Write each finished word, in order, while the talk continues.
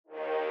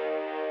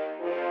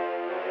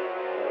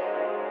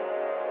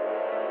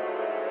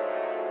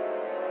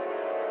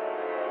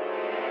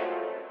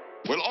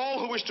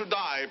wish to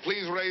die,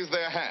 please raise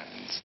their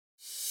hands.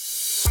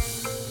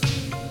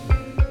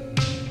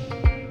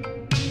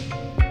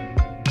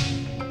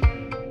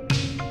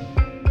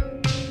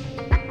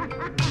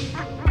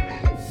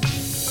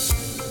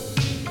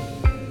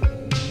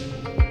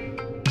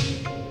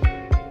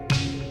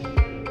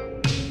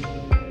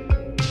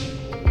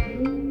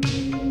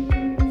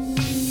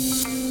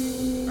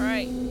 All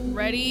right,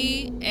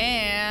 ready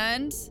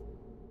and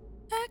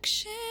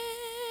action.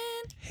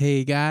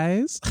 Hey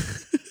guys.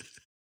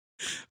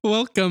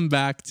 Welcome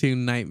back to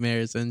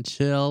Nightmares and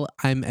Chill.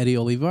 I'm Eddie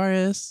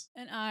Olivares.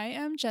 And I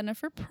am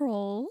Jennifer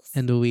Proles.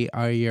 And we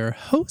are your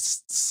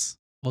hosts.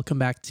 Welcome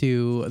back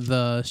to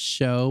the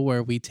show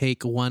where we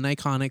take one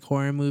iconic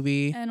horror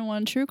movie And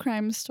one true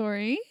crime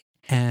story.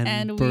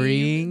 and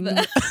bring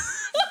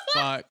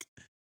fuck.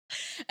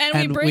 And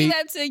And we bring we-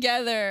 them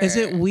together. Is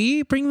it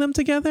we bring them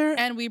together?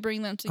 And we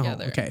bring them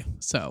together. Oh, okay.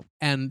 So,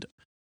 and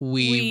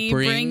we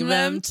bring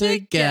them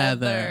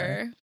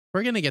together.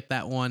 We're going to get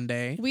that one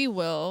day. We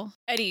will.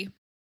 Eddie,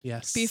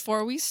 Yes.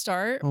 before we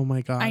start, Oh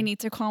my God. I need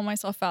to call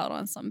myself out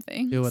on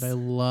something. Do it. I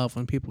love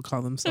when people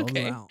call themselves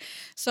Okay. out.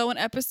 So in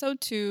episode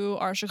 2,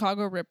 our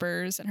Chicago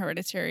Rippers and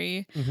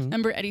Hereditary, Mhm.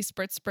 remember Eddie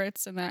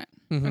Spritz and that?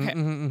 Mhm, Okay.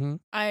 mhm, mhm.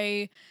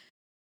 I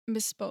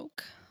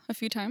misspoke a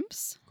few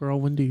times. Girl,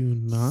 when do you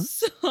not?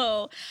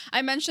 So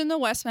I mentioned the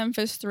West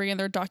Memphis 3 and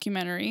their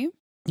documentary.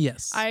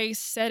 Yes. I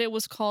said it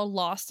was called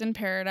Lost in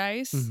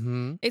Paradise.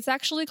 Mhm. It's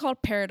actually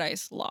called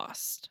Paradise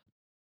Lost.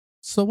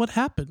 So what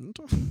happened?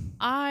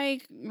 I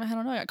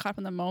don't know. I got caught up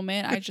in the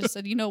moment. I just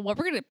said, you know what?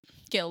 We're going to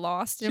get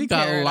lost in She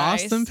got paradise.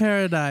 lost in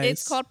paradise.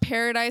 It's called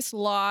Paradise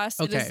Lost.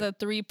 It is Okay. a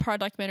 3-part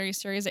documentary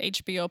series that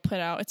HBO put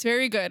out. It's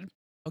very good.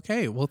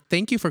 Okay, well,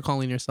 thank you for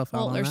calling yourself out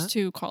Well, on there's that.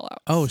 2 call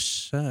outs. Oh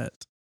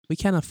shit, we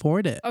can't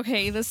afford it.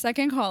 Okay, the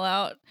second call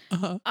out.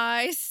 Uh-huh.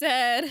 I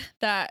said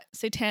that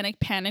Satanic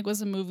Panic was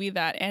a movie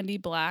that Andy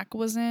Black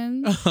was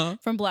in Uh-huh.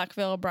 from Black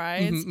Veil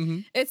Brides. Mhm,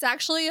 mhm. It's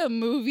actually a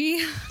movie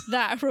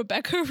that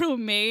Rebecca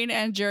Romaine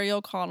and Jerry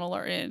O'Connell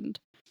are in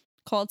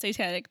called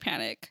Satanic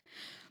Panic.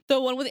 The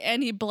one with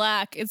Andy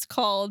Black, it's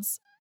called,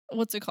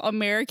 what's it called?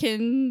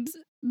 American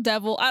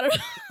Devil. I don't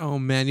know. Oh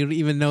man, you don't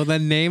even know the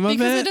name of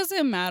Because it it?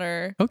 doesn't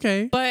matter.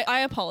 Okay. But I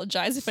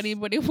apologize if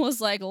anybody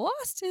was like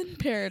Lost in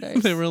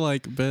Paradise. They were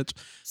like, bitch.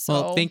 So,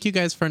 Well, thank you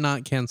guys for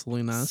not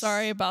canceling us.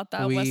 sorry about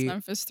that, West We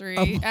Memphis 3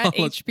 at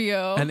apologize.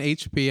 HBO. And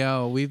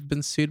HBO, we've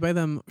been sued by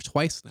them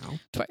twice now.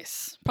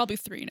 Twice. Probably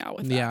 3 now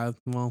with that. Yeah,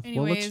 well, Anyways,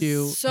 we'll let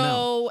you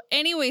know.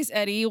 anyways,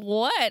 Eddie,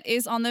 what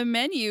is on the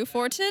menu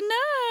for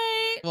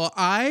tonight? Well,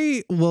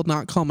 I will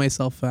not call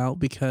myself out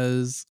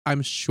because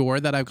I'm sure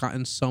that I've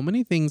gotten so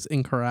many things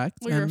incorrect.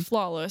 Well, you're and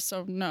flawless,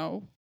 so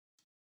no.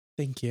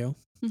 thank you.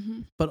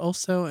 Mm-hmm. But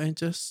also, I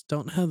just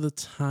don't have the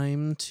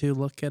time to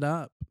look it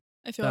up.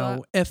 I feel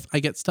So if I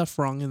get stuff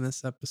wrong in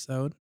this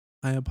episode,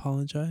 I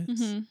apologize. that.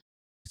 Mm-hmm.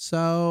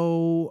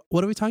 So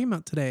what are we talking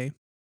about today?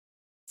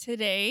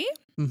 Today,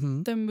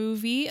 Mm-hmm. the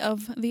movie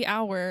of the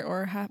hour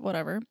or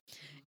whatever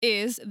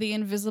is The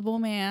Invisible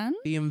Man.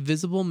 The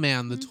Invisible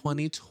Man, the Mhm.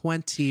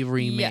 2020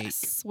 remake.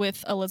 Yes,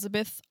 with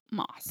Elizabeth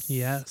Moss.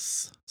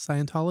 Yes.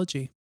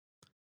 Scientology.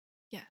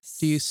 Yes.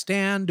 Do you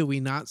stand? Do we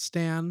not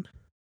stand?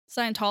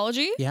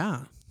 Scientology?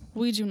 Yeah.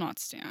 We do not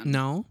stand.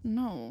 No?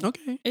 No.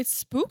 Okay. It's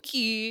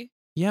spooky.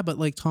 Yeah, but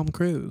like Tom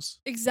Cruise.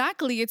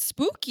 Exactly. It's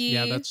spooky.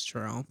 Yeah, that's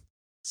true.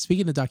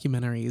 Speaking of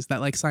documentaries,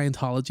 that like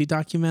Scientology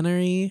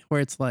documentary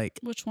where it's like,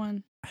 Which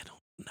one? I don't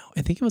know.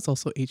 I think it was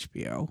also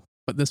HBO,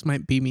 but this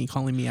might be me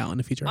calling me out in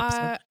a future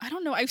episode. I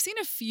don't know. I've seen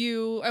a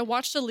few. I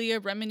watched Aaliyah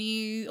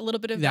Remini, a little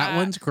bit of that. That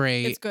one's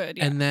great. It's good.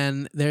 Yeah. And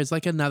then there's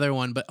like another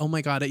one, but oh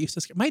my God, it used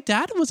to scare. My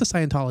dad was a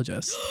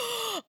Scientologist.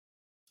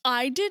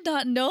 I did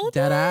not know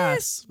Dead this.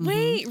 ass. Mhm.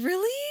 Wait,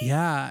 really?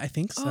 Yeah, I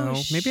think so.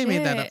 Oh, Maybe I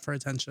made that up shit. for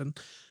attention.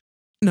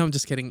 No, I'm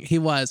just kidding. He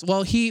was.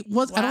 Well, he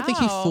was. I don't think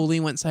he Wow. fully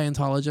went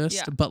Scientologist,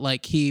 Yeah. but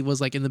like he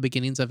was like in the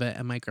beginnings of it.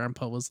 And my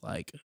grandpa was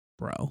like,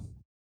 bro,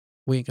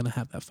 we ain't going to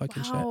have that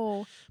fucking shit.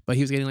 Wow. But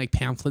he was getting like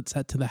pamphlets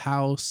sent to the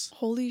house.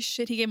 Holy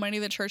shit. He gave money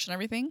to the church and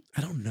everything?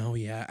 I don't know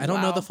yet. I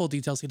don't know Wow. the full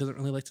details. He doesn't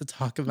really like to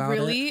talk about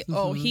Really? it.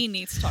 Oh, Mhm. he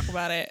needs to talk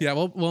about it. Yeah,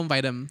 we'll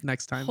invite him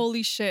next time.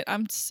 Holy shit.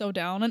 I'm so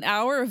down. An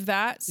hour of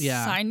that.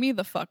 Yeah. Sign me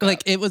the fuck up.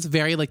 Like it was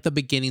very like the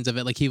beginnings of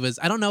it. Like he was,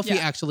 I don't know if he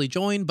Yeah. actually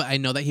joined, but I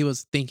know that he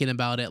was thinking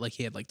about it. Like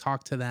he had like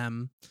talked to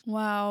them.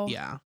 Wow.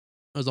 Yeah.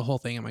 It was a whole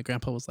thing. And my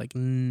grandpa was like,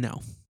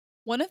 no.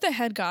 One of the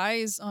head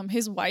guys,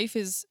 his wife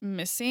is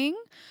missing,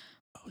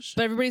 Oh, shit.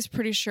 but everybody's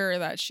pretty sure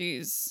that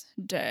she's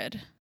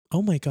dead.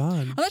 Oh my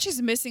God. Not that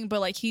she's missing, but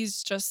like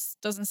he's just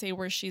doesn't say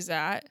where she's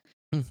at.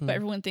 Mhm. But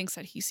everyone thinks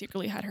that he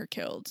secretly had her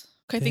killed.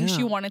 I think she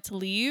Damn. wanted to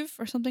leave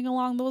or something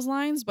along those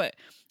lines, but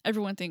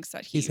everyone thinks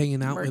that He's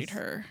hanging out murdered with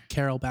her.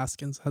 Carol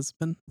Baskin's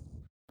husband.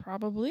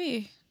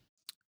 Probably.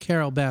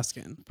 Carol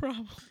Baskin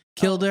Probably.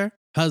 killed her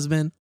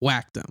husband,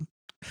 whacked him.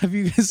 Have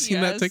you guys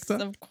seen that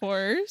TikTok? Of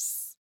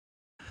course.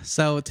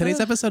 So today's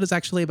Ugh. episode is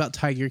actually about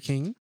Tiger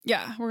King.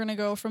 Yeah, we're gonna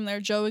go from there.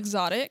 Joe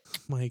Exotic. Oh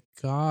my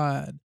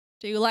God.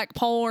 Do you like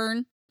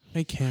porn?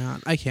 I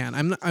can't.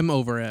 I'm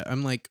over it.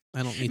 I'm like,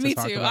 I don't need Me to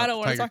talk too. about I don't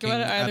want to Tiger talk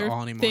about King it either. at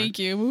all anymore. Thank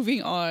you.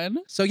 Moving on.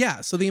 So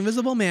yeah, so The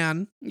Invisible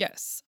Man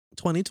Yes.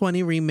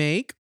 2020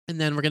 remake. And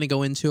then we're going to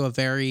go into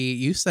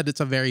you said it's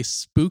a very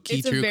spooky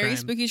It's true a very crime.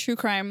 spooky true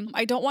crime.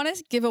 I don't want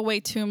to give away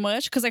too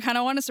much because I kind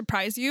of want to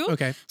surprise you.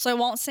 Okay. So I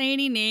won't say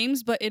any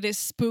names, but it is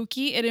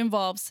spooky. It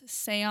involves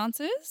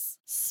seances,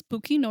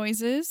 spooky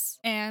noises,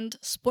 and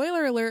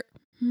spoiler alert,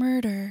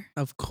 murder.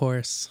 Of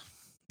course.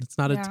 It's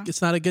not Yeah.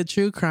 it's not a good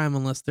true crime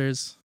unless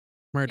there's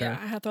murder. Yeah,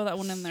 I had to throw that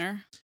one in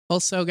there.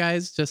 Also,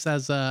 guys, just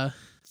as a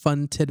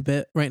fun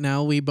tidbit right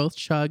now, we both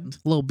chugged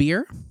a little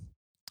beer.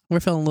 We're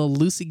feeling a little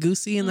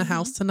loosey-goosey in the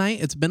house tonight.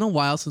 It's been a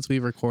while since we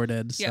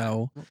recorded,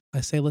 so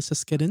I say let's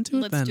just get into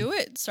it then. Let's do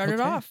it. Start it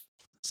Okay. off.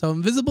 So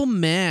Invisible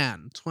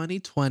Man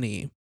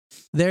 2020.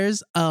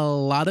 There's a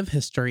lot of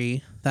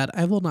history that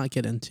I will not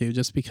get into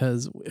just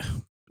because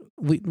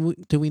we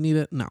do we need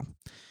it? No.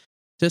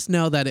 Just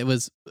know that it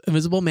was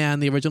Invisible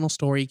Man. The original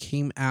story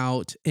came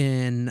out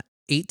in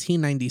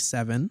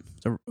 1897.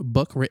 It's a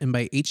book written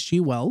by H.G.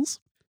 Wells.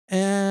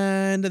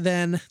 And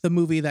then the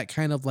movie that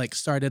kind of like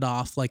started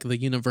off like the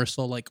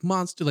Universal like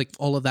monster, like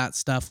all of that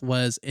stuff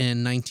was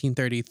in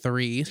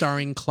 1933,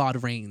 starring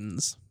Claude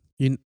Rains.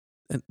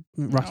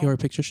 Rocky Horror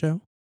Picture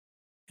Show?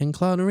 And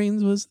Claude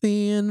Rains was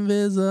the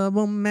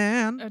Invisible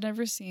Man. I've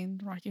never seen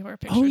Rocky Horror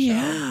Picture Oh, Show.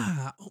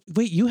 yeah.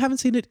 Wait, you haven't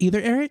seen it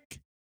either, Eric?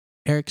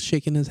 Eric's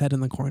shaking his head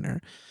in the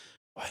corner.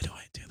 Why do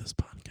I do this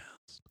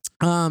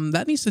podcast?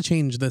 That needs to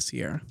change this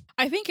year.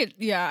 I think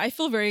I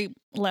feel very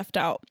left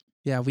out.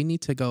 Yeah, we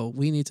need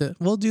to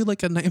we'll do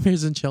like a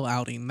Nightmares and Chill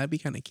outing. That'd be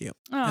kind of cute.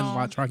 And Oh.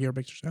 watch Rocky Horror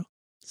Picture Show.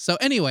 So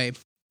anyway,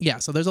 yeah,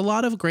 so there's a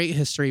lot of great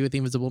history with the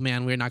Invisible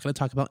Man. We're not going to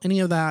talk about any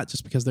of that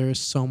just because there is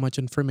so much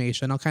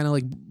information. I'll kind of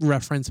like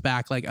reference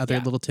back like other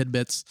little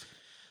tidbits.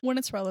 When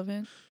it's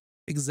relevant.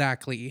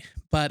 Exactly.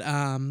 But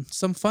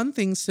some fun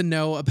things to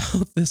know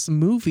about this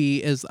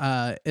movie is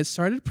it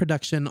started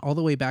production all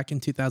the way back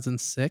in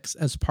 2006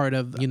 as part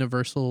of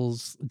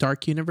Universal's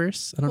Dark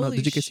Universe. I don't know. Holy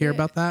Did you guys hear shit.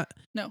 about that?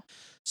 No.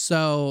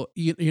 So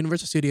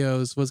Universal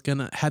Studios was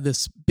had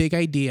this big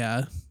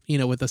idea,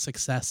 with the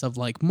success of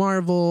like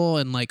Marvel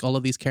and like all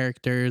of these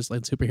characters,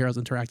 like superheroes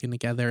interacting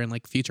together and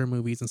like future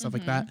movies and stuff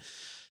like that.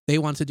 They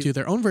wanted to do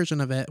their own version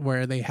of it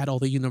where they had all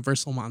the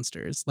Universal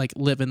monsters like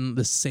live in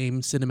the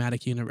same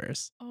cinematic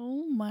universe.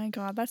 Oh my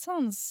God. That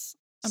sounds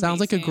Sounds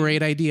like a amazing.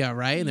 great idea,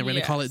 right? And they were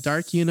going to call it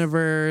Dark Yes.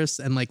 Universe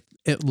and like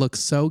it looks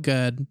so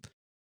good.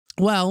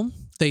 Well,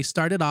 they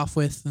started off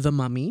with The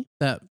Mummy,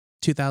 that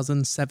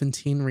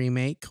 2017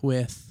 remake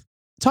with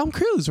Tom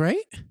Cruise,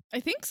 right? I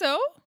think so.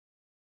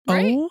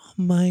 Right? Oh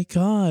my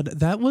God.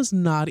 That was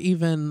not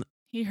even,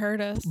 He heard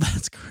us.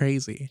 that's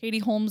crazy. Katie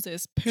Holmes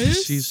is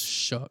pissed. She's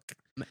shook.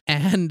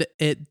 And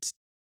it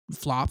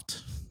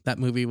flopped. That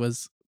movie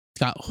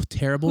got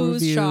terrible Who's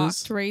reviews.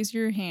 shocked? Raise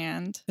your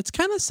hand. It's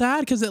kind of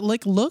sad because it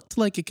like looked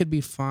like it could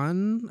be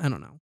fun. I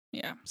don't know.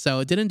 Yeah. So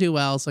it didn't do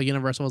well. So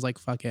Universal was like,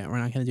 fuck it. We're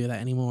not going to do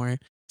that anymore.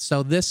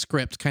 So this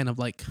script kind of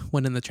like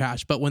went in the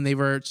trash. But when they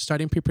were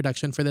starting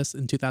pre-production for this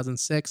in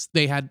 2006,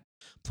 they had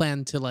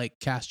planned to like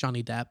cast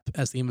Johnny Depp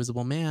as the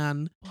Invisible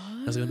Man.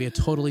 It was going to be a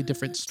totally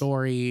different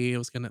story. It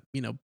was going to,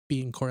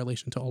 be in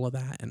correlation to all of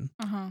that. And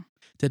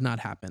did not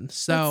happen. But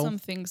So, some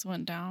things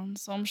went down.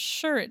 So I'm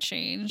sure it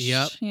changed.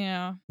 Yep.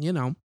 Yeah.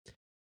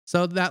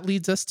 So that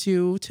leads us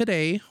to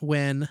today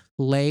when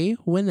Leigh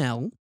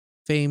Whannell,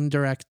 famed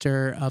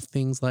director of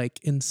things like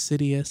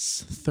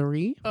Insidious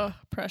 3. Oh,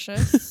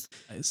 precious.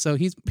 So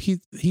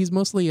he's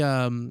mostly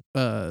a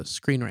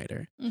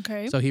screenwriter.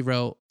 Okay. So he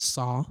wrote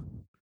Saw.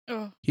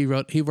 Oh, He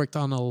worked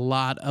on a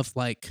lot of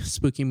like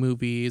spooky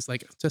movies,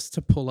 like just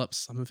to pull up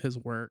some of his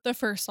work. the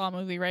first Saw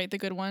movie, right? The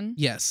good one.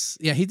 Yes.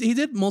 Yeah, he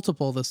did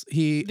multiple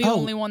The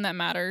only one that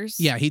matters.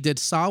 Yeah, he did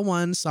Saw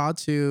 1, Saw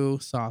 2,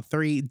 Saw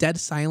 3, Dead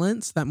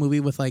Silence, that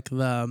movie with like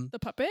the The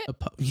puppet.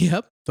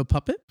 the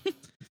puppet.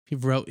 He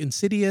wrote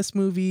Insidious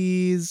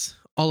movies,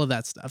 all of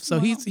that stuff. So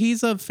Wow.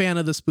 he's a fan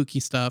of the spooky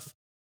stuff,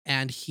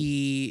 and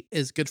he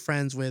is good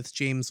friends with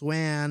James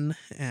Wan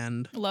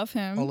and Love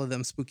him. all of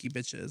them spooky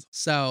bitches.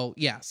 So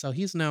yeah, so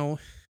he's no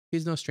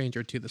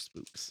stranger to the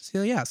spooks.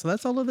 So yeah, so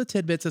that's all of the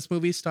tidbits. This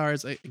movie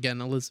stars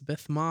again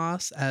Elizabeth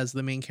Moss as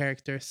the main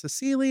character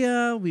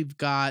Cecilia. We've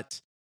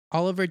got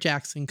Oliver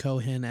Jackson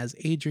Cohen as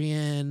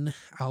Adrian,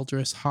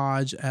 Aldous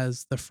Hodge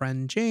as the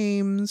friend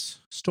James,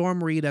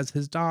 Storm Reed as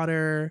his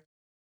daughter,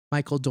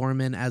 Michael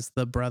Dorman as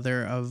the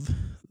brother of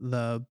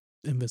the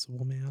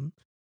Invisible Man,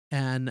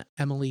 and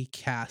Emily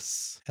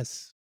Cass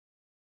as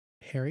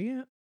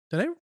Harriet.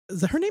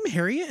 Is her name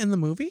Harriet in the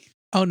movie?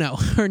 Oh no,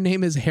 her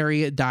name is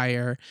Harriet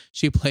Dyer.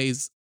 She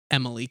plays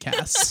Emily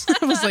Cass.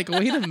 I was like,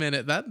 wait a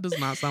minute, that does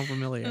not sound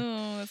familiar.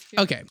 Oh, that's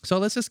cute. Okay, so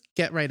let's just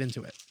get right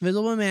into it.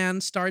 Invisible Man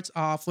starts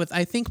off with,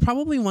 I think,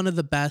 probably one of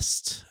the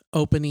best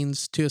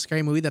openings to a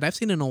scary movie that I've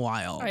seen in a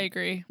while. I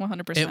agree.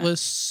 100%. It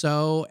was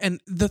so, and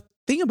the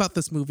thing about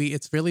this movie,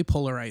 it's really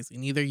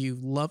polarizing. Either you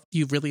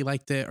really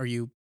liked it or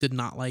you did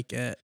not like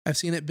it. I've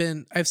seen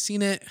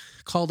it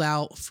called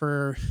out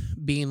for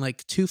being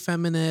like too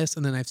feminist,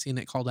 and then I've seen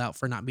it called out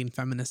for not being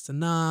feminist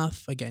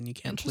enough. Again, you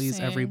can't please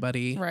Interesting.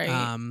 everybody. Right.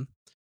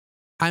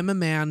 I'm a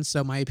man,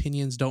 so my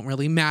opinions don't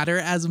really matter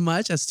as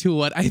much as to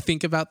what I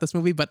think about this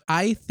movie. But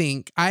I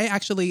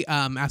actually,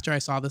 after I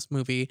saw this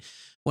movie,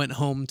 went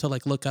home to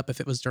like look up if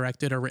it was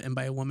directed or written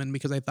by a woman,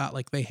 because I thought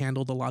like they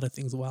handled a lot of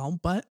things well.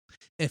 But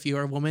if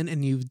you're a woman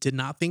and you did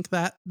not think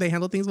that they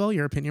handled things well,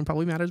 your opinion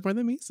probably matters more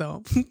than me.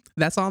 So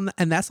that's on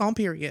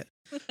period.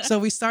 So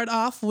we start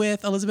off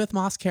with Elizabeth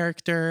Moss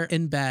character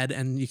in bed,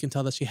 and you can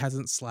tell that she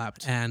hasn't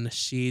slept, and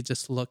she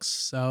just looks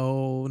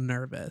so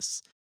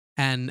nervous.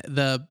 And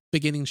the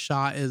beginning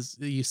shot is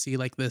you see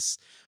like this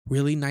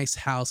really nice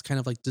house kind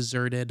of like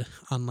deserted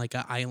on like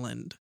an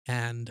island.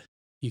 And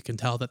you can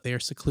tell that they are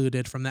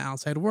secluded from the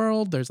outside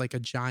world. There's like a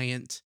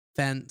giant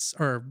fence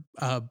or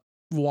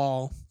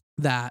wall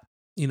that,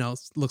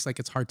 looks like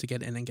it's hard to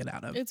get in and get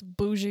out of. It's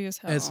bougie as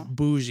hell. It's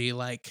bougie.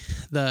 Like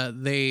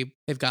they've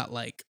got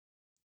like,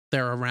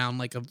 they're around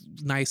like a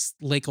nice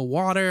lake of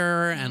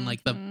water, and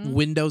like the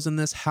windows in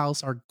this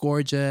house are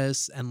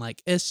gorgeous, and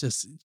like it's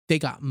just, they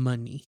got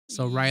money.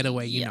 So right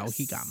away,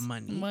 he got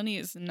money. Money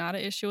is not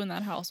an issue in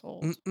that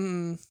household.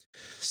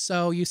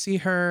 So you see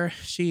her,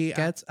 she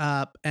gets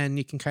up, and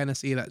you can kind of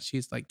see that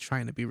she's like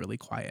trying to be really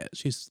quiet.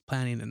 She's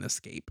planning an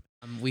escape.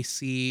 We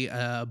see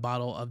a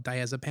bottle of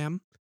diazepam,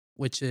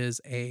 which is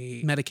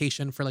a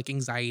medication for like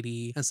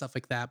anxiety and stuff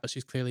like that. But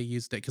she's clearly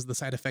used it because the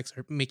side effects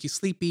make you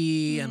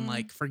sleepy and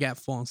like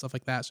forgetful and stuff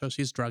like that. So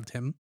she's drugged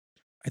him.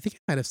 I think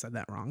I might have said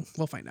that wrong.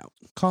 We'll find out.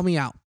 Call me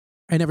out.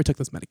 I never took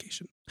this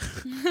medication.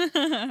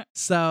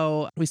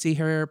 So we see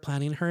her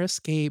planning her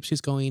escape. She's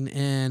going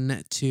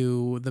in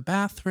to the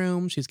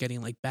bathroom. She's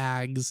getting like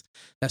bags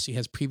that she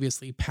has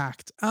previously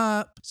packed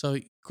up. So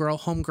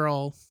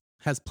homegirl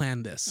has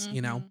planned this,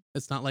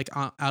 It's not like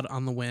out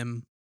on the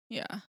whim.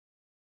 Yeah.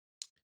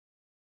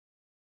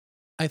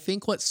 I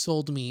think what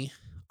sold me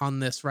on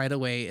this right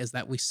away is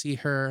that we see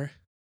her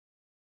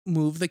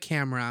move the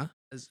camera.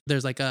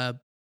 There's like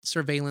a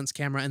surveillance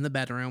camera in the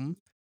bedroom,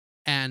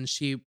 and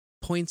she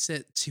points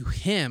it to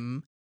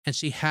him, and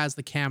she has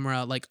the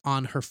camera like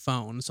on her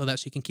phone so that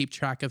she can keep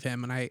track of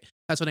him. And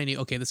that's what I knew.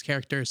 Okay, this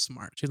character is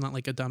smart. She's not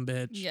like a dumb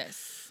bitch.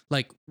 Yes.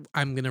 Like,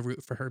 I'm going to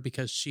root for her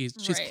because she's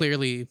Right.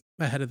 clearly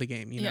ahead of the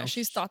game, Yeah,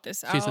 she's thought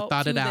this out. She's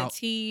thought it to out. The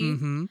T.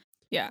 Mm-hmm.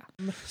 Yeah.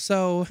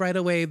 So right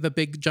away, the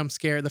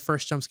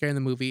first jump scare in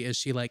the movie is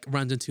she like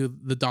runs into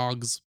the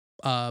dog's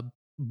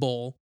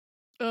bowl.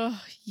 Ugh,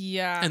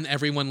 yeah. And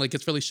everyone like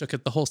gets really shook.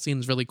 The whole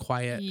scene's really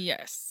quiet.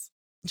 Yes.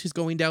 She's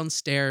going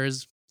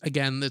downstairs.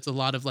 Again, there's a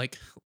lot of like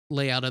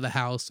layout of the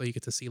house, so you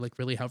get to see like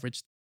really how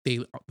rich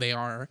they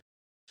are.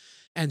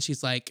 And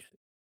she's like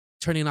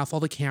turning off all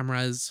the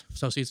cameras.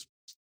 So she's,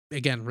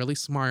 again, really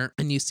smart.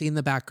 And you see in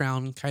the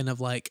background kind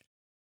of like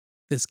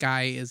this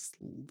guy is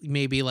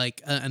maybe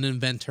like an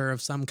inventor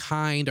of some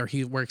kind, or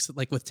he works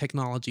like with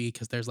technology,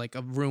 because there's like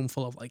a room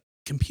full of like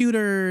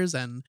computers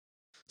and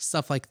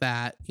stuff like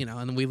that,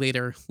 and we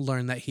later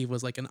learn that he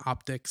was like an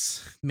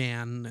optics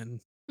man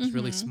and was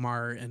really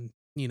smart and,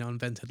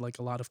 invented like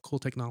a lot of cool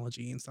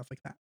technology and stuff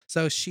like that.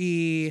 So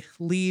she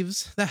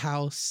leaves the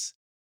house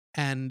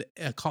and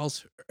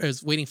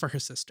is waiting for her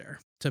sister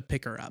to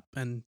pick her up.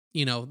 And,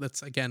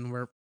 that's, again,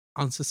 we're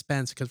on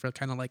suspense because we're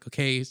kind of like,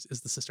 okay, is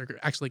the sister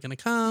actually going to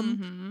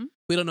come?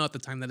 We don't know at the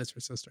time that it's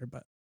her sister,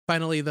 but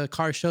finally the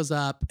car shows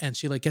up, and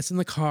she like gets in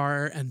the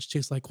car, and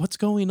she's like, what's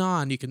going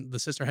on? The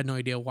sister had no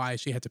idea why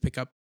she had to pick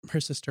up her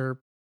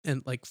sister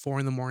at like 4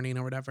 a.m.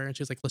 or whatever. And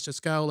she's like, let's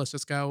just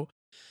go.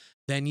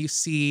 Then you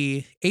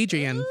see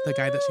Adrian, the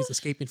guy that she's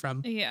escaping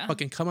from,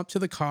 fucking come up to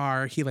the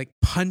car. He like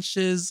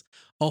punches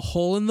a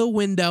hole in the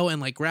window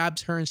and like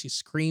grabs her, and she's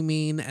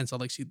screaming. And so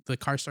like the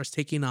car starts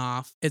taking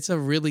off. It's a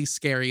really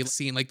scary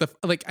scene. It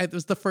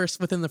was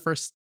within the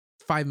first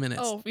 5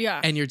 minutes. Oh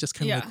yeah. And you're just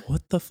kind of like,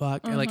 what the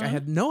fuck? Like I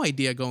had no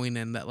idea going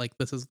in that like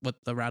this is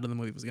what the route of the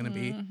movie was going to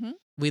be.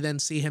 We then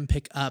see him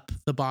pick up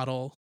the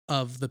bottle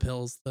of the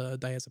pills, the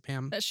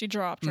diazepam that she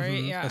dropped,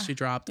 right? Yeah. That she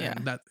dropped. Yeah.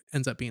 And that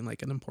ends up being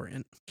like an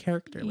important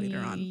character later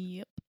on.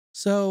 Yep.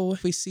 So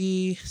we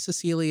see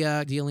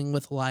Cecilia dealing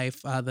with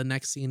life. The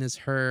next scene is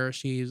her.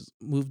 She's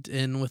moved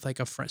in with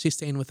like a friend. She's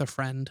staying with a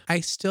friend.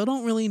 I still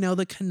don't really know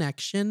the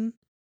connection.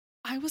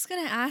 I was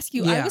going to ask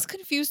you. Yeah. I was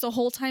confused the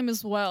whole time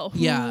as well.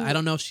 Yeah. I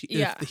don't know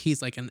if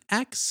he's like an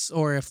ex,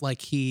 or if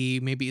like he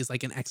maybe is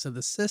like an ex of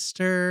the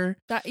sister.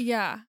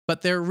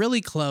 But they're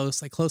really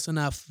close, like close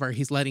enough where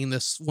he's letting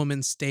this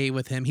woman stay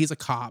with him. He's a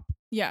cop.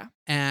 Yeah.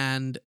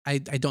 And I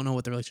don't know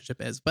what the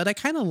relationship is, but I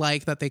kind of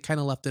like that they kind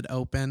of left it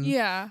open.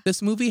 Yeah.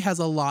 This movie has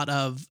a lot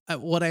of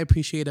what I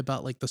appreciate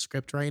about like the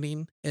script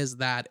writing is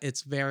that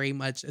it's very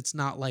much, it's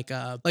not like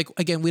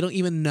again, we don't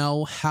even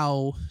know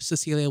how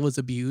Cecilia was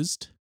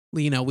abused.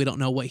 We don't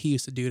know what he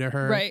used to do to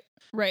her.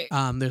 Right.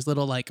 There's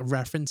little like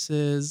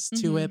references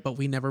to it, but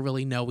we never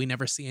really know. We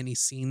never see any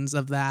scenes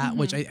of that,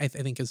 which I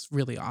think is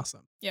really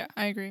awesome. Yeah,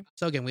 I agree.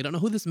 So again, we don't know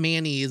who this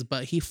man is,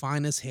 but he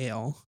fine as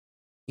hell,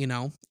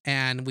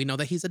 and we know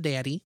that he's a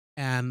daddy.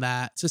 and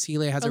that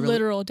Cecilia has A a really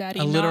literal daddy.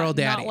 a literal not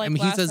daddy. like I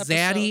mean, he's a last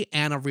zaddy episode.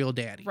 and a real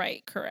daddy.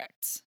 Right,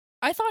 correct.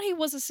 I thought he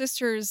was a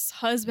sister's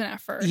husband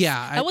at first.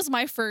 Yeah, that was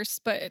my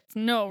first, but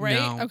no, right?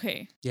 No.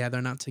 Okay. Yeah,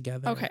 they're not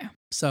together. Okay.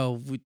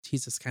 So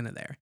he's just kind of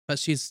there. But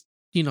she's,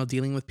 you know,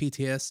 dealing with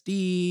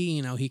PTSD.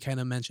 You know, he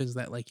kind of mentions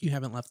that, like, you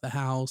haven't left the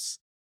house.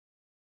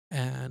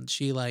 And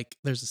she, like,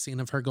 there's a scene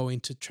of her going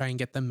to try and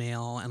get the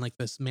mail. And, like,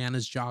 this man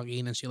is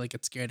jogging and she, like,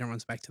 gets scared and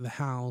runs back to the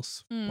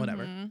house.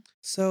 Whatever. Mhm.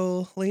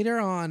 So later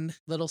on,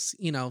 little,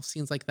 you know,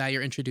 scenes like that,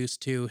 you're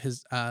introduced to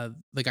his,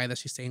 the guy that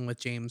she's staying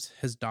with, James,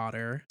 his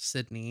daughter,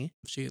 Sydney.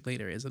 She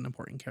later is an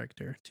important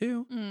character,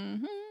 too.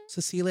 Mhm.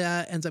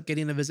 Cecilia ends up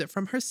getting a visit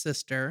from her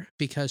sister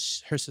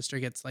because her sister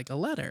gets like a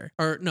letter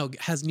or no,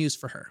 has news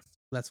for her.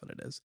 That's what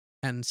it is.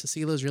 And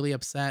Cecilia's really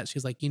upset.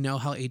 She's like, you know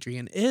how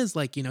Adrian is,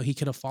 like, you know, he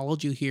could have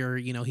followed you here.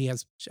 You know, he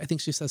has, I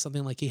think she says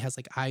something like he has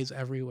like eyes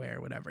everywhere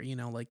or whatever, you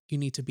know, like you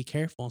need to be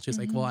careful. And she's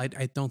like, well, I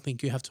don't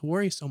think you have to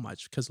worry so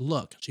much because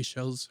look, she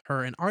shows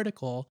her an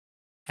article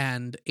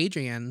and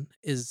Adrian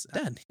is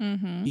dead.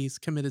 Mhm. He's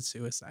committed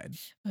suicide.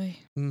 Oy.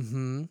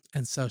 And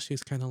so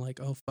she's kind of like,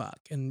 oh, fuck.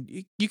 And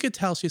you could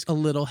tell she's a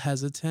little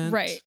hesitant.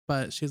 Right.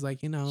 But she's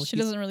like, you know, She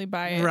he's- doesn't really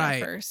buy it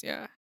Right. at first.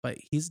 Yeah. but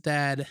he's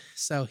dead.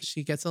 So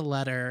she gets a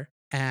letter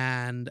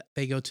and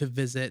they go to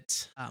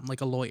visit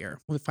like a lawyer.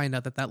 We find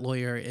out that that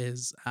lawyer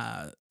is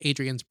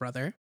Adrian's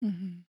brother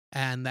Mhm.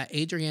 and that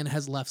Adrian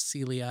has left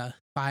Celia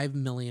 $5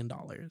 million.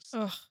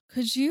 Ugh.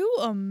 Could you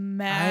I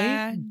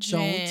imagine?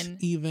 don't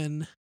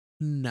even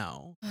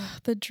know.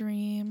 Ugh, the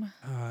dream.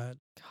 God.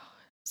 God.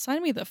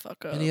 Sign me the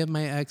fuck up. Any of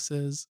my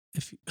exes,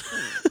 if you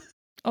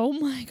Oh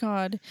my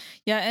god.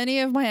 Yeah, any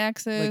of my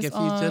exes. Like, if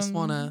you just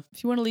wanna-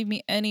 if you want to leave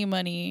me any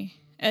money,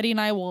 Eddie and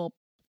I will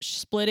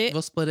split it.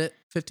 we'll split it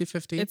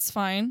 50-50. It's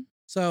fine.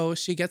 So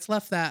she gets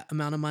left that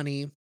amount of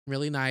money.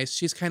 Really nice.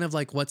 She's kind of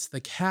like, what's the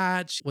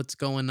catch? What's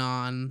going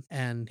on?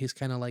 And he's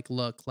kind of like,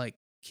 look, like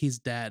he's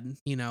dead.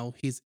 You know,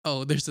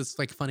 there's this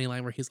like funny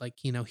line where he's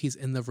like, you know, he's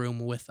in the room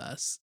with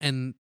us.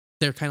 And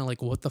they're kind of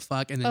like, what the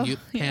fuck? And then Oh, you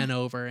yeah. pan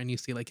over and you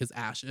see like his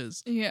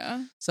ashes.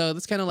 Yeah. So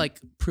that's kind of like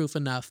proof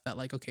enough that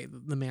like, okay,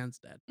 the man's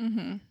dead.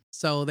 Mm-hmm.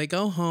 So they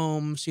go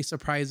home. She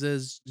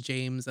surprises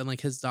James and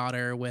like his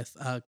daughter with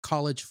a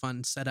college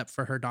fund set up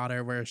for her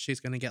daughter where she's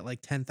going to get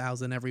like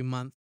 $10,000 every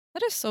month.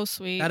 That is so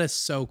sweet. That is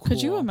so cool.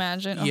 Could you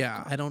imagine? Oh,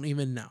 Yeah, God. I don't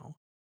even know.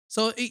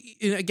 So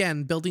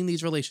again, building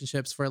these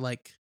relationships for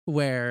like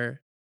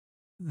where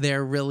they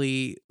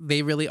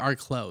really are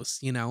close,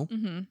 you know?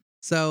 Mhm.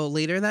 So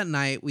later that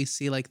night, we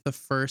see like the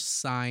first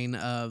sign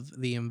of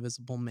the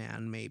Invisible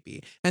Man,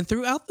 maybe. And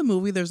throughout the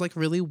movie, there's like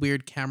really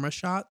weird camera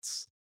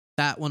shots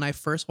that when I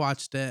first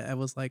watched it, I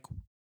was like,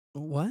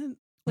 what?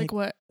 Like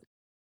what?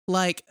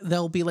 Like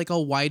there'll be like a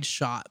wide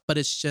shot, but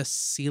it's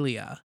just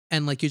Celia.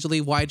 And like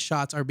usually wide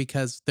shots are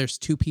because there's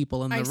two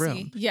people in the I room.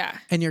 see. Yeah.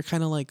 And you're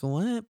kind of like,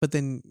 what? But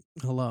then,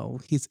 hello,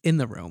 he's in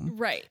the room.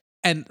 Right.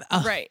 And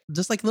Right.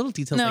 just like little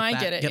details No, like I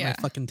that get it, my yeah.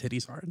 fucking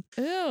titties hard.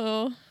 Ew.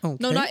 Okay.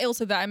 No, not ill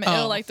to that. I meant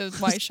ill like the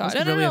wide shot. I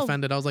was No, really no, no.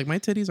 offended. I was like, my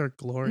titties are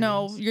glorious.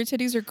 No, your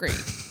titties are great.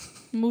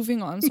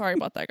 Moving on. Sorry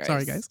about that, guys.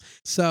 Sorry, guys.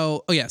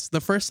 So, oh yes, the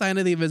first sign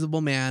of the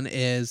Invisible Man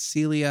is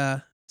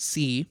Celia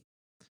C.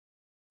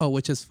 Oh,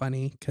 which is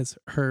funny because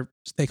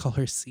they call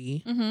her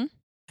C, Mm-hmm.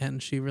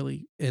 and she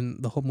really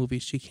in the whole movie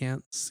she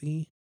can't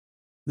see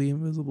the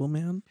Invisible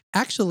Man.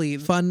 Actually,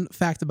 fun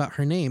fact about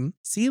her name: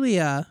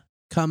 Celia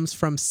comes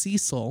from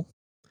Cecil,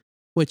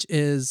 which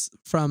is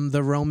from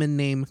the Roman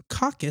name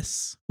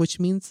Caucus, which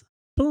means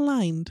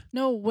blind.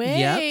 No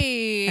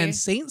way. And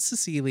Saint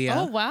Cecilia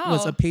Oh, wow.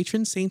 was a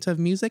patron saint of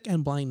music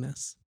and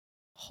blindness.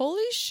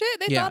 Holy shit,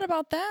 they Yeah. thought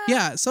about that.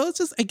 Yeah, so it's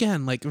just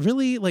again like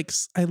really like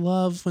I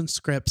love when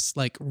scripts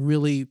like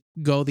really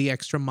go the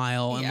extra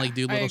mile and Yeah, like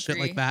do I little shit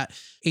like agree. that.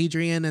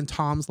 Adrian and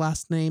Tom's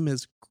last name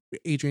is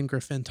Adrian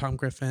Griffin. Tom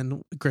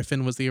Griffin.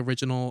 Griffin was the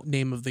original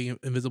name of the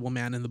Invisible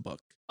Man in the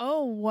book.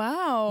 Oh,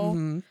 wow.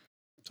 Mhm.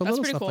 So That's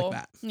little pretty stuff cool. like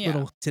that. Yeah.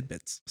 Little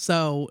tidbits.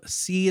 So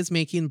C is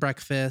making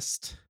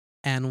breakfast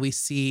and we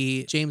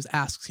see James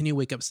asks, "Can you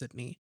wake up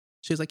Sydney?"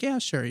 She's like, "Yeah,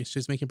 sure."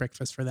 She's making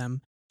breakfast for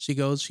them. She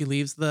goes, she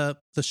leaves the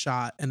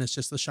shot and it's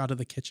just the shot of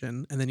the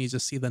kitchen and then you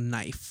just see the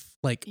knife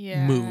like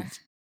Yeah. move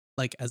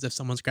like as if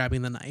someone's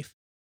grabbing the knife.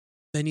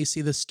 Then you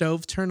see the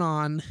stove turn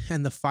on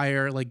and the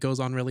fire like goes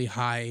on really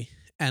high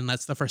and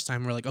that's the first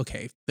time we're like,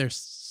 okay, there's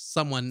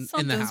someone in the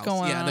Something's house.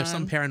 going Yeah, there's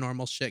some on.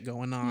 paranormal shit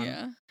going on.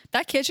 Yeah.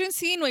 That kitchen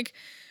scene, like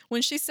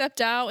when she stepped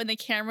out and the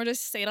camera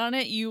just stayed on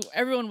it,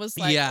 everyone was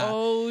like, Yeah.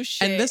 oh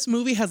shit. And this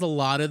movie has a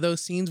lot of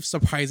those scenes,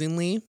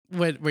 surprisingly,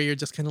 where you're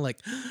just kind of like,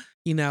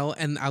 you know,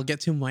 and I'll get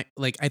to my,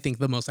 like, I think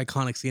the most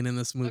iconic scene in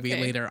this movie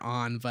Okay. later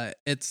on, but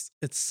it's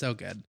so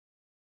good.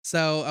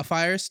 So a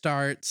fire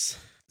starts.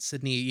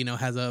 Sydney, you know,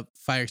 has a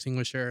fire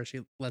extinguisher.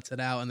 She lets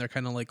it out and they're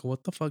kind of like,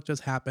 what the fuck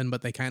just happened?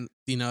 But they kind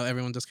you know,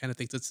 everyone just kind of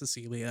thinks it's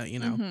Cecilia, you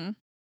know, Mhm.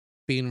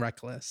 being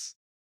reckless.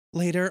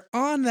 Later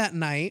on that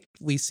night,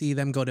 we see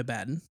them go to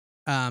bed.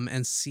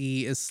 And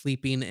C is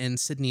sleeping in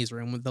Sydney's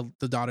room with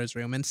the daughter's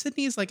room. And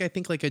Sydney's like, I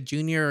think like a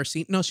junior or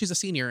no, she's a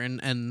senior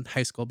in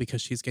high school because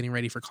she's getting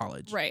ready for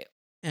college. Right.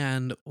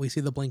 and we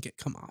see the blanket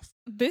come off.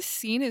 This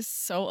scene is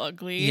so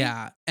ugly.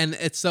 Yeah, and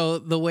it's so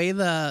the way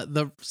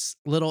the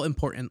little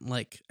important,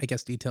 like, I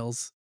guess,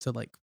 details to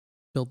like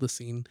build the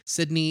scene.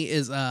 Sydney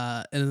is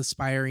an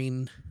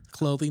aspiring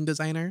clothing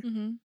designer.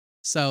 Mm-hmm.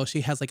 So she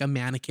has like a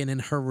mannequin in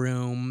her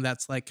room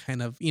that's like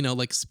kind of,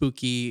 like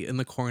spooky in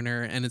the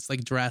corner, and it's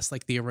like dressed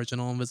like the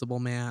original Invisible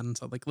Man.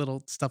 So like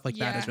little stuff like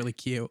that is Yeah. really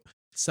cute.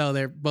 So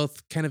they're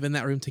both kind of in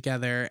that room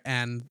together,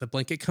 and the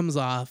blanket comes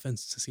off, and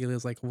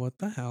Cecilia's like, what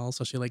the hell?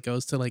 So she like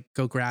goes to like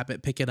go grab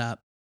it, pick it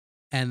up,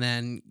 and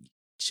then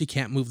she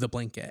can't move the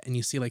blanket, and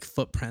you see like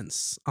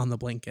footprints on the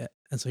blanket.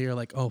 And so you're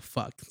like, oh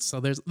fuck.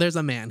 So there's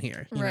a man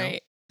here. You know?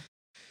 Right.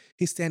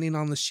 He's standing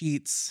on the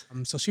sheets.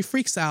 So she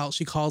freaks out.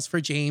 She calls for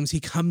James.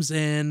 He comes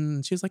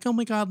in. She's like, oh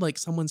my God, like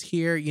someone's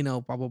here, blah,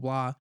 blah,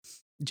 blah.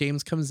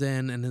 James comes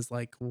in and is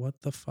like, what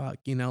the fuck?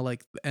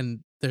 Like,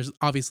 and there's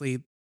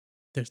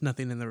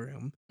nothing in the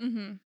room.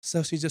 Mm-hmm.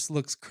 So she just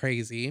looks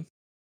crazy.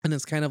 And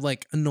it's kind of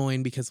like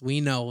annoying because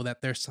we know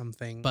that there's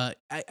something. But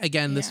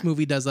again, this Yeah.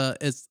 movie there's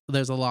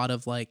a lot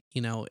of like,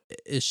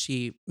 is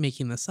she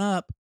making this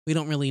up? We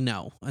don't really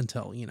know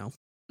until,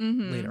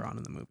 Mm-hmm. later on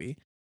in the movie.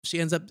 She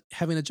ends up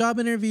having a job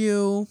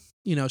interview.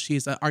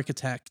 She's an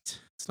architect.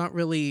 It's not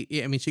really,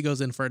 she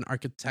goes in for an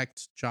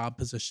architect job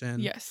position.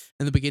 Yes.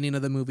 In the beginning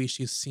of the movie,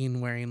 she's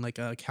seen wearing like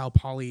a Cal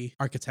Poly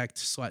architect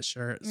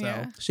sweatshirt. So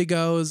Yeah.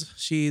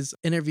 she's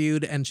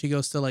interviewed, and she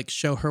goes to like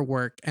show her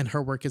work, and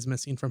her work is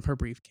missing from her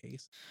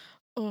briefcase.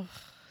 Oh,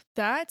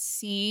 that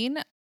scene,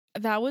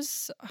 that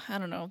was, I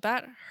don't know,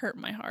 that hurt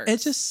my heart.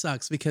 It just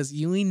sucks because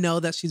we know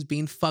that she's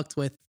being fucked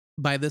with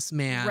by this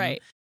man.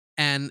 Right.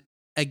 And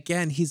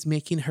again, he's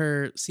making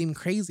her seem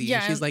crazy. Yeah,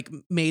 And she's and- like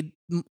made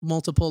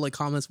multiple like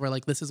comments where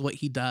like, this is what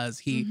he does.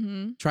 He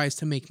Mhm. tries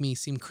to make me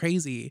seem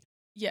crazy.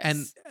 Yes.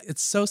 And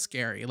it's so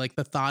scary. Like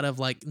the thought of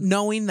like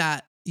knowing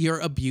that your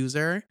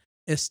abuser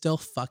is still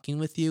fucking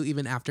with you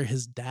even after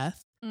his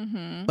death,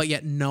 Mm-hmm. but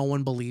yet no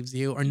one believes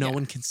you or no Yeah.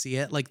 one can see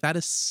it. Like that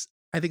is,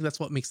 I think that's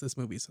what makes this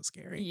movie so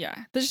scary.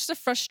 Yeah. There's just a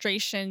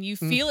frustration. You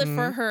feel it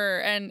for Mhm. her,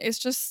 and it's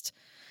just,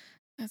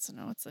 I don't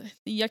know, it's a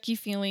yucky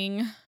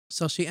feeling.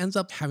 So she ends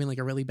up having like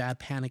a really bad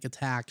panic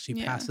attack. She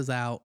Yeah. passes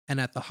out.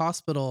 And at the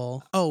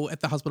hospital,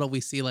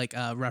 we see like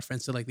a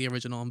reference to like the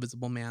original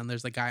Invisible Man.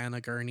 There's a guy on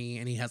a gurney,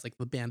 and he has like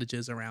the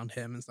bandages around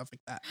him and stuff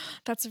like that.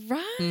 That's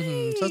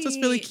right. So it's just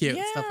really cute,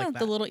 Yeah. stuff like The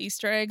that. little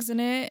Easter eggs in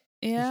it.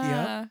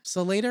 Yeah. Yep.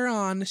 So later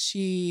on,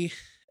 she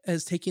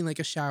is taking like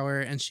a shower,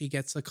 and she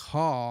gets a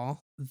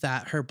call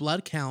that her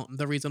blood count,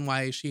 the reason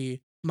why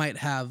she might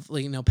have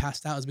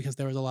passed out is because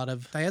there was a lot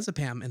of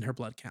diazepam in her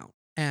blood count.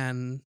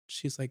 And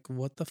she's like,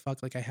 what the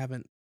fuck? Like, I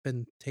haven't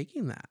been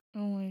taking that.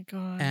 Oh my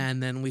God.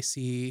 And then we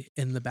see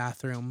in the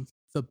bathroom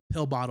the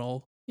pill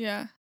bottle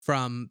yeah.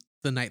 from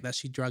the night that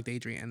she drugged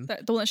Adrian.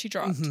 The one that she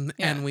dropped. Mhm.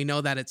 Yeah. And we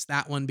know that it's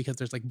that one because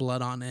there's like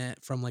blood on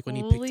it from like when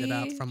he picked it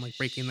up Holy from like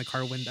breaking the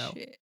car window.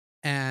 shit.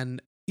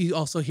 And you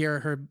also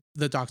hear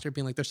the doctor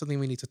being like, there's something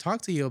we need to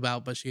talk to you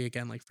about. But she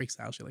again like freaks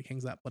out. She like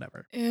hangs up,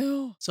 whatever.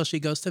 Ew. So she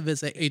goes to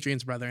visit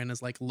Adrian's brother and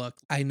is like, look,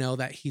 I know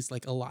that he's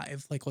like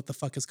alive. Like, what the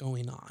fuck is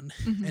going on?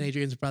 Mhm. And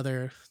Adrian's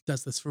brother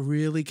does this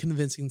really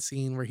convincing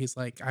scene where he's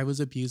like, I was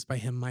abused by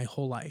him my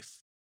whole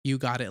life. You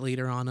got it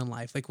later on in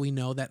life. Like, we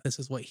know that this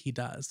is what he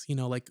does.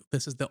 Like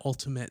this is the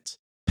ultimate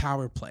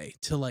power play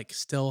to like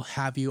still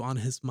have you on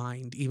his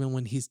mind, even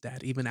when he's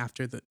dead, even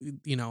after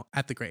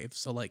at the grave.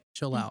 So like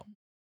chill out.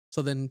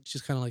 So then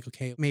she's kind of like,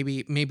 okay,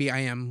 maybe I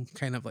am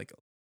kind of like,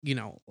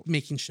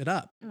 making shit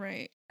up.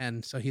 Right.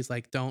 And so he's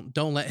like, don't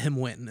let him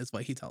win, is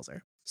what he tells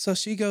her. So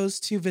she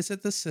goes to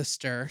visit the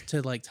sister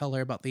to like tell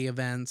her about the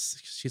events.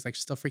 She's like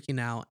still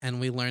freaking out. And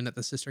we learn that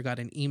the sister got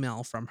an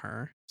email from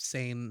her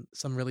saying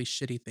some really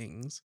shitty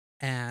things.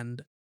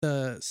 And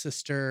the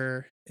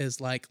sister is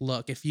like,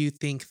 look, if you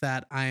think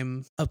that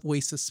I'm a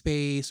waste of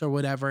space or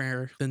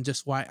whatever, then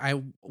just why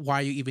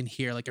are you even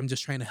here? Like, I'm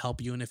just trying to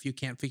help you. And if you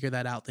can't figure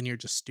that out, then you're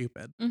just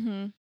stupid.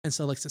 Mm-hmm. And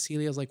so like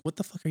Cecilia's like, what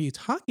the fuck are you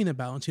talking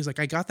about? And she's like,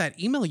 I got that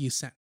email you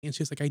sent me. And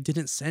she's like, I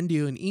didn't send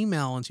you an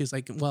email. And she's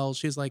like, well,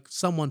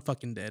 someone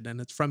fucking did. And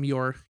it's from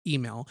your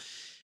email.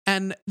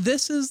 And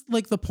this is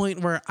like the point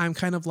where I'm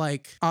kind of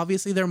like,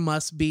 obviously they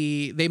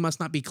must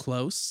not be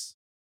close,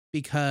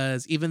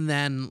 because even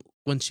then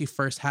when she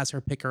first has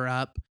her pick her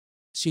up,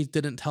 she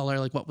didn't tell her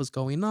like what was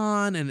going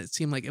on. And it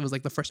seemed like it was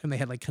like the first time they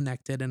had like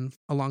connected in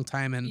a long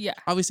time. And Yeah.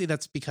 obviously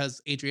that's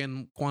because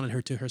Adrian wanted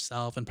her to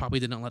herself and probably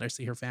didn't let her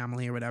see her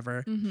family or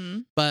whatever. Mm-hmm.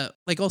 But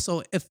like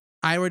also, if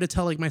I were to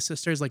tell like my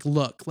sisters, like,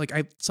 look, like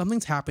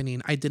something's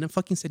happening. I didn't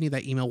fucking send you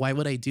that email. Why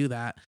would I do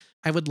that?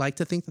 I would like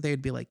to think that they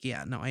would be like,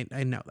 yeah, no,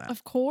 I know that.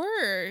 Of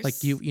course. Like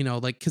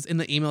like, because in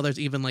the email, there's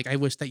even like, I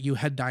wish that you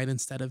had died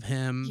instead of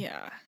him.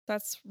 Yeah.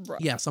 That's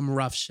rough. Yeah, some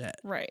rough shit.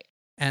 Right.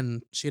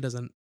 And she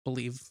doesn't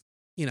believe,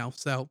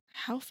 so.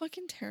 How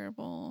fucking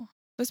terrible.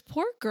 This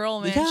poor girl,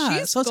 man. Yeah,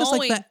 She's so it's just going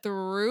like that-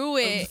 through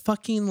it.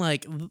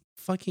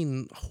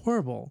 Fucking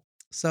horrible.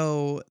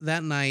 So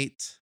that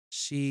night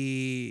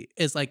she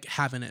is like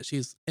having it.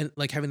 She's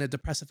like having a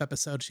depressive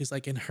episode. She's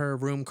like in her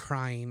room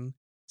crying.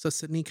 So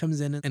Sydney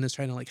comes in and is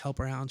trying to like help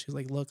her out. And she's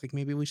like, look, like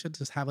maybe we should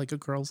just have like a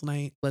girls'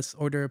 night. Let's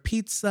order a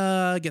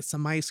pizza, get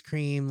some ice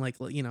cream, like,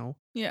 you know.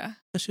 Yeah.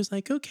 And she's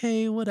like,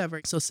 okay, whatever.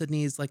 So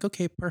Sydney's like,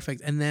 okay,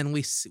 perfect. And then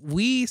we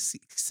see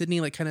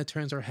Sydney like kind of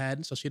turns her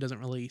head so she doesn't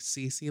really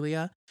see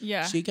Celia.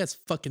 Yeah. She gets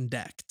fucking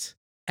decked.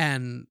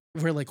 And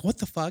we're like, what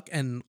the fuck?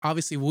 And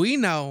obviously we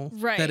know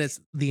Right. that it's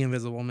the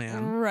Invisible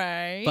Man.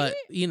 Right. But,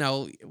 you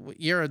know,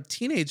 you're a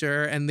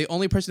teenager and the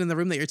only person in the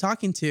room that you're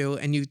talking to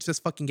and you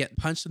just fucking get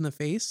punched in the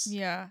face.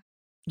 yeah.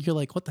 You're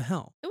like, what the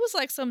hell? It was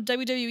like some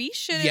WWE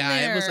shit. Yeah,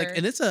 in there. it was like,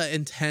 and it's a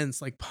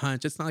intense like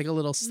punch. It's not like a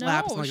little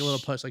slap. It's No, not like a little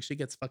push. Like she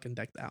gets fucking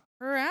decked out.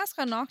 Her ass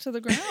got knocked to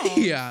the ground.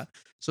 Yeah.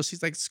 So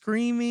she's like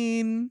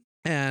screaming.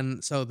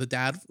 And so the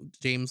dad,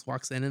 James,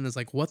 walks in and is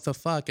like, what the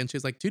fuck? And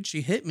she's like, dude,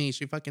 she hit me.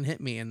 She fucking hit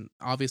me. And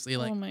obviously,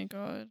 like, oh my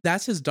God.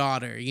 that's his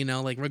daughter, you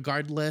know, like,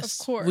 regardless.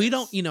 Of course. We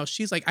don't, you know,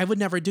 she's like, I would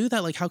never do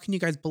that. Like, how can you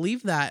guys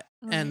believe that?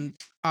 Right. And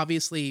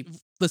obviously,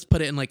 let's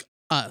put it in like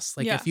us.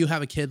 Like, Yeah. if you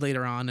have a kid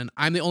later on and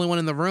I'm the only one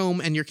in the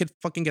room and your kid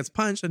fucking gets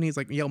punched and he's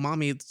like, yo,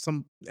 mommy,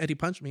 Eddie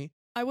punched me.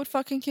 I would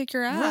fucking kick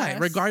your ass. Right.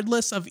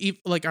 Regardless of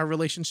like our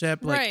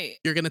relationship, like, Right.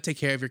 you're going to take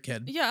care of your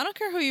kid. Yeah, I don't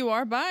care who you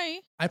are. Bye.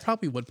 I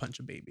probably would punch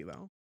a baby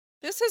though.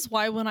 This is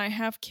why when I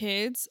have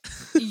kids,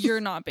 you're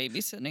not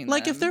babysitting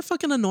Like, them. if they're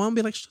fucking annoying,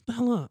 be like, shut the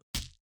hell up.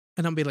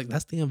 And I'll be like,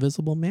 that's the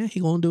Invisible Man.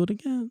 He gonna do it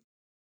again.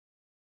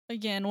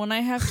 Again, when I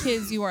have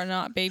kids, you are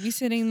not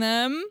babysitting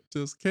them.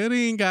 Just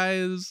kidding,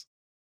 guys.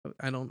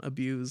 I don't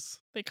abuse.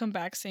 They come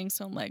back saying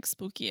some like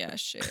spooky ass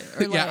shit.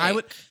 Or Yeah,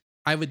 like,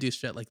 I would do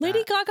shit like Lady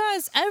that. Gaga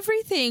is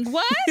everything.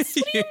 What? What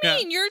do you Yeah.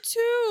 mean? You're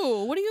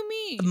two. What do you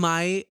mean?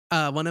 My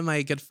one of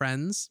my good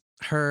friends,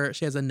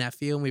 she has a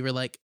nephew, and we were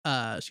like,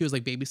 she was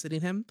like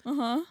babysitting him,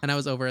 Uh and I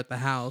was over at the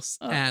house,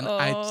 and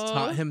I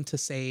taught Uh-oh. him to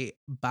say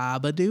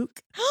Babadook.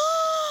 huh.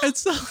 And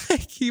so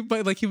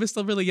like he was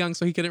still really young,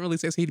 so he couldn't really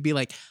say. So he'd be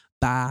like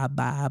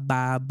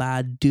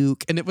ba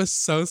Duke, and it was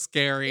so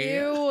scary.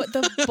 Ew,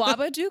 the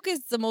Babadook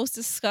is the most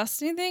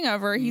disgusting thing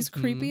ever. He's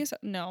Mhm. creepy as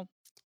no.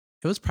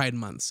 It was Pride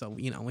Month, so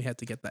you know we had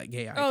to get that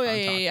gay icon. Oh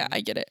yeah. talking.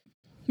 I get it.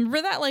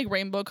 Remember that like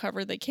rainbow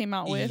cover they came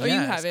out with? Oh, you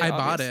Yes, have it. I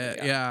bought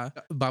obviously, it. Yeah.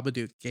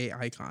 Babadook, gay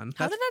icon.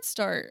 How did that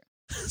start?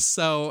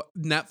 So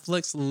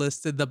Netflix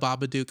listed the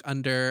Babadook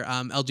under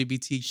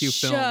LGBTQ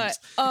Shut films.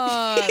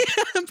 up.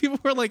 And people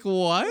were like,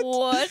 "What?"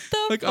 What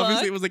the Like fuck?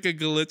 obviously it was like a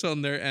glitch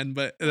on their end,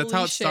 but that's how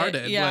Holy it shit,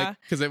 started. yeah. Like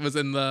because it was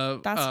in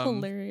the That's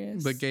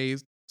hilarious. the gay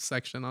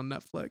section on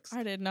Netflix.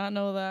 I did not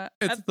know that.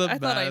 It's the I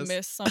thought I best.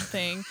 missed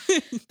something.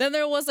 Then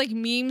there was like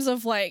memes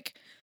of like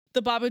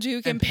the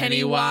Babadook and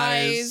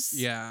Pennywise.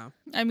 Yeah.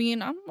 I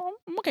mean, I'm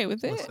okay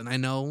with it. Listen, I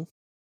know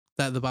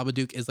that the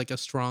Babadook is like a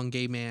strong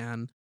gay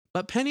man,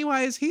 but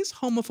Pennywise, he's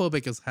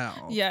homophobic as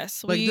hell.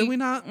 Yes. Like, did we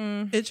not?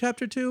 Mm, In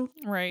chapter 2,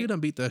 right. you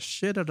done beat the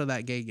shit out of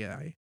that gay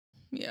guy.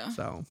 Yeah.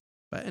 So,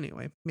 but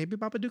anyway, maybe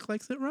Babadook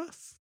likes it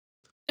rough.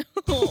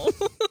 Just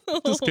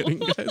Just kidding,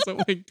 guys.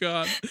 Oh my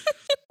god.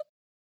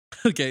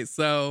 Okay,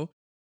 so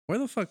where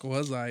the fuck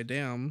was I?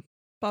 Damn.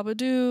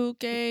 Babadook,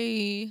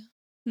 gay,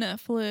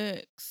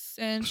 Netflix,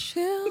 and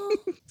chill.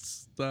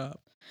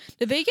 Stop.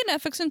 Did they get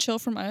Netflix and chill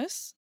from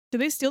us?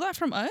 Did they steal that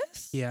from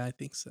us? Yeah, I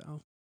think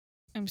so.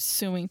 I'm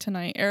suing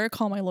tonight. Eric,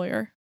 call my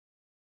lawyer.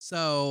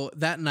 So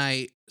that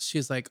night,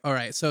 she's like, all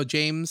right. So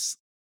James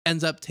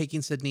ends up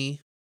taking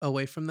Sydney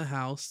away from the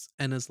house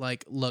and is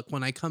like, look,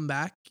 when I come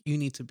back, you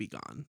need to be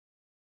gone.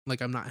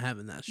 Like, I'm not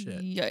having that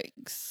shit.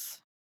 Yikes.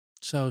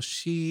 So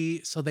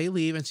they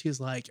leave and she's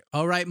like,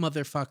 all right,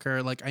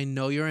 motherfucker. Like, I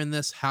know you're in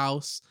this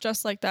house.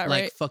 Just like that,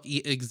 Like, right? fuck,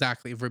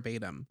 exactly,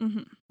 verbatim.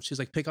 Mhm. She's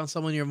like, pick on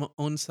someone your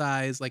own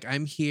size. Like,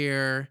 I'm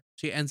here.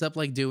 She ends up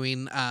like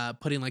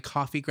putting like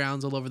coffee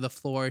grounds all over the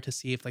floor to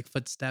see if like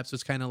footsteps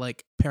was kind of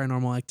like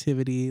Paranormal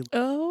Activity.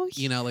 Oh,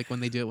 You know, like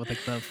when they do it with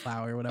like the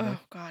flour or whatever,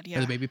 oh God, or yeah.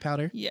 the baby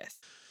powder. Yes.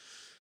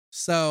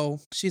 So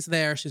she's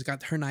there. She's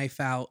got her knife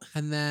out,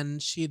 and then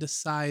she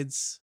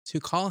decides to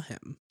call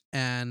him.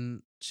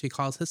 And she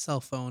calls his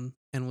cell phone,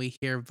 and we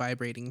hear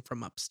vibrating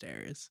from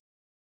upstairs.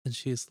 And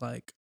she's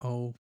like,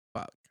 "Oh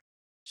fuck!"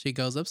 She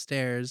goes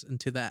upstairs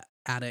into the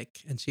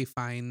attic, and she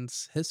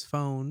finds his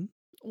phone.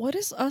 What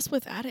is us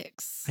with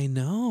addicts? I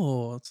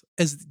know.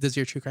 Does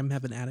your true crime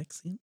have an attic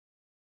scene?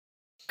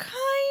 Kinda.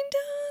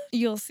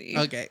 You'll see.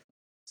 Okay.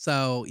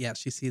 So yeah,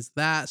 she sees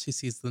that. She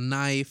sees the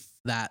knife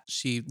that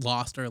she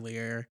lost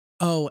earlier.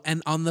 Oh,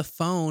 and on the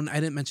phone, I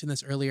didn't mention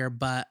this earlier,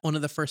 but one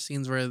of the first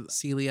scenes where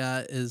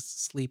Celia is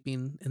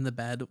sleeping in the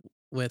bed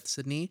with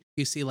Sydney,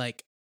 you see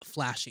like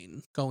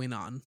flashing going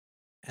on.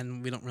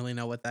 And we don't really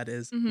know what that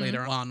is. Mhm.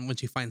 Later on, when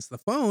she finds the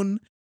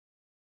phone,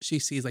 she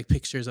sees like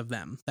pictures of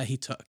them that he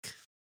took.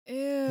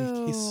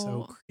 Ew. He's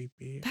so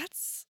creepy.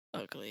 That's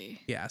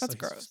ugly. Yeah, That's so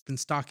gross. he's been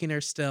stalking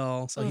her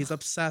still. So he's Ugh.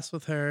 obsessed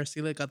with her.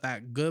 Celia got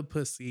that good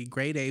pussy,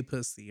 grade A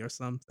pussy or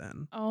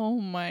something. Oh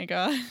my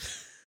God.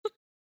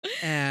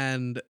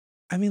 And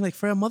I mean, like,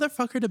 for a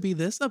motherfucker to be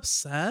this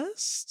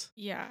obsessed,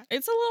 Yeah,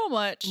 it's a little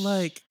much.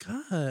 like,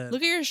 God.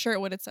 Look at your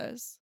shirt, what it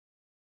says.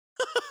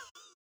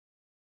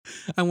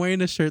 I'm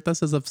wearing a shirt that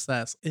says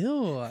obsessed.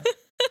 Ew.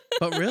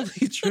 But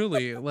really,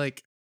 truly,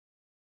 like,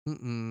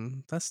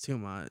 That's too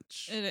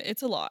much.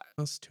 It's a lot.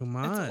 That's too It's a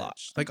lot.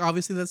 much. Like,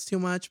 obviously, that's too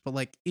much, but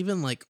like,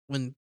 even like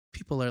when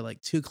people are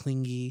like too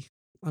clingy,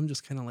 I'm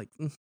just kind of like,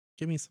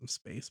 give me some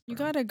space, You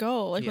bro. gotta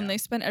go. Like when Yeah. they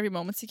spend every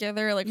moment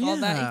together, like all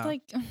that. Yeah. You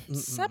like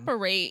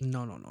separate.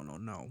 No, no, no, no,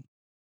 no.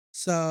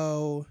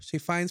 So she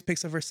finds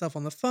pics of herself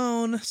on the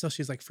phone. So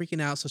she's like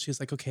freaking out. So she's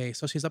like, okay.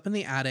 So she's up in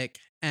the attic,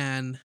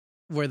 and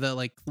where the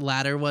like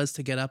ladder was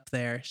to get up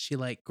there, she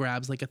like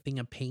grabs like a thing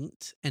of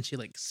paint and she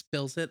like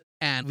spills it.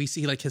 And we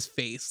see like his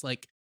face.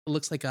 Like it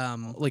looks like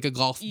a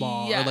golf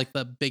ball or Yeah. like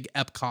the big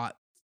Epcot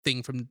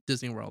thing from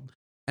Disney World.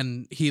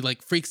 And he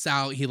like freaks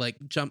out. He like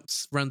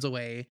jumps, runs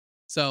away.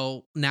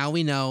 So now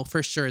we know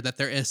for sure that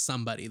there is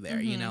somebody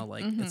there, you know,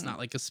 like it's not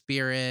like a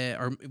spirit,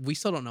 or we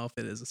still don't know if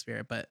it is a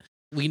spirit, but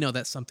we know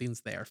that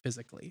something's there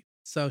physically.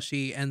 So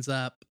she ends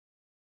up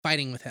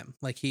fighting with him.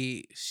 Like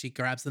she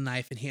grabs the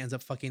knife and he ends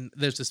up fucking,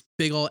 there's this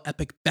big old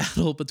epic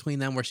battle between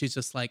them where she's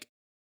just like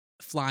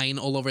flying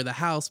all over the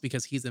house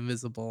because he's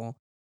invisible,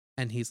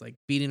 and he's like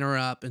beating her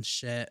up and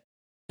shit.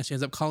 And she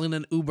ends up calling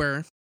an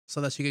Uber so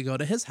that she could go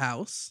to his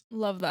house.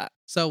 Love that.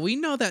 So we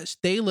know that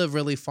they live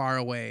really far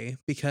away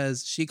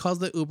because she calls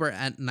the Uber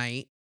at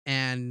night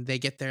and they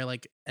get there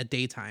like at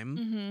daytime.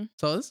 Mm-hmm.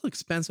 So this is an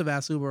expensive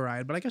ass Uber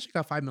ride, but I guess she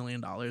got $5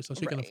 million, so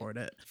she can Right. afford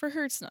it. For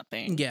her, it's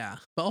nothing. Yeah.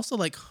 But also,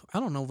 like, I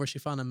don't know where she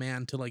found a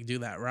man to like do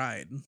that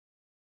ride.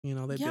 You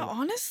know, they Yeah, do.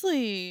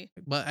 honestly.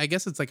 But I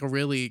guess it's like a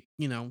really,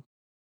 you know,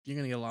 you're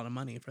going to get a lot of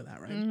money for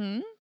that, right? Mm-hmm.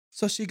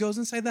 So she goes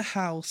inside the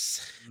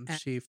house and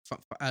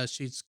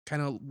she's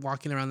kind of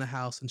walking around the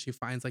house and she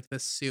finds like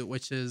this suit,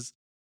 which is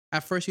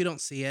at first you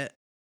don't see it.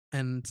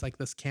 And it's like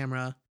this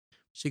camera.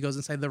 She goes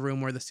inside the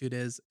room where the suit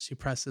is. She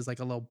presses like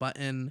a little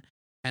button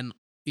and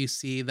you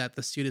see that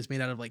the suit is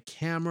made out of like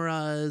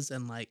cameras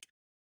and like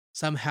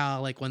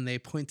somehow like when they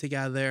point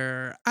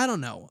together, I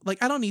don't know.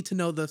 Like I don't need to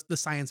know the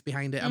science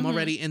behind it. I'm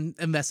already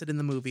invested in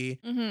the movie.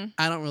 Mm-hmm.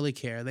 I don't really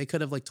care. They could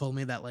have like told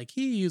me that like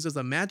he uses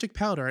a magic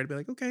powder. I'd be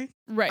like, okay,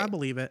 Right. I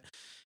believe it.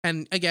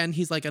 And again,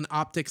 he's like an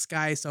optics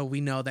guy, so we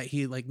know that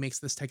he like makes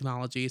this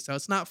technology, so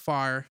it's not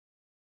far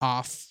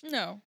off.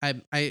 No.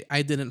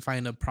 I didn't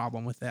find a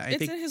problem with it. I It's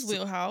think in his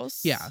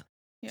wheelhouse. Yeah.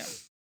 Yeah.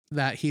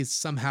 That he's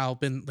somehow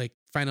been like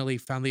finally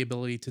found the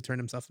ability to turn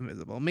himself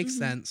invisible. Makes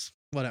sense.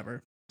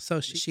 Whatever. So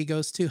she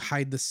goes to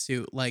hide the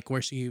suit, like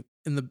where she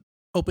in the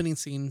opening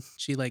scene,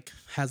 she like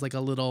has like a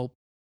little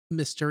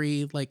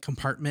mystery like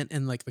compartment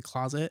in like the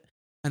closet.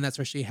 And that's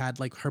where she had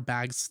like her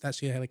bags that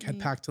she had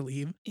packed to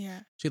leave.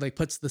 Yeah. She like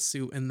puts the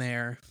suit in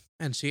there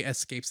and she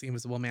escapes the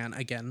invisible man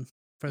again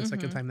for the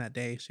second time that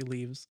day. She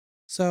leaves.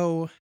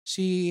 So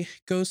she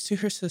goes to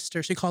her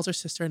sister. She calls her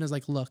sister and is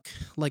like, look,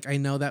 like, I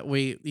know that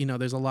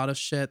there's a lot of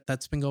shit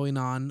that's been going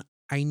on.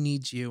 I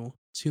need you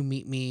to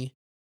meet me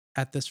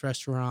at this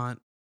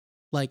restaurant.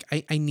 Like,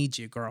 I need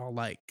you, girl.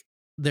 Like,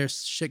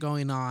 there's shit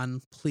going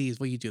on. Please,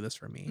 will you do this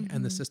for me?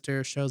 And the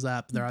sister shows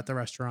up. They're at the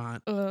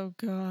restaurant. Oh,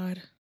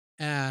 God.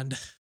 And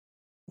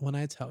when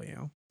I tell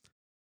you,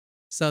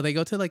 so they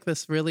go to like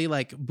this really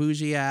like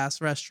bougie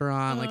ass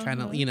restaurant, like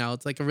kind of,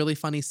 it's like a really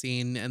funny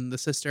scene. And the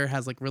sister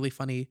has like really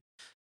funny,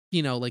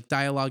 like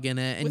dialogue in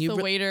it. And With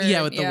the waiter.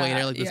 Yeah, with the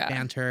waiter, like this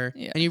banter.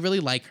 Yeah. And you really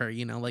like her,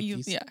 like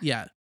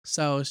yeah.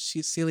 So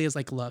Celia's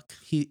like, look,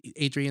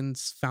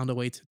 Adrian's found a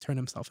way to turn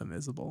himself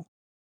invisible.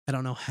 I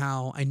don't know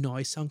how. I know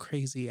I sound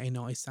crazy. I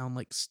know I sound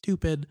like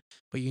stupid,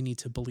 but you need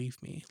to believe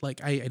me.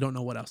 Like, I don't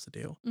know what else to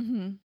do.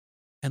 Mm-hmm.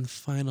 And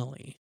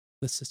finally,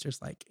 the sister's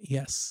like,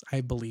 yes,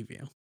 I believe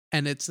you.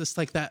 And it's just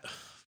like that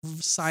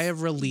sigh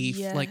of relief.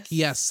 Like,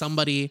 yes,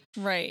 somebody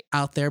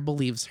out there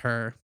believes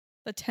her.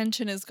 The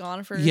tension is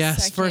gone for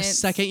for a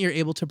second, you're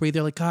able to breathe.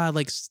 You're like, God,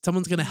 like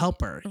someone's going to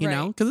help her, you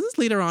know? Because this is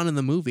later on in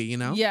the movie,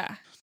 Yeah.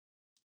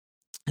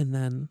 And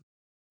then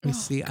we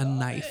see a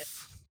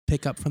knife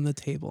pick up from the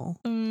table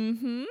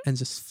and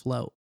just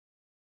float.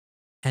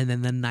 And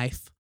then the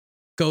knife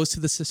goes to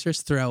the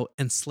sister's throat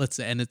and slits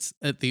it. And it's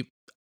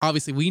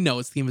obviously we know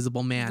it's the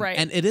Invisible Man. Right.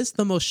 And it is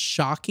the most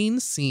shocking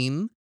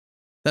scene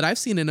that I've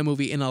seen in a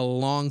movie in a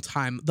long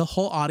time. The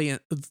whole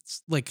audience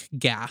like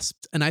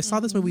gasped. And I saw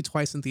this movie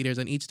twice in theaters,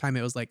 and each time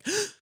it was like,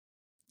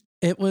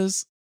 I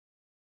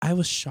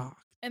was shocked.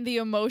 And the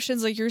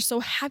emotions, like you're so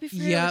happy for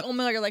her. Like, oh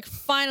my God, you're like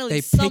finally they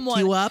someone.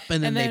 Pick you up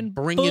and then they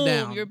bring you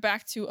down. You're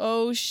back to,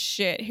 oh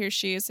shit, here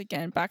she is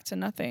again, back to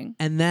nothing.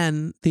 And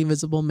then the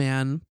Invisible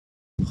Man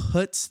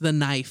puts the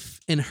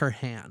knife in her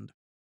hand.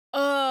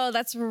 Oh,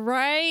 that's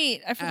right.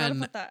 I forgot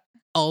about that.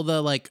 All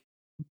the like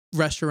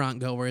restaurant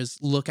goers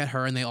look at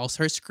her and they all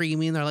start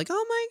screaming. They're like,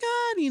 oh my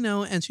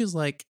God, and she's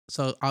like,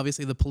 so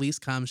obviously the police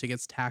come, she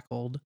gets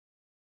tackled.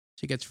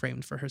 She gets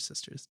framed for her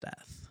sister's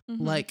death.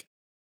 Like,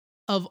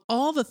 of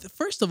all the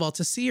first of all,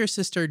 to see your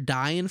sister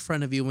die in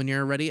front of you when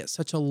you're already at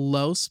such a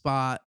low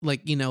spot,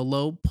 like,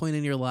 low point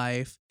in your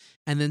life,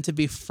 and then to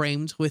be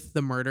framed with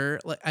the murder,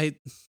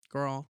 like,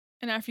 girl.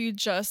 And after you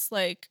just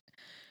like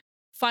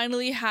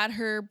finally had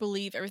her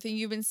believe everything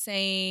you've been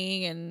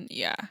saying, and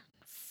yeah,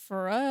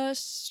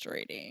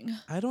 frustrating.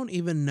 I don't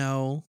even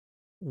know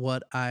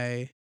what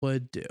I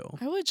would do.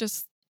 I would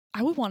just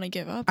I would want to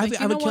give up. I, Like,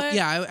 I you know would kill. what?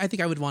 Yeah, I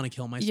think I would want to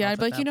kill myself. Yeah, I'd at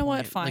be like, that you know what?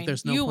 point. Fine. Like,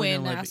 there's no You point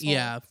in win, living. asshole.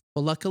 Yeah,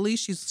 but luckily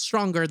she's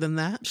stronger than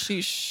that.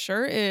 She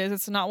sure is.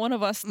 It's not one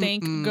of us.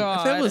 Thank Mm-mm.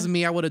 God. If it was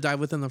me, I would have died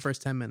within the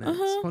first 10 minutes.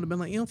 Uh-huh. I would have been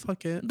like,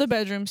 fuck it. The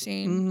bedroom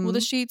scene with the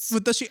Mhm. sheets.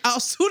 With the sheet,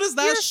 as soon as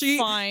that You're sheet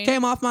fine.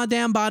 came off my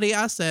damn body,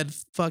 I said,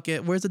 "Fuck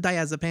it. Where's the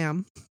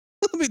diazepam?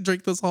 Let me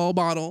drink this whole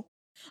bottle."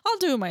 I'll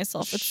do it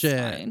myself. It's Shit.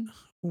 fine.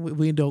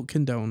 We don't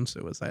condone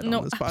suicide No,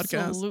 on this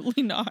podcast.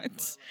 absolutely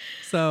not.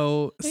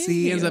 So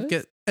C ends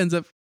Yes.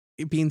 up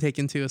being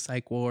taken to a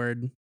psych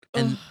ward,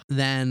 and Ugh.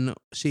 then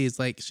she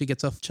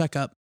gets a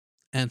checkup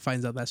and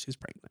finds out that she's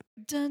pregnant.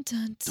 Dun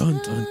dun dun.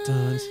 Dun dun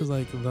dun. She's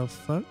like, "The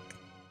fuck?"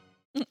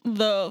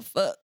 The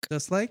fuck.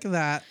 Just like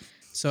that.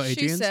 So She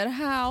Adrian said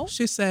how?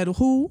 She said,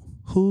 who,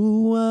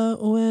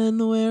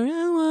 when, where, and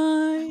I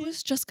why.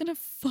 was just gonna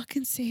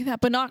fucking say that,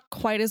 but not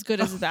quite as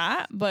good as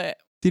that. But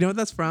Do you know what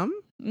that's from?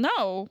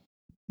 no,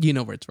 You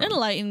know where it's from.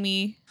 enlighten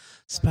me.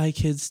 Spy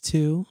Kids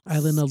 2,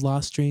 Island of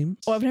Lost Dreams.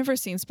 Oh, I've never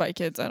seen Spy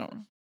Kids. I don't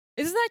know.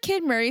 Isn't that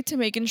kid married to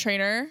Megan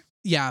Trainor?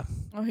 Yeah,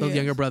 Oh, he the is.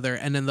 younger brother.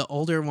 And then the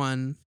older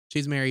one,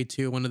 she's married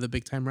to one of the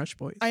Big Time Rush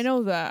boys. I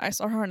know that. I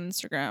saw her on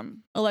Instagram.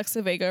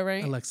 Alexa Vega,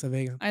 right? Alexa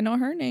Vega. I know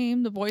her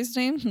name. The boy's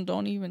name.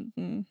 Don't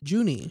even.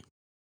 Junie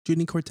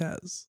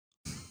Cortez.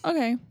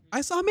 Okay.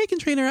 I saw Megan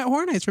Trainor at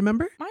Horror Nights,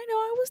 remember? I know.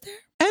 I was there.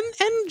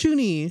 And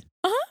Junie.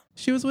 Uh-huh.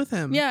 She was with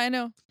him. Yeah, I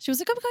know. She was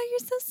like, "Oh my god, you're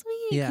so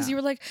sweet." Yeah. Because you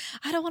were like,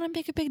 "I don't want to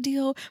make a big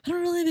deal. I'm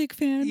not really a big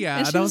fan." Yeah.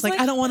 And And she I was like,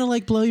 I don't want to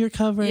like blow your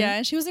cover. Yeah,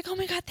 and she was like, "Oh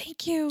my god,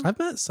 thank you." I've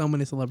met so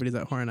many celebrities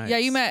at Horror Nights. Yeah,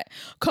 you met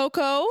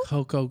Coco,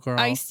 Coco Girl.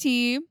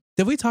 Ice-T.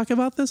 Did we talk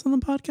about this on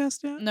the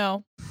podcast yet?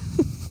 No,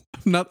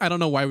 I don't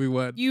know why we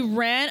would. you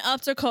ran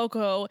up to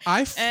Coco.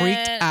 I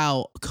freaked And-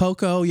 out.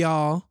 Coco,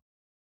 y'all.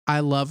 I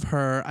love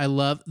her. I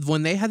love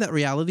when they had that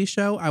reality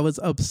show, I was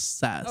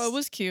obsessed. Oh, it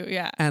was cute.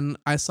 Yeah. And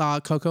I saw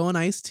Coco and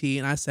Ice-T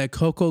and I said,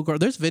 Coco Girl.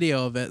 There's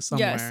video of it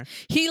somewhere. Yes.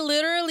 He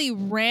literally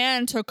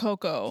ran to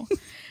Coco.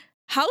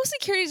 How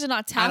security did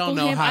not tackle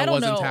know him, how I it don't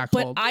wasn't know.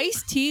 tackled. But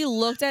Ice-T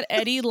looked at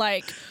Eddie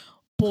like,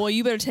 "Boy,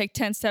 you better take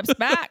 10 steps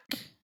back."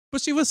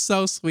 But she was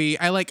so sweet.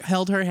 I like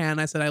held her hand.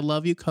 I said, I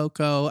love you,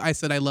 Coco. I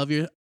said, I love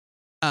your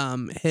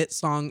hit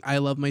song, I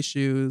Love My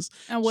Shoes.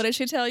 And what did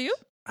she tell you?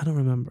 I don't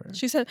remember.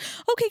 She said,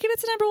 "Okay, get it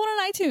to number 1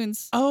 on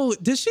iTunes." Oh,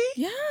 did she?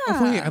 Yeah. Oh,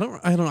 wait, I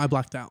don't. I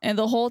blacked out. And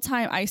the whole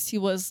time, Ice-T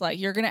was like,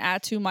 "You're gonna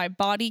add to my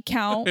body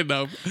count." I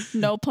know.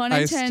 No pun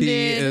Ice-T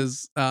intended.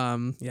 is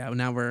yeah.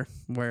 Now we're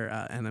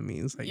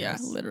enemies. I Yeah,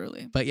 guess.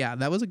 literally. But yeah,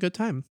 that was a good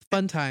time,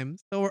 fun time.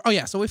 So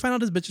so we find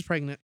out his bitch is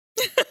pregnant,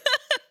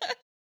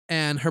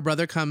 and her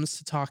brother comes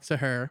to talk to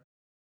her.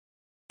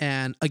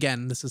 And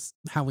again, this is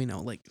how we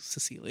know like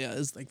Cecilia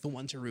is like the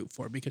one to root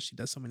for because she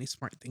does so many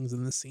smart things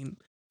in this scene.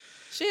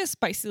 She is a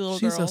spicy little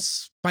She's girl. a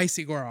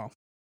spicy girl.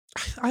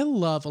 I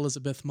love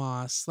Elizabeth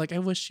Moss. Like I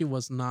wish she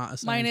was not a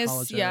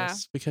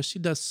Scientologist because she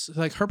does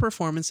like her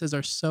performances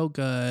are so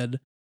good.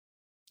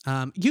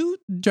 You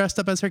dressed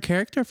up as her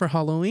character for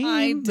Halloween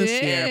I this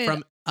year did.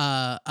 from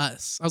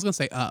Us. I was gonna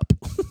say Up.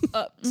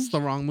 It's the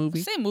wrong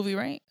movie. Same movie,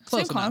 right?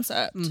 Close Same enough.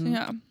 concept. Mhm.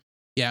 Yeah.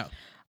 Yeah,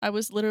 I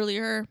was literally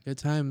her. good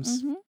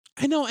times. Mhm.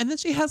 I know. And then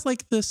she has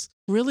like this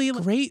really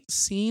great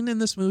scene in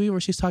this movie where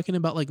she's talking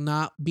about like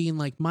not being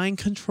like mind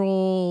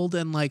controlled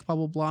and like blah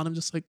blah blah. And I'm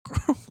just like,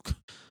 girl,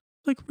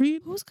 like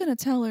read, Who's gonna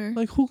tell her?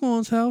 like who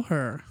gonna tell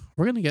her?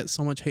 We're gonna get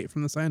so much hate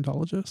from the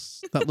Scientologists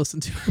that listen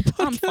to her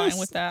podcast. I'm fine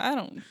with that. I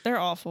don't. They're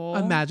awful.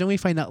 Imagine we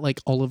find out like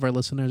all of our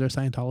listeners are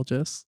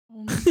Scientologists.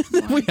 Oh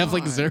my we have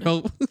like God.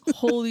 zero.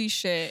 Holy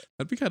shit!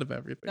 That'd be kind of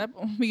everything. That,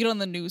 we get on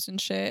the news and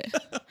shit.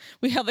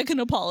 We have like an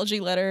apology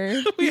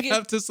letter. we get-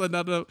 have to send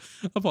out an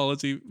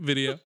apology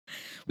video.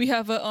 We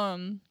have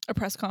a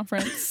press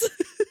conference.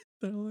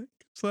 They're like,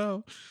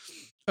 so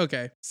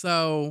okay.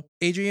 So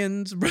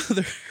Adrian's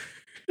brother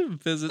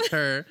visits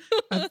her.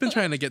 I've been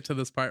trying to get to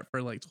this part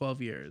for like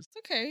 12 years.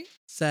 Okay.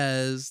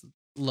 Says,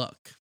 look,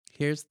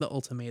 here's the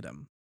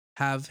ultimatum.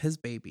 Have his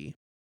baby.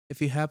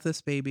 If you have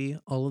this baby,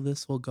 all of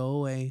this will go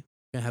away.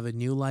 You're gonna have a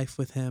new life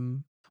with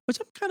him. Which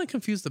I'm kind of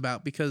confused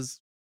about because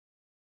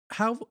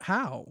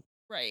how?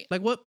 Right.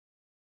 Like what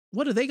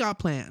do they got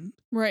planned?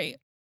 Right.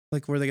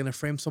 Like, were they going to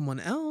frame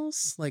someone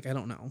else? Like, I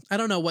don't know. I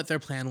don't know what their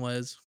plan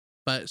was,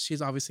 but she's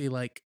obviously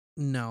like,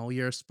 no,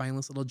 you're a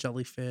spineless little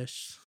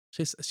jellyfish.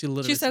 She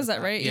literally says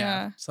that, right?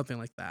 Yeah. Something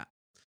like that.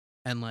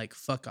 And like,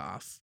 fuck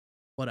off,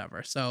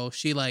 whatever. So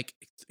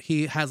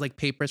he has like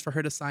papers for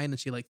her to sign and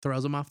she like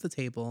throws them off the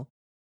table.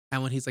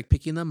 And when he's like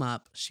picking them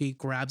up, she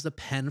grabs a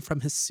pen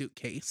from his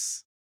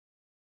suitcase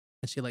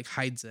and she like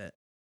hides it.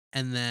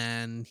 And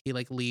then he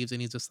like leaves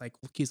and he's just like,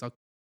 he's like,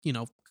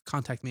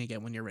 contact me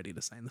again when you're ready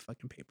to sign the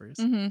fucking papers.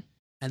 Mm-hmm.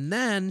 And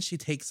then she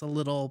takes a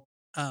little,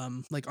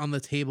 like on the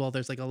table,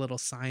 there's like a little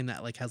sign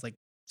that like has like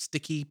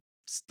sticky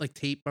like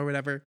tape or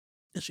whatever.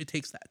 And she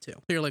takes that too.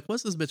 You're like,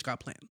 what's this bitch got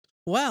planned?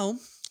 Well,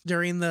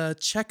 during the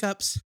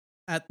checkups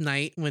at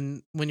night,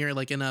 when you're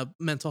like in a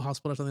mental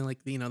hospital or something,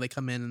 like, they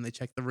come in and they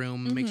check the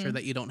room, make sure Mhm.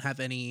 that you don't have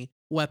any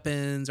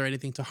weapons or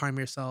anything to harm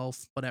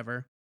yourself,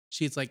 whatever.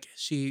 She's like,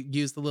 she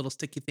used the little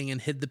sticky thing and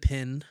hid the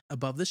pin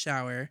above the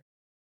shower.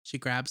 She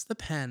grabs the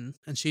pen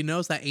and she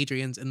knows that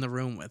Adrian's in the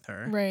room with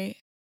her. Right.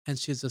 And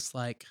she's just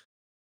like,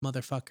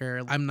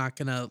 motherfucker, I'm not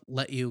gonna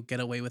let you get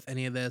away with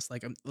any of this.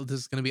 Like, this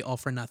is gonna be all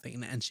for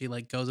nothing. And she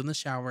like goes in the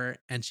shower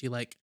and she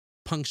like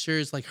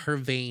punctures like her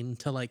vein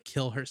to like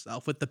kill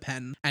herself with the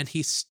pen. And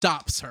he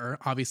stops her.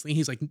 Obviously,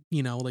 he's like,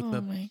 you know, like Oh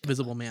the my God.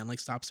 visible man like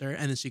stops her.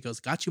 And then she goes,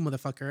 got you,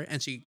 motherfucker. And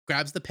she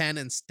grabs the pen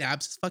and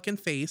stabs his fucking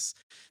face.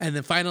 And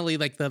then finally,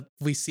 like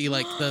we see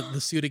like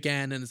the suit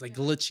again, and it's like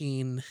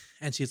glitching.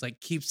 And she's like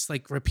keeps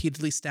like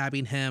repeatedly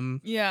stabbing him.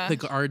 Yeah. The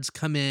guards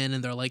come in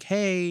and they're like,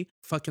 hey,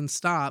 fucking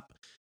stop.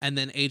 And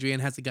then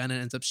Adrian has a gun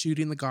and ends up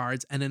shooting the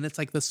guards. And then it's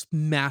like this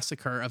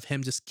massacre of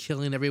him just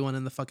killing everyone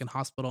in the fucking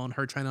hospital and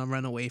her trying to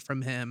run away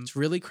from him. It's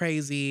really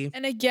crazy.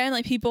 And again,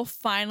 like people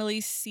finally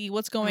see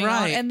what's going on,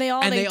 Right. and they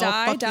all And they, they all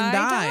die, fucking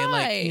die.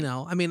 Like, die. you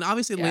know, I mean,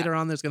 obviously Yeah. later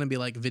on there's going to be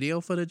like video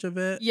footage of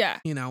it, Yeah.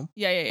 you know,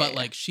 Yeah. but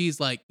like she's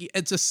like,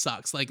 it just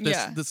sucks. Like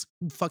this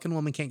fucking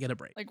woman can't get a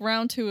break. like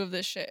round 2 of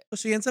this shit. So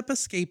she ends up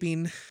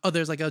escaping. Oh,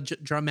 there's like a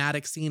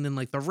dramatic scene in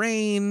like the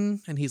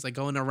rain, and he's like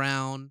going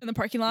around. In the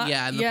parking lot?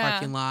 Yeah, in the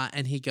parking lot.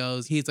 And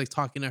he's like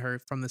talking to her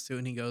from the suit,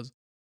 and he goes,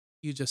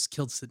 you just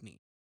killed Sydney.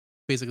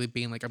 Basically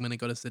being like, I'm going to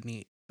go to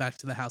Sydney back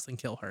to the house and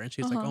kill her. And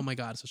she's like, oh my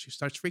God. So she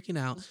starts freaking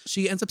out.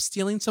 She ends up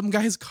stealing some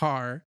guy's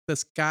car.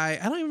 This guy,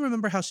 I don't even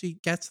remember how she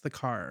gets the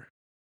car.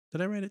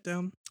 Did I write it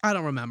down? I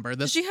don't remember.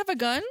 Does she have a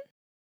gun?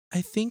 I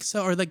think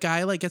so. Or the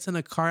guy like gets in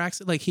a car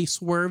accident. Like he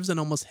swerves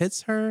and almost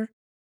hits her.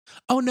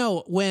 Oh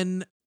no.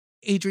 When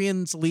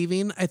Adrian's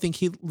leaving, I think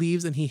he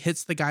leaves and he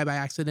hits the guy by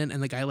accident,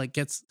 and the guy like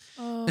gets,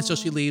 and so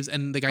she leaves,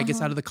 and the guy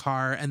gets out of the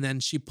car, and then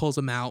she pulls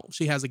him out.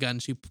 She has a gun.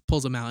 She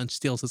pulls him out and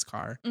steals his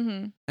car.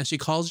 And she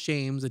calls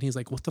James, and he's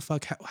like, what the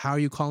fuck? How are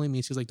you calling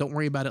me? She's like, don't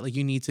worry about it. Like,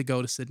 you need to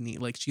go to Sydney.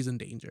 Like, she's in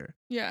danger.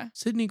 Yeah.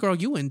 Sydney, girl,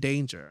 you in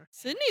danger.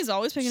 Sydney's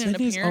always making an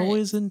Sydney's appearance.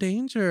 always in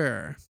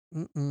danger.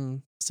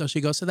 So she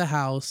goes to the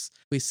house.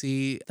 We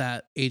see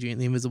that Adrian,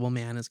 the Invisible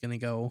Man, is going to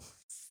go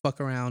fuck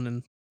around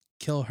and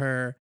kill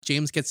her.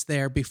 James gets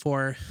there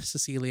before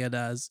Cecilia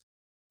does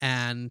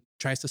and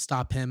tries to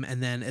stop him.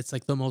 And then it's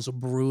like the most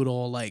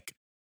brutal like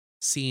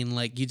scene.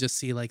 Like you just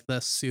see like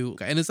the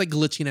suit, and it's like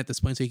glitching at this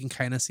point, so you can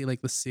kind of see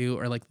like the suit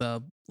or like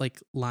the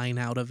like line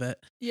out of it.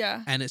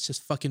 Yeah. And it's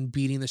just fucking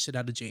beating the shit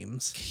out of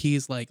James.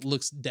 He's like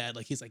looks dead,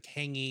 like he's like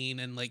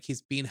hanging and like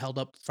he's being held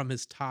up from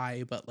his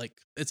tie, but like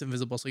it's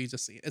invisible, so you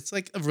just see it. It's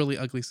like a really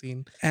ugly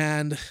scene.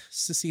 And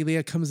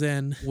Cecilia comes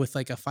in with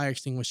like a fire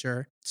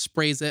extinguisher,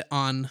 sprays it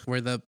on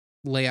where the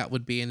layout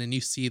would be, and then you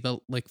see the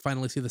like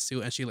finally see the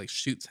suit, and she like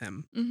shoots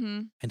him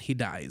and he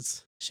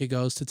dies. She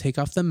goes to take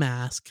off the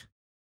mask.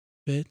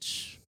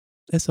 Bitch,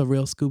 it's a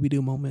real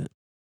Scooby-Doo moment.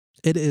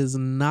 It is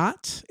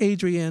not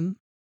Adrian,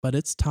 but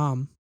it's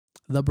Tom,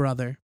 the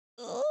brother.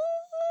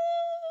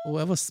 Oh,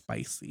 it was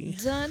spicy.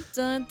 Dun,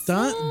 dun,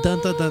 Dun,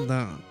 dun, dun, dun,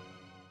 dun.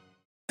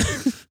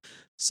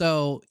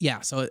 So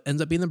it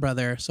ends up being the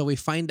brother. So we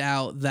find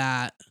out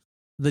that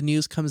the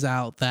news comes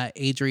out that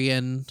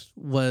Adrian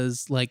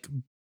was like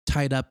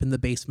tied up in the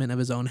basement of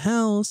his own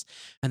house,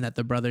 and that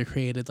the brother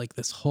created like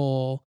this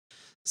whole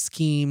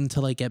scheme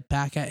to like get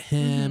back at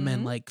him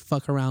and like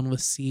fuck around with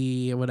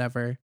C or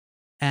whatever.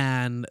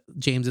 And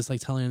James is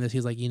like telling her this.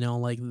 He's like, you know,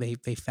 like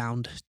they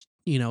found,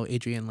 you know,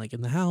 Adrian like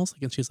in the house.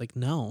 Like, and she's like,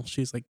 no.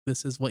 She's like,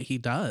 this is what he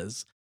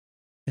does.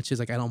 And she's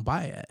like, I don't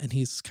buy it. And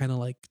he's kind of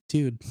like,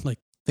 dude, like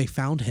they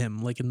found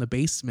him like in the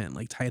basement,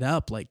 like tied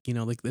up, like, you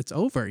know, like it's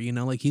over, you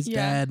know, like he's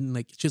dead. And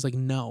like she's like,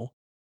 no.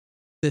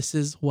 This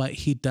is what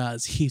he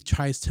does. He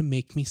tries to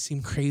make me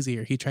seem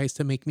crazier. He tries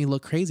to make me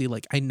look crazy.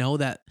 Like I know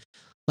that,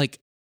 like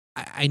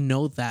I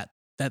know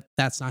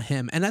that's not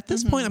him. And at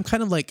this point, I'm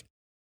kind of like,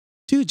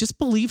 dude, just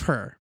believe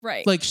her.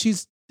 Right. Like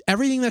she's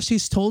everything that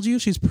she's told you,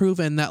 she's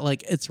proven that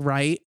like it's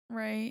right.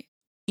 Right.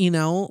 You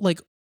know,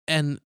 like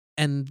that's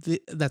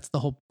the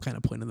whole kind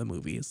of point of the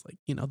movie is like,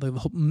 you know, the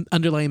whole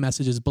underlying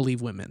message is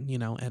believe women, you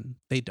know, and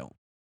they don't.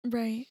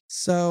 Right.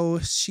 So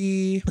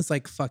she was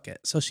like, fuck it.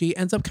 So she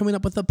ends up coming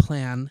up with a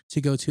plan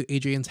to go to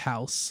Adrian's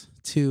house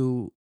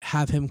to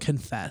have him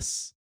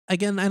confess.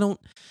 Again, I don't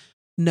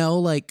know,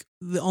 like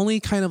the only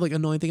kind of like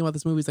annoying thing about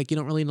this movie is like you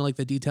don't really know like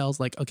the details.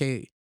 Like,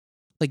 okay,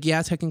 like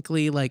yeah,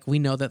 technically like we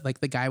know that like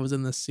the guy was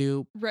in the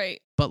suit.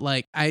 Right. But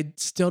like I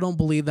still don't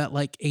believe that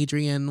like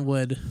Adrian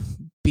would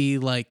be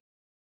like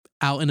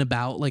out and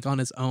about like on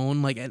his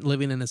own, like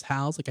living in his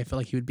house. Like I feel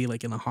like he would be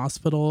like in a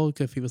hospital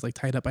if he was like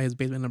tied up by his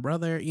basement and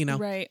brother, you know.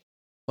 Right.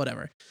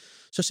 Whatever.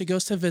 So she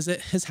goes to visit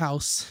his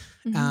house.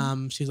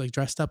 She's like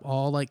dressed up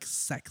all like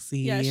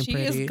sexy and she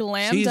pretty. is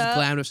glammed She's up.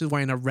 glammed up. She's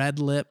wearing a red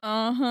lip.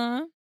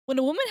 When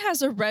a woman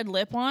has a red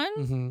lip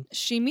on,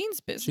 she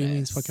means business. She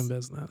means fucking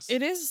business.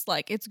 It is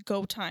like it's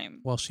go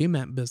time. Well, she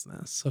meant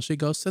business. So she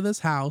goes to this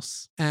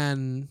house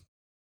and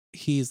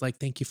he's like,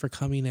 thank you for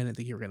coming. I didn't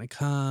think you were going to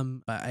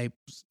come, but I,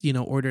 you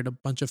know, ordered a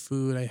bunch of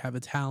food. I have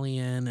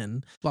Italian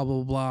and blah,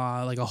 blah,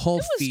 blah, like a whole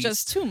feast. It was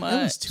just too much.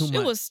 It was too much.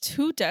 It was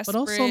too desperate. But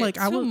also like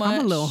I'm a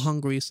little much.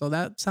 hungry. So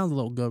that sounds a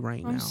little good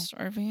right now. I'm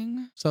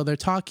starving. So they're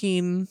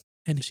talking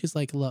and she's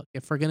like, look,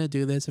 if we're going to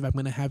do this, if I'm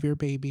going to have your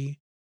baby,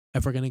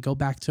 if we're going to go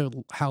back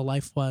to how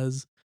life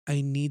was,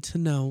 I need to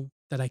know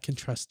that I can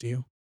trust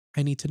you.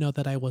 I need to know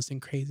that I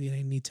wasn't crazy, and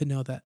I need to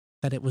know that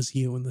it was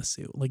you in the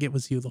suit. Like it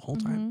was you the whole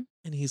time. Mhm.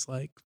 And he's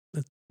like,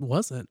 it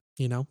wasn't,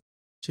 you know?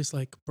 She's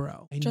like,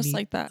 bro, I Just need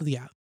like that.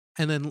 yeah.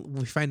 And then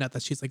we find out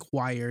that she's like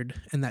wired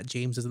and that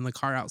James is in the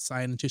car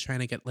outside and she's trying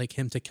to get like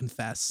him to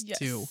confess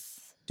to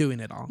Yes. doing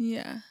it all.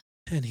 Yeah.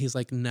 And he's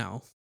like,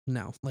 no,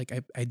 like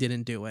I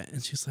didn't do it.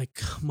 And she's like,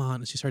 come on.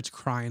 And she starts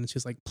crying and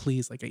she's like,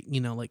 please, like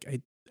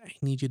I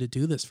need you to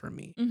do this for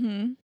me.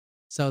 Mhm.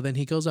 So then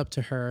he goes up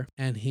to her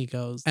and he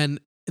goes, and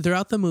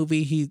throughout the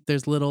movie,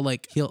 there's little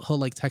like he'll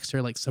like text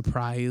her like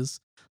surprise,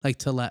 like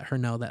to let her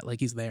know that like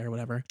he's there or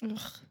whatever. Ugh.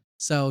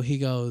 So he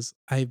goes,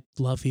 I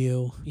love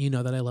you. You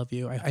know that I love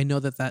you. I know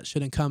that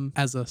shouldn't come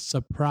as a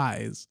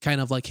surprise.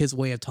 Kind of like his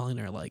way of telling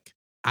her, like,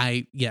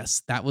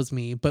 yes, that was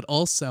me. But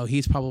also,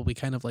 he's probably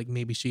kind of like,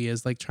 maybe she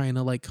is like trying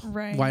to like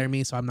Right. wire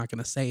me. So I'm not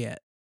going to say it.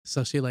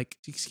 So she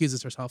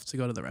excuses herself to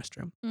go to the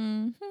restroom.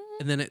 Mhm.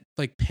 And then it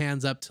like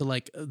pans up to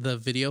like the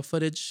video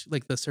footage,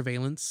 like the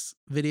surveillance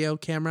video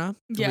camera.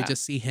 And Yeah. we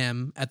just see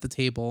him at the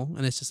table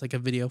and it's just like a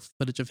video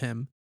footage of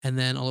him. And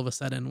then all of a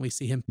sudden we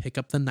see him pick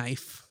up the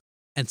knife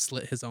and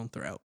slit his own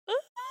throat.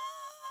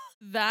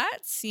 That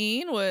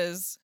scene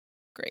was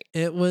great.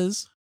 It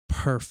was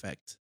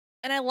perfect.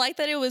 And I like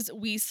that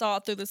we saw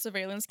it through the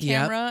surveillance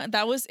Yep.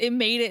 camera. It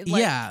made it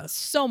like Yeah.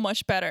 so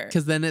much better.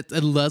 Because then it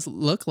does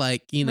look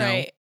like, you know,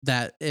 Right.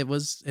 that it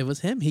was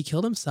him. He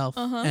killed himself.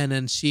 Uh-huh. And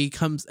then she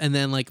comes and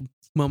then like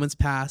moments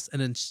pass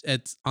and then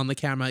it's on the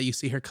camera. You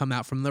see her come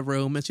out from the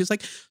room and she's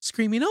like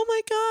screaming, oh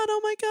my God,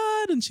 oh my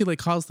God. And she like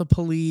calls the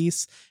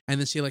police and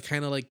then she like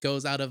kind of like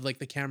goes out of like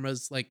the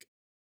camera's like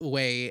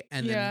way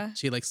and Yeah. then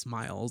she like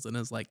smiles and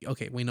is like,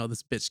 okay, we know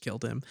this bitch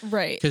killed him.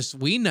 Right. Because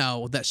we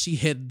know that she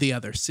hid the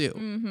other suit.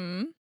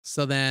 Mm-hmm.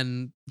 So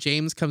then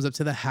James comes up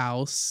to the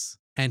house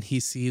and he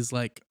sees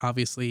like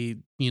obviously,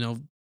 you know,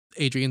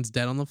 Adrian's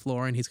dead on the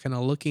floor and he's kind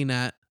of looking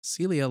at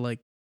Celia like,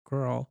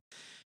 girl.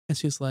 And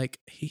she's like,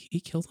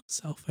 he killed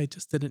himself. I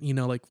just didn't, you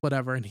know, like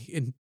whatever. And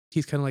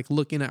he's kind of like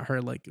looking at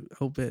her like,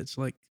 oh bitch,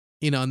 like,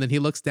 you know, and then he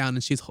looks down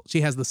and she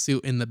has the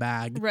suit in the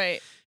bag.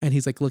 Right. And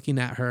he's like looking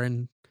at her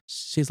and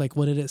she's like,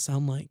 what did it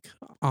sound like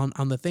on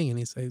the thing?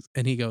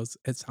 And he goes,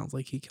 it sounds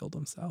like he killed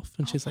himself.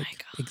 And Oh she's my like,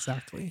 God.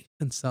 exactly.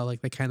 And so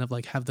like they kind of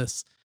like have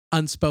this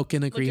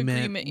unspoken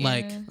agreement,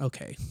 like, yeah.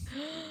 okay,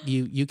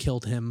 you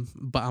killed him,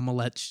 but I'm gonna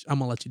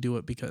let you do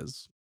it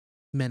because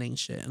men ain't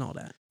shit and all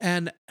that.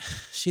 And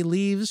she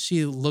leaves.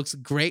 She looks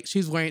great.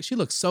 She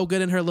looks so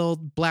good in her little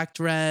black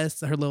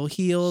dress, her little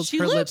heels, She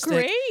her looked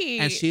lipstick. great.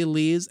 And she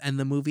leaves and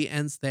the movie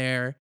ends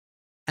there.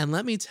 And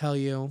let me tell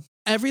you,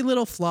 every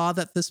little flaw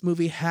that this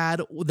movie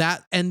had,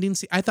 that ending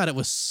scene, I thought it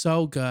was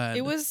so good.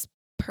 It was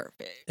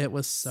perfect. It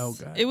was so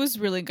good. It was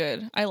really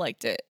good. I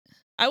liked it.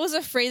 I was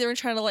afraid they were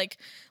trying to like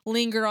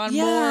linger on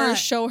Yeah. more,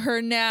 show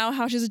her now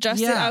how she's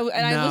adjusted. Yeah, I was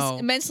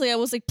no. mentally, I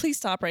was like, please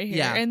stop right here.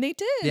 Yeah. And they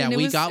did. Yeah, and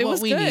we it got it what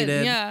was we good.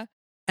 needed. Yeah.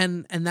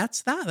 And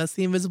that's that. That's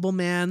The Invisible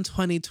Man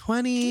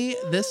 2020.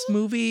 This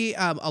movie,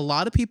 a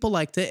lot of people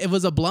liked it. It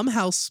was a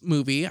Blumhouse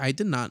movie. I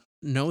did not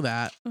know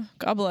that.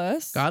 God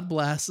bless. God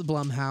bless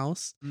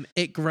Blumhouse.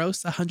 It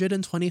grossed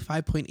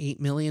 $125.8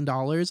 million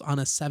on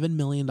a $7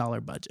 million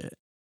budget.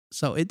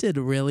 So it did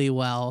really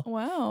well.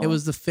 Wow. It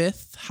was the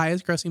 5th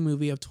highest grossing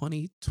movie of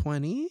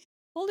 2020,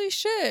 Holy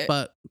shit.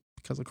 but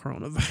because of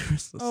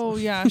coronavirus. Oh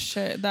yeah,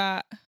 shit.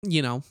 That.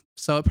 You know,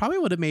 so it probably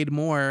would have made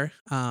more.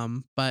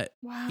 But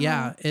Wow.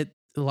 yeah, a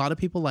lot of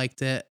people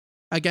liked it.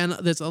 Again,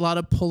 there's a lot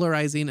of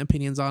polarizing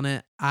opinions on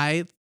it.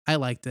 I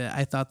liked it.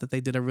 I thought that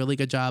they did a really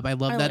good job. I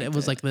love I that it liked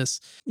was it. like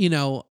this, you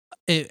know,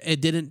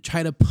 it didn't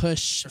try to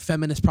push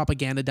feminist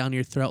propaganda down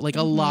your throat like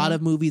a lot Mhm.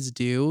 of movies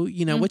do,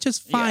 you know, Mm, which is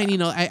fine. yeah. You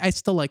know, I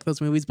still like those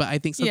movies, but I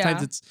think sometimes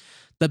Yeah. it's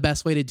the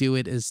best way to do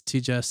it is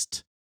to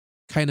just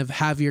kind of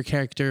have your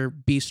character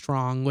be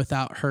strong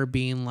without her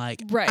being like,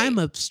 Right. I'm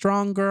a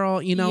strong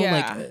girl, you know,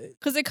 Yeah. like,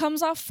 Because it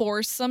comes off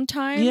forced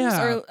sometimes.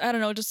 Yeah. Or I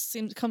don't know,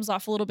 it comes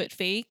off a little bit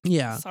fake.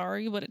 yeah.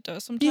 Sorry, but it does Yeah,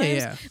 sometimes.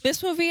 yeah.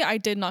 This movie, I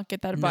did not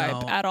get that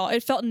vibe No. at all.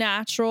 It felt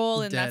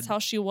natural, It and that's did. how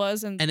she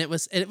was. And And it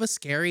was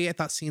scary. I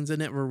thought scenes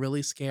in it were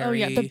really scary. oh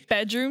yeah, the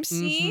bedroom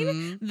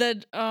scene,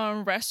 Mhm.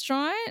 the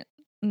restaurant.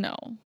 No,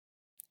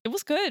 it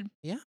was good.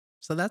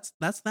 So that's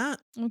that.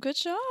 Well, good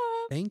job.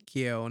 Thank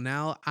you.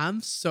 Now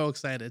I'm so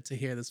excited to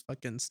hear this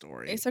fucking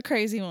story. It's a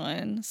crazy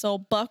one, so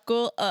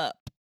buckle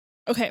up.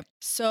 Okay,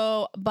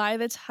 so by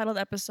the title of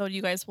the episode,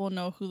 you guys will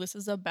know who this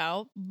is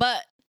about,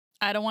 but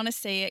I don't want to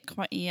say it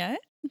quite yet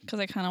because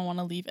I kind of want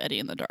to leave Eddie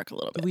in the dark a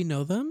little Do bit. we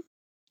know them?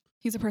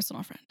 He's a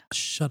personal friend.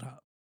 Shut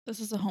up. This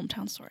is a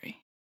hometown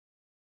story.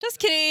 Just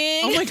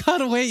kidding. Oh my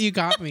god, wait, you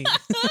got me.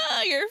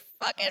 Your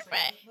fucking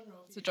friend.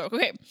 It's a joke.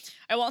 Okay.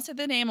 I won't say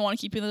the name. I want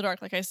to keep you in the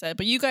dark, like I said,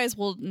 but you guys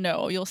will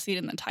know. You'll see it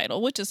in the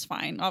title, which is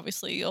fine.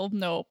 Obviously, you'll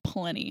know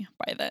plenty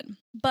by then.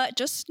 But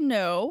just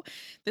know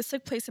this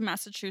took place in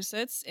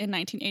Massachusetts in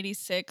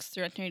 1986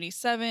 through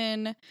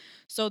 1987.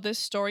 So this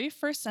story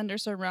first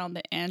centers around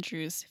the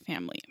Andrews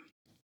family.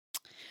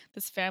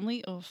 This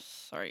family, oh,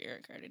 sorry,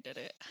 Eric, I already did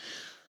it.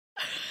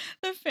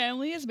 The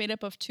family is made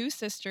up of two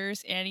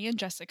sisters, Annie and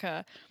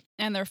Jessica,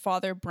 and their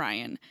father,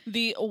 Brian.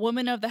 The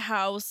woman of the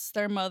house,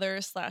 their mother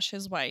 /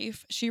 his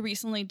wife, she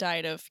recently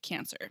died of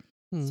cancer.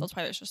 Hmm. So that's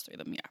why there's just 3 of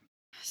them. Yeah.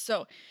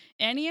 So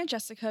Annie and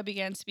Jessica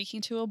began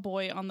speaking to a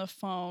boy on the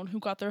phone who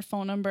got their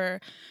phone number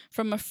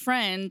from a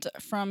friend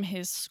from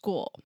his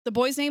school. The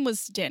boy's name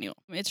was Daniel.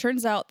 It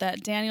turns out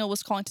that Daniel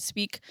was calling to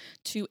speak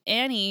to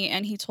Annie,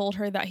 and he told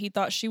her that he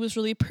thought she was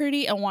really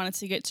pretty and wanted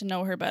to get to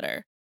know her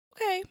better.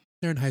 Okay.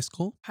 They're in high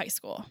school? High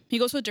school. He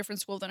goes to a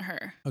different school than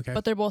her. Okay.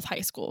 But they're both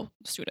high school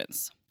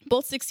students.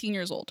 Both 16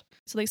 years old.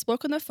 So they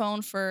spoke on the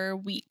phone for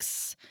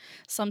weeks,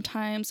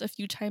 sometimes a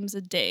few times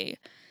a day.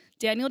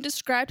 Daniel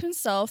described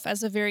himself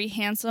as a very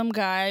handsome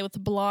guy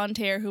with blonde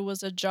hair who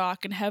was a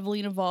jock and heavily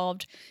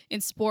involved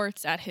in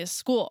sports at his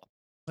school.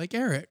 Like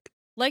Eric.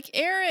 Like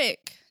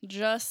Eric.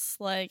 Just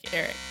like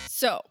Eric.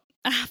 So,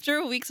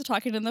 after weeks of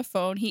talking on the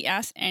phone, he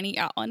asked Annie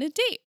out on a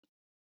date.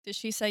 Did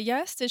she say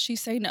yes? Did she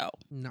say no?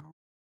 No.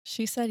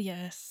 She said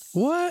yes.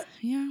 What?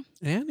 Yeah.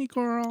 Annie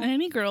girl.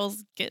 Annie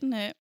girl's getting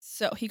it.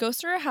 So he goes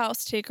to her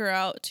house, take her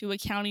out to a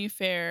county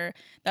fair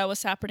that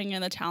was happening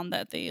in the town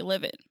that they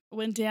live in.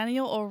 When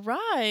Daniel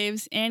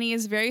arrives, Annie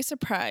is very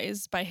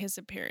surprised by his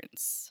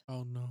appearance.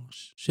 Oh no.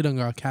 She done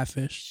got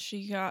catfish.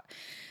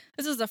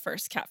 This is the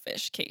first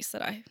catfish case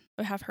that I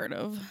have heard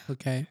of.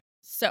 Okay.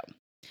 So,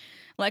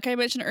 like I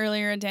mentioned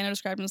earlier, Daniel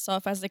described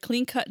himself as a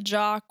clean-cut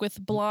jock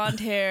with blonde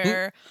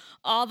hair,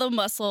 all the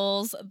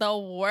muscles, the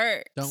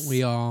works. Don't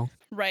we all?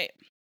 Right.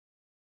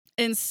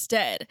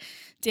 Instead,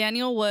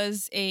 Daniel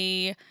was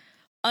a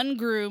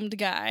ungroomed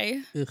guy,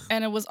 Ugh.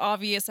 and it was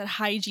obvious that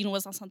hygiene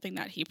was not something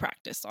that he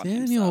practiced on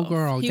Daniel, himself.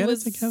 girl, get it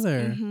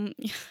together.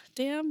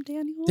 Damn,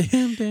 Daniel.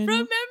 Damn, Daniel.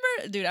 Remember?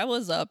 Dude, I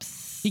was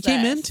upset. He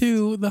came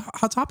into the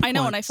Hot Topic I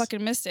know, and I once.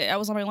 fucking missed it. I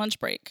was on my lunch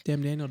break.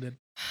 Damn, Daniel did.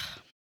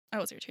 I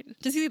was irritated.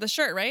 Did you see the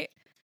shirt, right?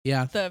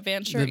 Yeah. The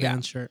Vans shirt? The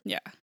Vans shirt. Yeah,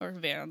 or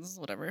Vans,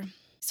 whatever.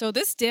 So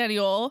this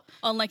Daniel,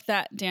 unlike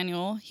that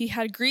Daniel, he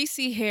had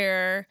greasy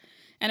hair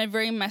and a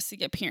very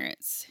messy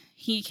appearance.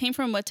 He came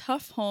from a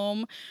tough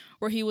home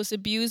where he was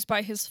abused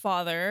by his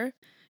father.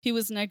 He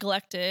was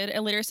neglected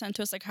and later sent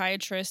to a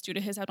psychiatrist due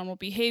to his abnormal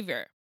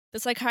behavior. The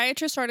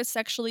psychiatrist started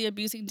sexually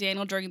abusing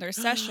Daniel during their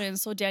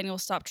sessions, so Daniel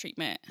stopped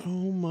treatment.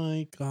 Oh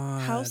my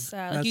God. How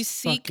sad. Like, That's you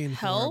seek fucking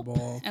help,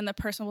 horrible. and the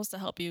person was to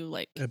help you,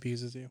 like,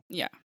 Abuses you.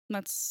 yeah,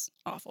 that's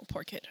awful.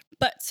 Poor kid.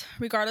 But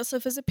regardless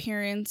of his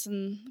appearance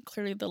and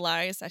clearly the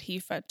lies that he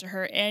fed to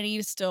her,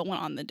 Annie still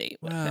went on the date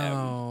with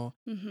Wow.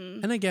 him.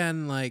 Mm-hmm. And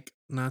again, like,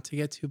 not to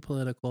get too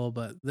political,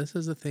 but this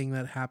is a thing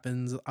that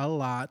happens a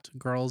lot.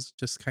 Girls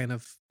just kind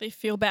of They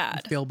feel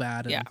bad. feel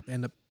bad and Yeah.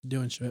 end up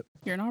doing shit.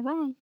 You're not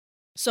wrong.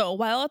 So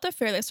while at the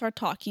fair, they start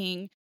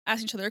talking,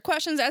 asking each other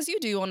questions, as you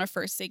do on a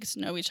first date, to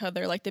know each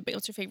other. Like,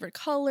 what's your favorite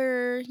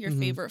color, your Mhm.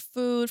 favorite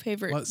food,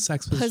 favorite What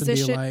sex position do you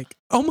position. like?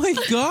 Oh my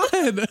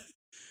God.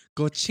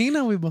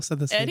 Cochina, we both said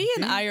the same Eddie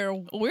and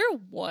thing. we're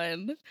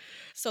one.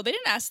 So they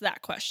didn't ask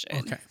that question.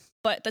 Okay.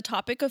 But the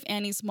topic of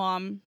Annie's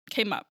mom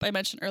came up. I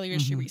mentioned earlier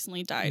she Mhm.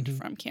 recently died Mhm.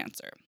 from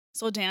cancer.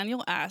 So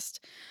Daniel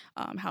asked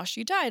how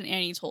she died, and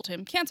Annie told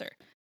him cancer.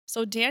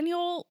 So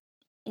Daniel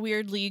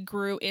weirdly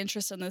grew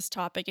interest in this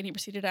topic, and he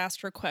proceeded to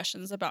ask her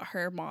questions about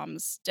her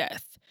mom's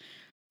death.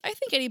 I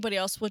think anybody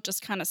else would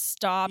just kind of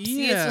stop,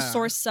 see it's a Yeah.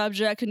 sore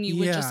subject, and you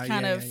would just Yeah,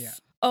 kind yeah, of, yeah.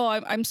 oh,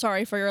 I'm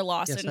sorry for your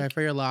loss. Yeah, and sorry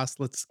for your loss.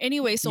 Let's.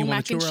 anyway, so You want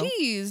mac a and churro?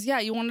 cheese. Yeah,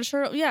 you want a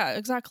churro? Yeah,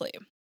 exactly.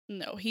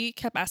 No, he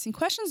kept asking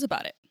questions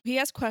about it. He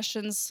asked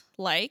questions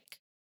like,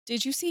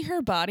 did you see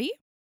her body?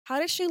 How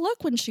did she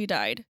look when she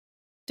died?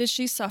 Did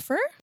she suffer?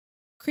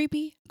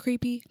 Creepy,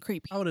 creepy,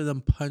 creepy. I would have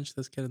done punched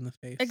this kid in the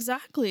face.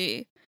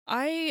 Exactly.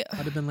 I I'd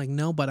have been like,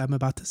 no, but I'm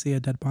about to see a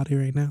dead body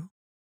right now.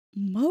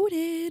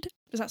 moted.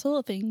 Is that still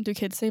a thing? Do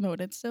kids say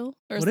moted still?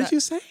 Or is What did that you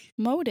say?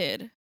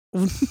 moted?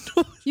 No.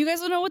 You guys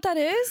don't know what that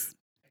is?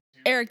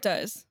 Eric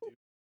does.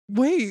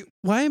 Wait,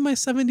 why am I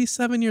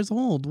 77 years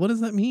old? What does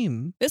that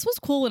mean? This was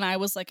cool when I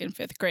was like in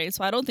 5th grade,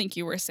 so I don't think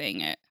you were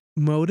saying it.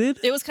 Moted?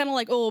 It was kind of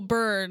like, oh,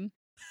 burn.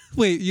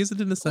 Wait, use it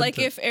in a sentence. Like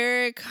if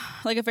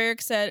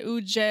Eric said,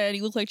 "Ooh, Jen,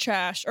 you look like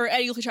trash," or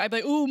Eddie, you look like trash, I'd be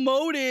like, "Ooh,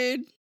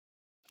 moted."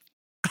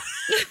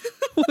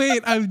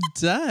 Wait, I'm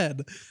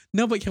dead.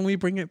 No, but can we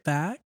bring it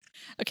back?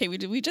 Okay,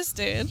 we just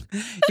did.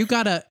 You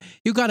got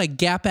a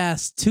gap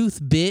ass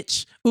tooth,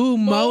 bitch. Ooh,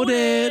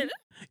 moted.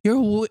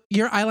 Your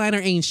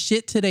eyeliner ain't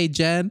shit today,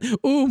 Jen.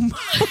 Ooh, moted.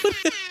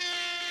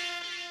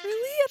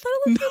 Really? I thought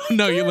it looked really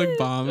No, you good. look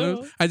bomb.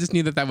 Oh. I just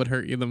knew that would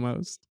hurt you the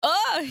most.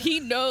 Oh, he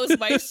knows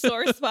my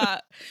sore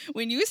spot.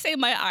 When you say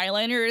my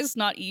eyeliner is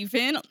not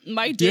even,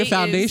 my day Your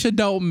foundation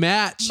don't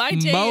match. my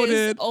day is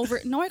Moted. over.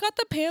 No, I got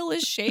the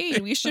palest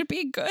shade. We should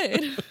be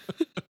good.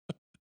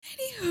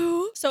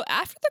 Anywho, so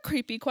after the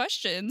creepy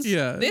questions,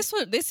 Yeah.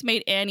 this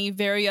made Annie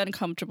very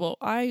uncomfortable.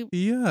 I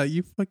Yeah,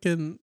 you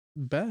fucking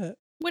bet.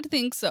 would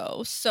think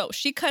so. So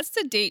she cuts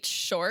the date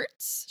short.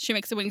 She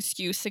makes an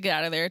excuse to get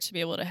out of there to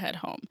be able to head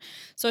home.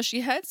 So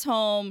she heads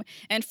home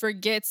and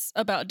forgets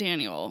about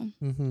Daniel,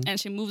 Mm-hmm. and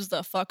she moves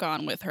the fuck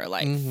on with her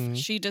life. Mhm.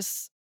 She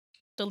just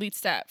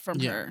deletes that from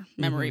Yeah. her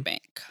memory Mhm.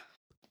 bank.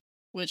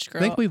 Which I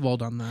girl, think we've all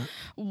done that.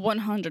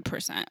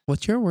 100%.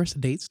 What's your worst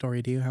date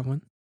story? Do you have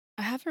one?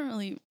 I haven't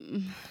really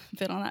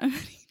been on that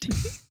many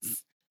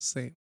dates.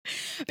 Same.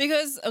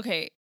 Because,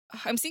 okay,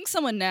 I'm seeing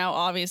someone now,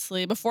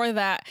 obviously. Before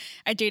that,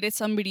 I dated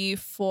somebody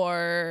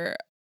for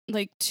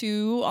like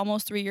 2,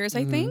 almost 3 years,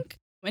 I Mhm. think.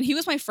 And he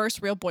was my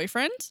first real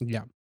boyfriend.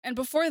 Yeah. And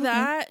before Okay.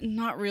 that,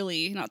 not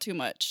really, not too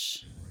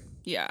much.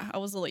 Yeah, I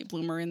was a late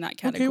bloomer in that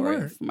Okay, category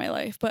word. of my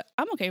life, but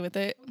I'm okay with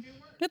it.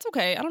 It's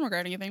okay. I don't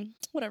regret anything.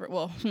 Whatever.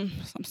 Well,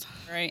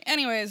 right.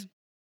 Anyways,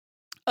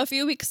 a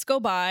few weeks go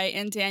by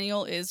and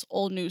Daniel is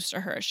old news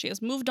to her. She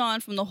has moved on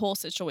from the whole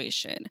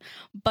situation.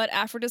 But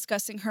after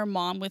discussing her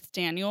mom with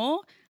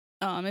Daniel,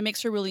 it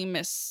makes her really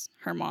miss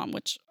her mom,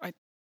 which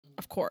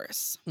of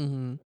course,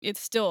 Mm-hmm. it's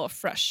still a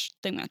fresh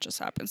thing that just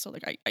happened. So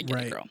like, I get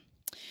Right. it, girl.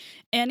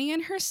 Annie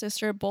and her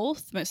sister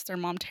both miss their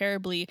mom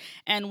terribly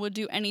and would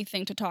do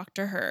anything to talk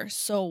to her.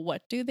 So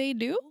what do?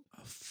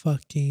 A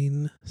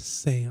fucking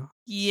seance.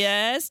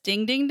 Yes,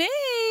 ding, ding, ding.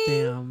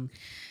 Damn.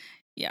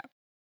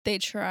 They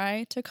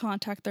try to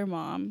contact their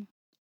mom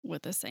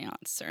with a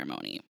seance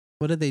ceremony.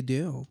 What did they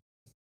do?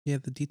 You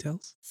have the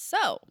details?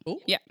 So,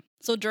 Oh. yeah.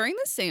 So during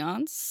the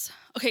seance,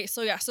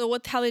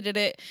 how they did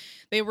it,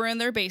 they were in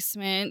their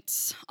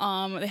basement.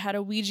 They had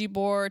a Ouija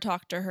board,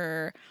 talked to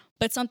her,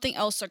 but something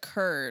else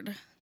occurred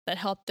that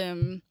helped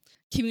them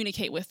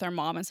communicate with their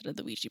mom instead of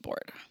the Ouija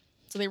board.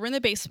 So they were in the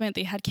basement,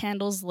 they had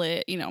candles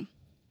lit,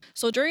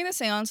 So during the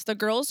seance, the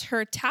girls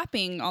heard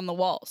tapping on the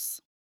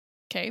walls.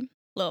 Okay?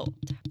 Little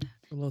tap, tap.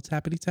 A little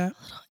tappity tap?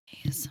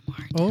 Little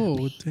ASMR.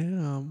 Oh, tapping.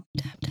 damn.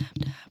 Tap, tap,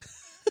 tap.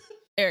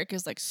 Eric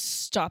is like,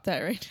 stop that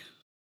right now.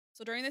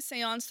 So during the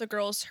seance, the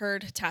girls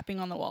heard tapping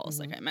on the walls,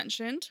 like I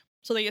mentioned.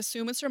 So they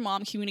assume it's her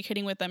mom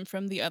communicating with them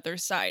from the other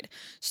side.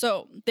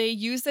 So they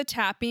use the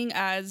tapping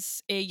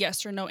as a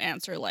yes or no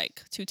answer,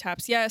 like 2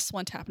 taps yes,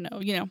 1 tap no,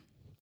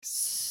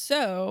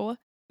 So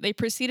they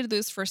proceeded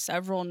this for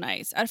several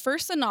nights. At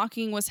first, the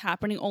knocking was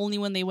happening only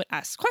when they would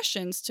ask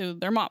questions to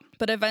their mom.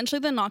 But eventually,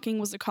 the knocking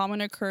was a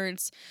common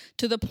occurrence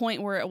to the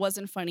point where it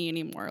wasn't funny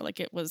anymore. Like,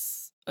 it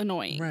was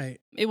annoying. Right.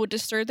 It would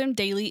disturb them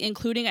daily,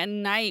 including at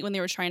night when they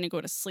were trying to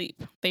go to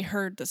sleep. They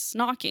heard this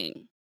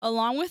knocking.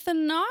 Along with the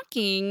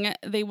knocking,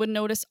 they would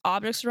notice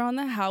objects around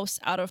the house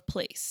out of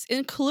place,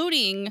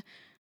 including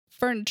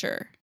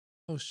furniture.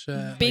 Oh,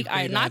 shit. Big Like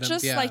item, not items,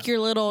 just yeah. like your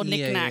little Yeah,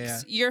 yeah,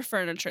 knickknacks. Your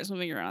furniture is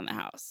moving around the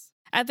house.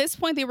 At this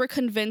point, they were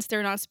convinced they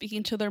were not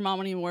speaking to their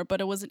mom anymore, but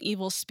it was an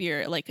evil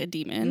spirit, like a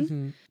demon.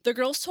 Mhm. The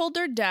girls told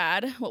their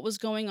dad what was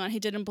going on. He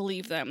didn't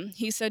believe them.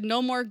 He said,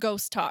 no more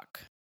ghost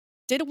talk.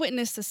 Did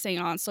witness the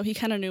seance, so he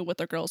kind of knew what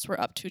the girls were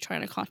up to,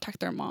 trying to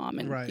contact their mom.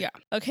 And Right. yeah.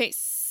 Okay,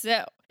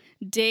 so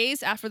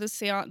days after the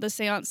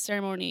seance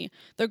ceremony,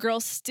 the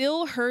girls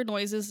still heard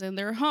noises in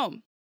their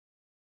home.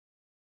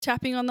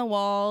 Tapping on the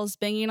walls,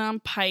 banging on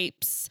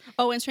pipes.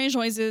 Oh, and strange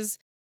noises.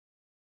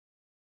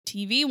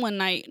 TV one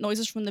night,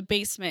 noises from the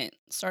basement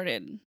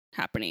started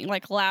happening,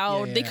 like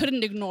loud. Yeah, They yeah.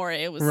 couldn't ignore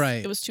it.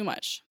 Right. It was too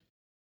much.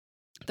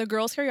 The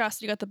girls'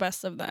 curiosity got the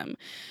best of them.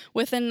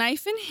 With a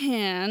knife in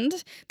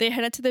hand, they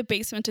headed to the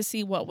basement to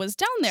see what was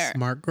down there.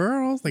 Smart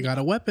girls. They got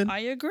a weapon. I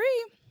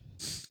agree.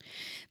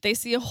 They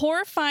see a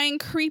horrifying,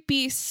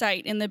 creepy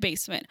sight in the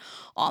basement.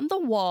 On the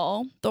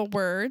wall, the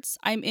words,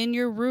 "I'm in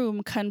your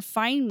room,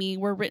 confine me,"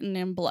 were written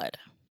in blood.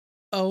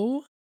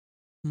 Oh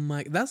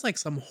my. That's like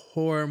some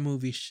horror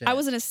movie shit. I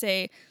was going to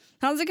say,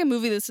 sounds like a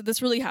movie.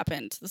 This really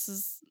happened. This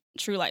is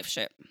true life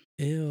shit.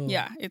 Ew.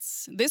 Yeah,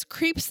 this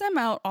creeps them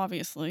out,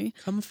 obviously.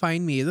 Come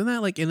find me. Isn't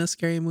that like in a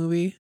scary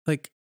movie?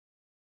 Like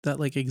that,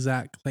 like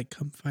exact, like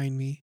come find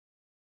me.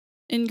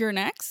 In Your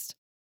Next?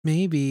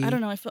 Maybe. I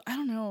don't know. I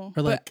don't know. Or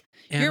But like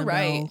Annabelle, you're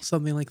right.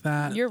 something like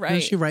that. You're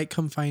Didn't she right. write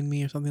 "Come Find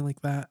Me" or something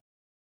like that?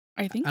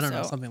 I think I don't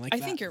so. know, something like I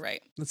that. think you're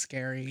right. That's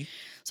scary.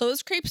 So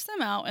this creeps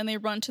them out, and they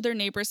run to their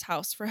neighbor's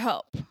house for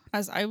help.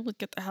 As I would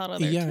get the hell out of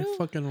there Yeah, too.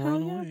 fucking Hell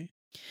run yeah. away.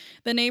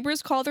 The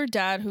neighbors call their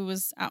dad, who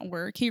was at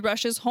work. He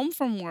rushes home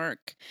from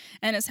work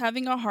and is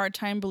having a hard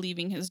time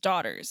believing his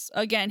daughters.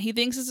 Again, he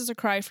thinks this is a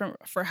cry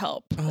for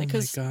help. Oh my god.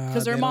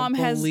 Because their they mom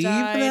don't has believe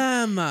died.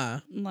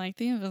 them. Like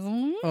the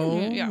invisible.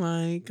 Oh Yeah.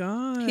 my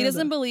god. He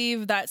doesn't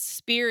believe that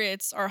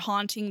spirits are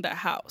haunting the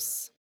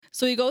house.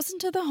 So he goes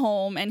into the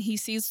home and he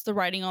sees the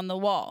writing on the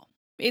wall.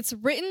 It's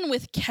written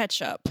with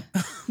ketchup,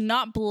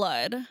 not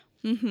blood.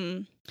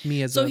 Mm-hmm.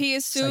 Me as So a he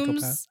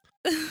psychopath.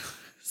 assumes.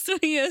 So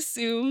he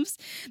assumes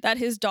that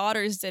his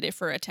daughters did it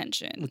for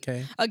attention.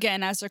 Okay.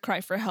 Again, as a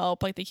cry for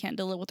help, like they can't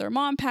deal with their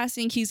mom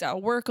passing. He's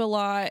at work a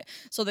lot,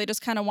 so they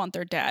just kind of want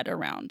their dad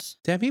around.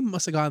 Damn, he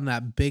must have gotten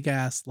that big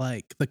ass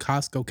like the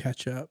Costco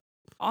ketchup.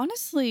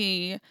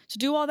 Honestly, to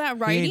do all that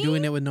He writing, ain't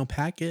doing it with no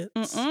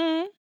packets.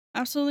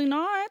 absolutely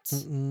not.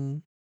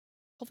 Mm-mm.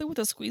 Hopefully, with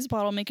a squeeze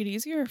bottle, make it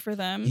easier for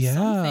them. Yeah.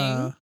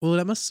 Something. Well,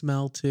 that must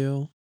smell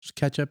too. Just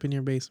ketchup in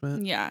your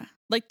basement. Yeah,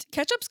 like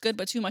ketchup's good,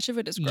 but too much of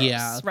it is gross.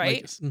 Yeah.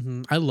 Right?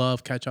 I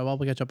love ketchup. I'll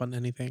put ketchup on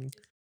anything.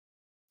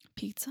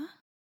 Pizza.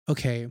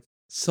 Okay.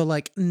 So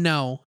like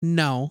no.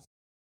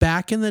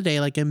 Back in the day,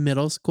 like in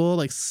middle school,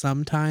 like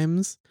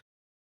sometimes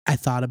I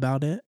thought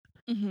about it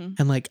Mm-hmm.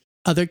 and like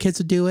other kids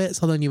would do it.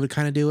 So then you would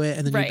kind of do it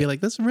and then you'd be Right.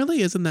 like, this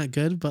really isn't that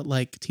good. But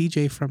like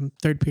TJ from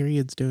third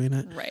period's doing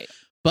it. Right.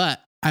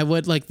 But I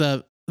would like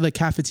the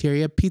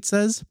cafeteria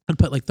pizzas and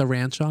put like the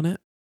ranch on it.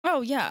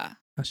 Oh yeah.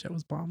 That shit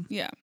was bomb.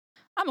 Yeah.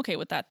 I'm okay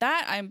with that.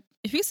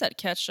 If you said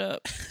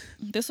ketchup,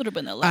 this would have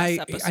been the last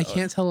episode. I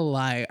can't tell a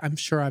lie. I'm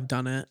sure I've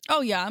done it.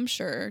 Oh yeah, I'm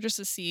sure. Just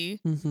to see.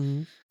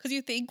 Mm-hmm. Because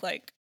you think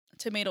like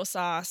tomato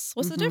sauce.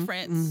 What's the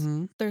difference?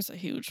 Mm-hmm. There's a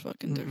huge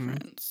fucking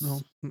difference.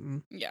 No.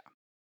 Mm-mm. Yeah.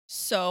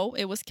 So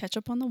it was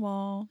ketchup on the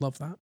wall. Love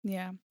that.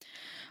 Yeah.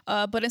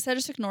 But instead of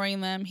just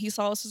ignoring them, he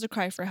saw this as a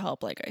cry for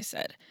help, like I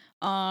said.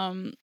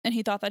 And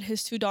he thought that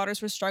his two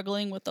daughters were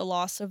struggling with the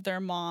loss of their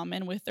mom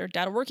and with their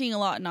dad working a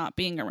lot, not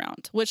being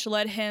around, which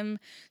led him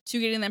to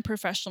getting them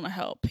professional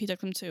help. He took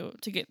them to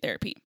get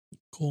therapy.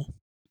 Cool.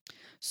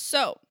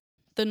 So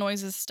the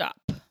noises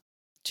stop.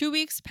 2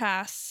 weeks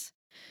pass.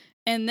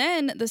 And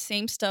then the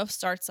same stuff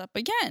starts up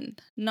again.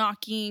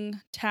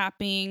 Knocking,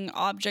 tapping,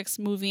 objects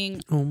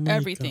moving, Oh my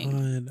everything.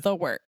 God. The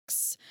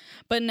works.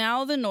 But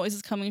now the noise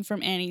is coming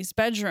from Annie's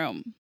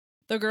bedroom.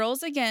 The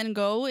girls again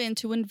go in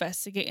to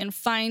investigate and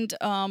find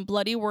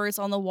bloody words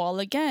on the wall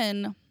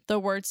again. The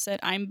words said,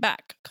 "I'm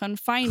back.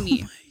 Confine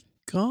me." Oh my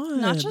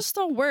God. Not just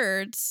the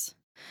words,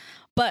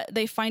 but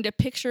they find a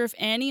picture of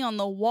Annie on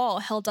the wall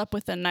held up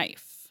with a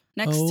knife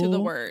next to the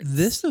words.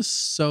 This is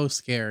so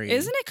scary.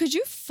 Isn't it? Could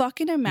you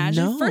fucking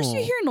imagine? First you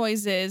No. hear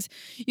noises,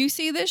 you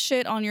see this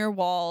shit on your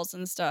walls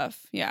and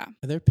stuff. Yeah.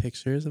 Are there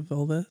pictures of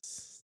all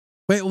this?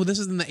 Wait, well, this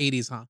is in the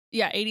 80s, huh?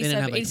 Yeah, They didn't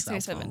 87, have, like,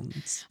 86, cell 87.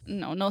 phones.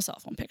 No cell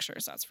phone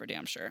pictures, that's for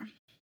damn sure.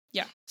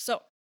 Yeah.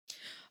 So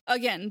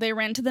again, they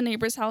ran to the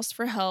neighbor's house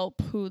for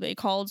help, who they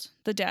called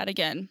the dad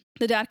again.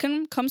 The dad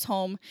comes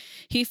home.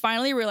 He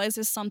finally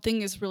realizes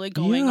something is really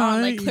going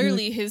on. Like, Yeah,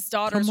 clearly his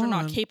daughters come are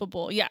not on.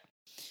 capable. Yeah.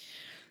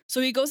 So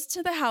he goes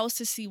to the house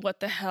to see what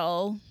the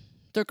hell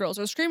the girls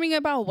are screaming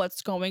about,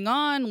 what's going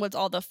on, what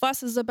all the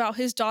fuss is about.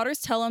 His daughters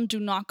tell him do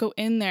not go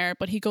in there,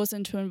 but he goes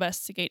in to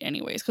investigate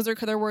anyways because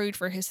they're worried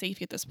for his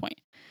safety at this point,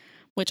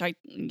 which I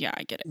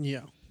get it.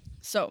 Yeah.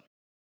 So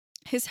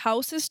his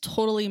house is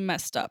totally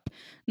messed up,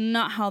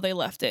 not how they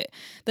left it.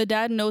 The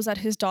dad knows that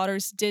his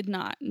daughters did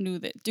not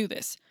do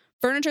this.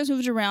 Furniture's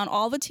moved around.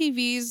 All the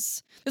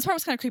TVs, this part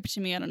was kind of creepy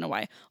to me. I don't know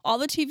why. All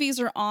the TVs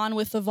are on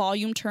with the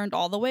volume turned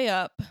all the way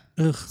up.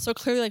 Ugh. So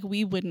clearly, like,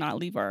 we would not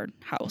leave our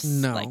house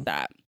No. like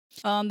that.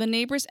 The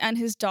neighbors and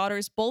his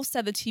daughters both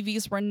said the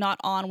TVs were not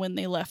on when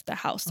they left the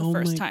house the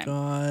first time. Oh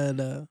my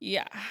God.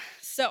 Yeah.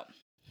 So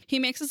he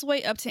makes his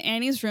way up to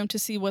Annie's room to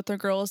see what the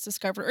girls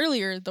discovered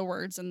earlier, the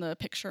words in the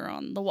picture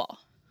on the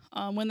wall.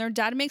 When their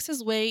dad makes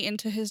his way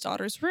into his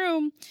daughter's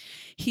room,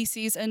 he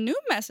sees a new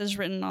message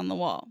written on the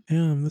wall.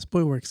 Damn, this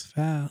boy works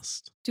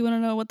fast. Do you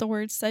want to know what the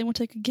words say? We'll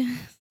take a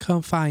guess.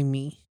 Come find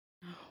me.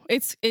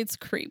 It's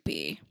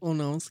creepy. Oh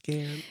no, I'm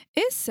scared.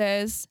 It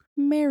says,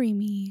 "Marry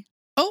me."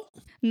 Oh.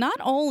 Not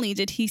only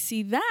did he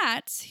see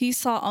that, he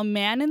saw a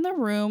man in the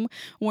room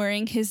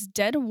wearing his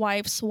dead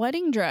wife's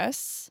wedding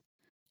dress,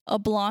 a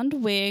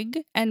blonde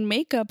wig, and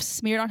makeup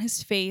smeared on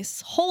his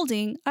face,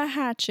 holding a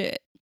hatchet.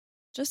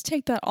 Just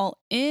take that all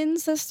in,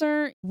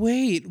 sister.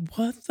 Wait,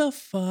 what the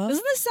fuck?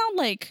 Doesn't this sound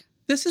like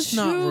This is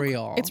not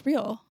real. It's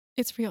real.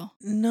 It's real.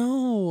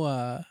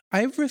 No,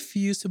 I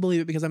refuse to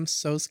believe it because I'm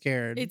so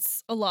scared.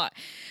 It's a lot.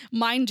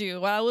 Mind you,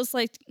 while I was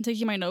like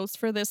taking my notes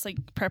for this, like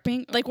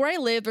prepping, like where I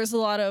live, there's a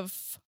lot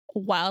of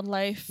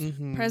wildlife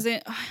Mhm.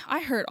 present.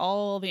 I heard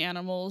all the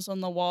animals on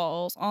the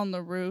walls, on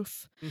the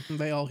roof.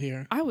 They all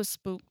hear. I was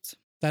spooked.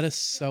 That is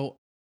so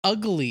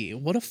ugly.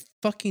 What a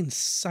fucking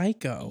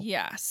psycho.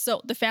 Yeah.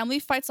 So the family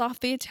fights off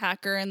the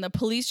attacker and the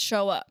police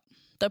show up.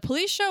 The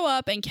police show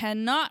up and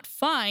cannot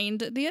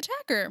find the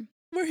attacker.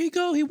 Where'd he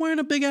go? He wearing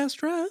a big ass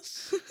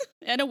dress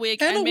And a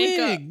wig and and a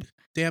makeup. wig.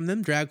 Damn,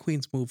 them drag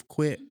queens move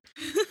quick.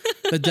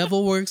 The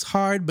devil works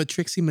hard, but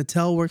Trixie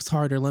Mattel works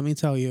harder. Let me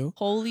tell you.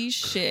 Holy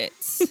shit.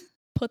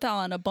 Put that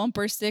on a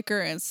bumper sticker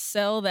and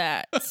sell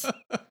that.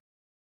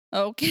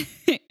 Okay.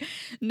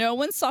 No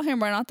one saw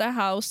him run out the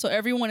house, so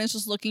everyone is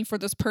just looking for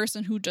this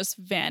person who just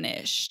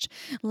vanished.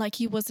 Like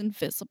he was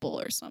invisible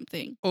or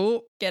something.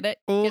 Oh, Get it?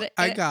 oh, Get it?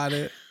 I Get it? got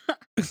it.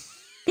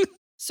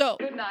 So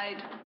Good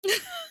night.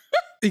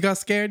 You got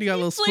scared? You got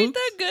a little played spooked?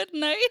 that good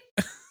night.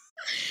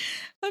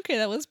 Okay,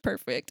 that was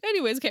perfect.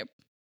 Anyways, okay.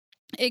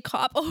 A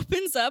cop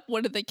opens up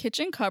one of the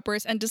kitchen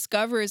cupboards and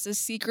discovers a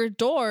secret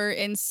door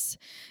inside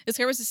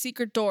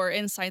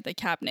the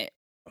cabinet.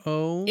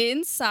 Oh,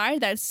 Inside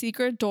that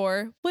secret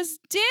door was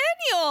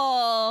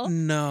Daniel.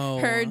 no.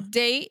 Her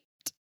date.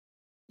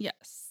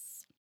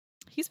 Yes.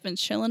 He's been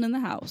chilling in the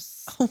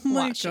house. Oh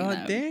my watching God,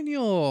 them.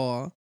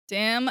 Daniel.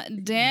 Damn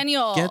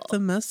Daniel. Get the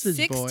message,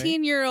 boy.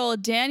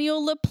 16-year-old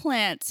Daniel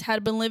LaPlante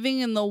had been living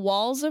in the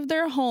walls of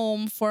their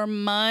home for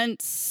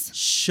months.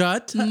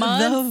 Shut the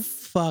Months.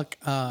 fuck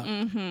up.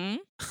 Mm-hmm.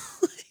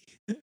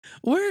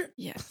 Where?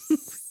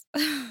 Yes.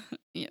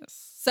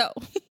 Yes. So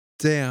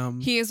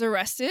Damn. he is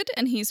arrested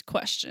and he's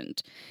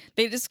questioned.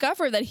 They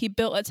discover that he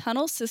built a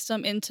tunnel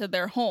system into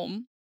their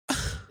home.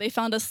 They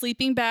found a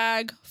sleeping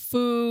bag,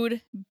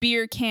 food,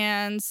 beer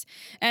cans,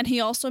 and he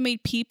also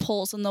made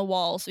peepholes in the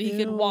wall so he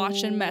could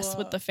watch and mess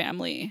with Ew. the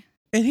family.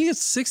 And he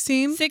is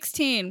 16?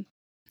 16.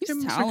 He's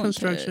Mr. talented.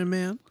 Construction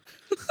Man.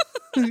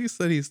 He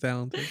said he's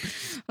talented.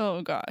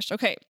 Oh gosh.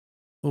 Okay.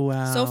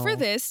 Wow. So for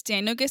this,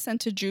 Daniel gets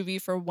sent to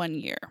juvie for 1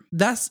 year.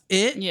 That's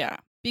it? Yeah.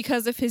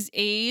 Because of his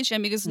age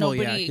and because Well,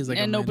 yeah, nobody he's like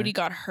a nobody minor.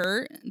 got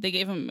hurt, they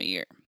gave him a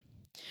year.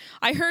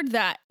 I heard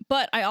that,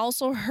 but I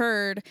also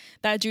heard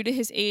that due to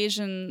his age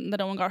and that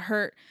no one got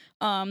hurt,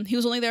 he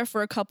was only there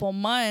for a couple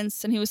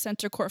months and he was sent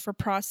to court for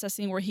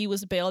processing where he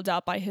was bailed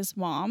out by his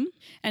mom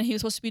and he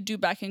was supposed to be due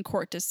back in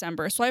court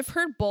December. So I've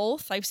heard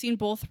both. I've seen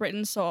both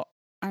written, so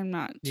I'm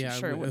not too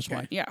sure which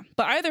one. Yeah.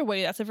 But either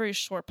way, that's a very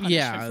short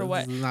punishment for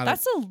what?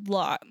 That's a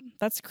lot.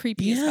 That's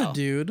creepy as hell. Yeah,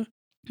 dude.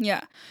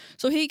 Yeah.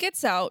 So he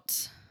gets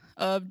out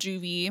of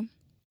juvie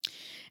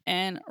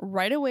and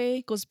right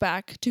away goes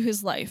back to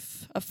his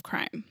life of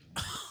crime.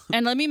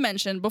 And let me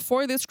mention,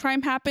 before this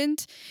crime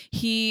happened,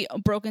 he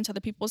broke into other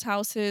people's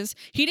houses.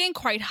 He didn't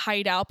quite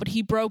hide out, but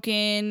he broke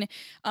in.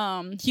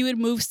 He would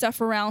move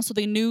stuff around so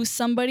they knew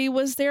somebody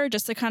was there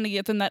just to kind of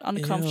give them that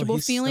uncomfortable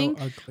He's feeling.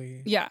 So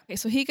ugly. Yeah. Okay,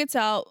 so he gets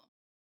out,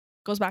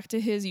 goes back to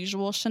his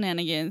usual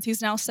shenanigans.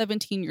 He's now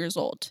 17 years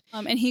old.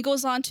 And he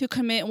goes on to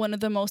commit one of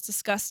the most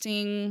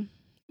disgusting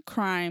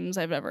crimes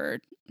I've ever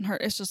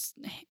heard. It's just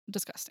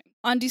disgusting.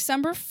 On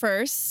December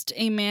 1st,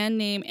 a man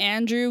named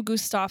Andrew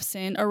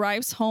Gustafson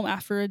arrives home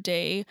after a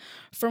day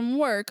from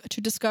work to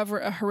discover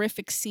a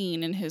horrific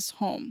scene in his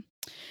home.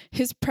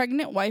 His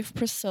pregnant wife,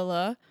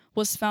 Priscilla,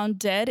 was found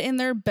dead in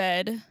their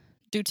bed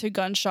due to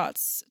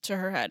gunshots to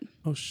her head.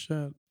 Oh,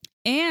 shit.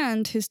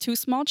 And his two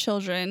small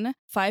children,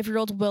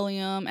 5-year-old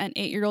William and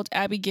 8-year-old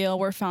Abigail,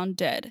 were found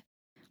dead.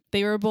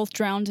 They were both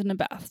drowned in a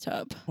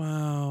bathtub.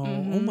 Wow.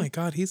 Mhm. Oh my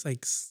God. He's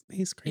crazy.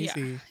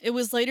 Yeah. It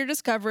was later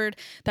discovered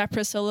that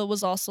Priscilla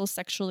was also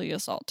sexually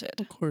assaulted.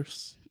 Of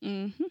course.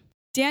 Mm-hmm.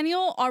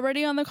 Daniel,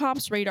 already on the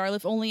cops' radar,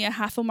 lived only a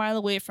half a mile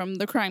away from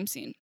the crime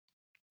scene.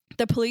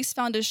 The police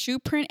found a shoe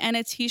print and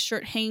a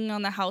t-shirt hanging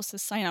on the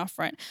house's sign out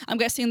front. I'm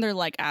guessing their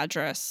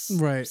address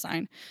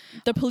sign.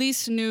 The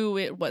police knew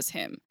it was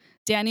him.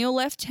 Daniel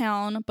left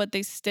town, but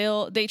they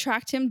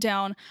tracked him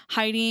down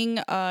hiding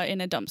in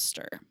a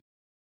dumpster.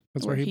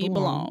 That's where he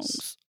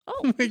belongs.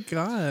 Oh my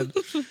God.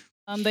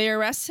 They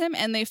arrest him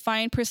and they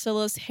find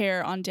Priscilla's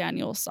hair on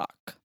Daniel's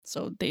sock.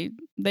 So they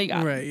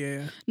got right,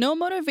 him. yeah. No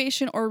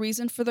motivation or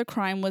reason for the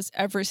crime was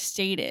ever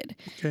stated.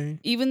 Okay.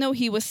 Even though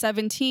he was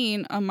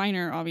 17, a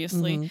minor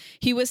obviously,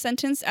 he was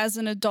sentenced as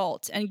an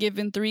adult and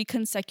given 3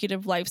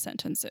 consecutive life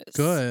sentences.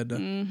 Good.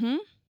 Mm-hmm.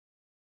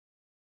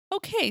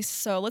 Okay,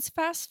 so let's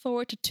fast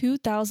forward to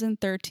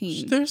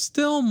 2013. There's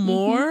still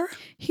more?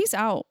 He's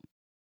out.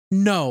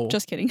 No.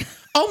 Just kidding.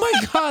 Oh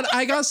my God.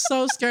 I got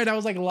so scared. I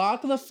was like,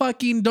 lock the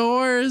fucking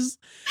doors.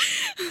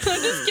 I'm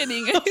just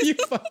kidding. Oh, you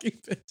fucking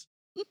bitch.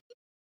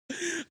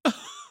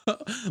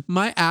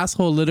 My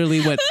asshole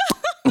literally went.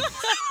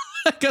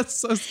 I got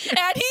so scared.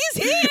 And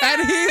he's here.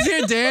 And he's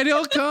here.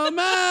 Daniel, come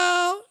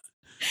out.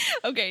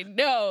 Okay,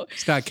 no.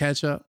 Just got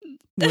ketchup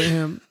with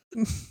him.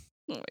 Oh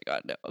my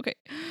God, no. Okay.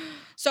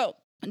 So,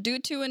 due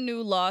to a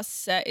new law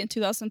set in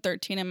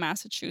 2013 in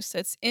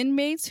Massachusetts,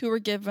 inmates who were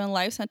given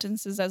life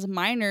sentences as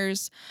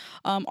minors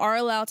are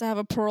allowed to have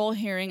a parole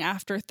hearing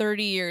after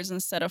 30 years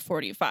instead of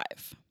 45.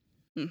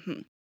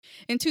 Mm-hmm.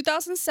 In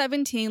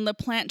 2017,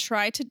 LaPlante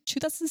tried to...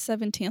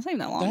 2017? That's not even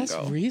that long ago.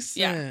 That's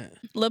recent. Yeah.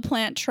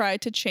 LaPlante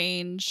tried to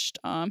change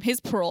his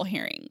parole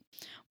hearing.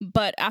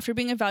 But after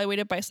being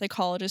evaluated by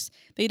psychologists,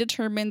 they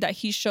determined that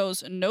he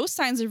shows no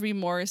signs of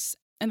remorse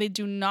and they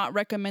do not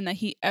recommend that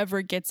he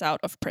ever gets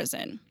out of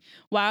prison.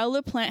 While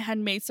LaPlante had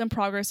made some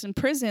progress in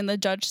prison, the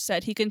judge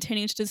said he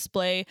continued to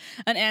display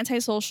an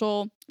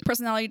antisocial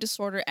personality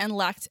disorder and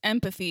lacked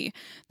empathy.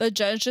 The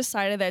judge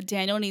decided that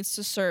Daniel needs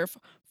to serve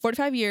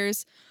 45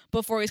 years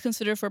before he's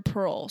considered for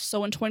parole.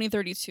 So in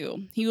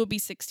 2032, he will be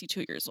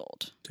 62 years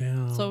old.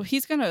 Damn. So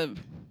he's going to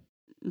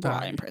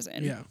rot in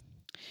prison. Yeah.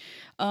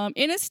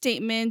 In a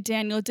statement,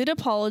 Daniel did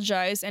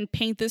apologize and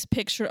paint this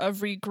picture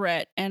of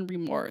regret and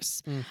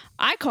remorse.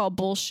 I call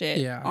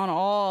bullshit on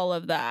all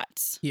of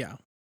that. Yeah.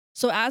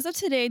 So as of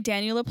today,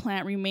 Daniel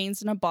LaPlante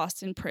remains in a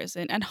Boston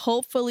prison and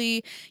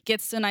hopefully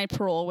gets denied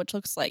parole, which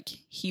looks like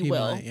he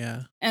will. Might,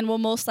 yeah. And will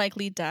most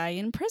likely die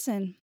in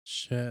prison.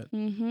 Shit.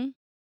 Mm-hmm.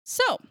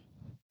 So,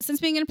 since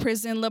being in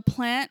prison,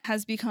 LaPlante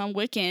has become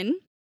Wiccan.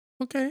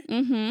 Okay.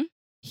 Mm-hmm.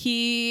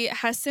 He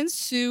has since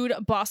sued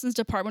Boston's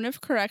Department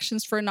of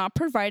Corrections for not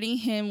providing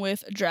him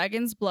with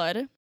dragon's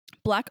blood,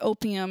 black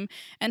opium,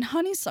 and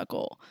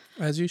honeysuckle.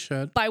 As you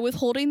should. By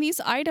withholding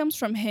these items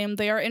from him,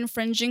 they are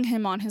infringing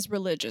him on his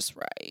religious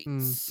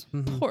rights.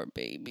 Mm-hmm. Poor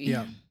baby.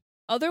 Yeah.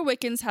 Other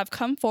Wiccans have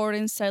come forward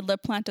and said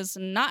LaPlante does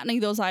not need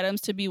those items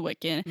to be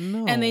Wiccan,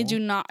 No. and they do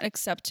not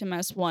accept him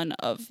as one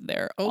of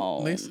their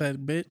own. They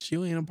said, bitch,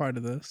 you ain't a part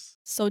of this.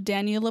 So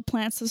Daniel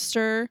LaPlante's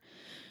sister,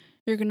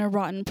 you're going to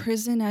rot in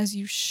prison as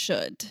you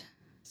should.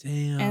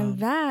 Damn. And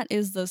that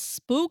is the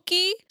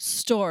spooky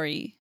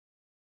story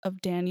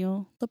of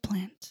Daniel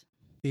LaPlante.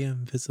 The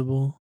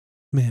Invisible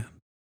Man.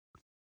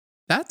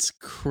 That's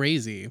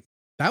crazy.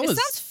 That was...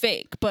 It sounds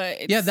fake, but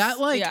it's... Yeah, that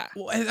Yeah.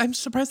 I'm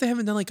surprised they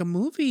haven't done a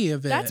movie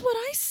of it. That's what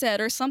I said,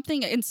 or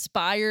something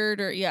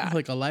inspired, or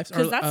Like a life...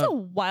 Because that's a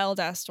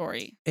wild-ass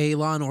story. a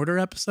Law and Order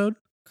episode?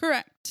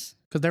 Correct.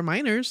 because they're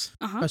minors.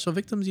 Uh-huh. Special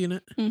Victims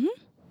Unit.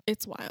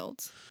 It's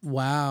wild.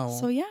 Wow.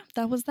 So yeah,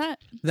 that was that.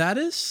 That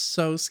is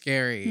so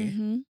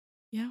scary.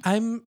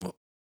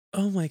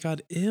 Oh my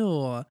god,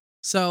 ew.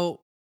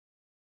 So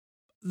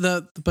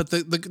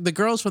the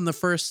girls from the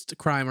first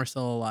crime are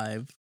still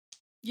alive.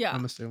 Yeah.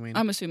 I'm assuming.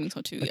 I'm assuming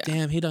so too. But Yeah.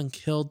 damn, he done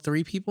killed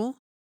 3 people.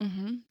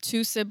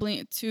 Two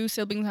siblings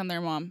and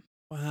their mom.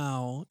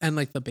 Wow. And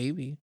like the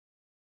baby.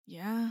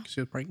 Yeah.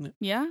 She was pregnant.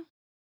 Yeah.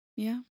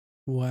 Yeah.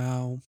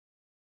 Wow.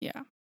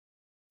 Yeah.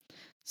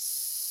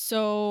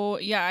 So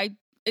yeah,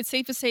 it's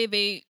safe to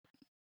say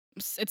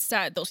it's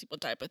sad those people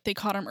died, but they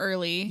caught him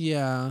early.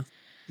 Yeah.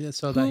 Yeah.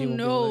 So that Who he will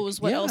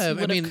knows what else he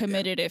would have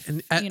committed if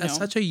and at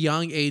such a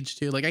young age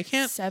too. Like I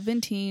can't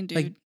 17, dude.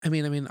 like I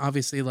mean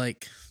obviously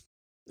like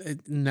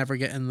never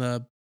get in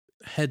the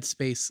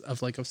headspace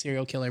of like a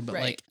serial killer, but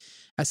Right. like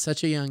at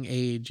such a young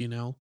age, you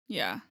know.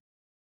 Yeah.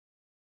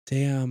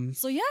 Damn.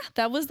 So yeah,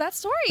 that was that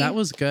story. That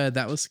was good.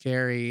 That was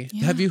scary.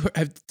 Yeah.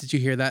 Did you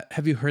hear that?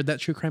 Have you heard that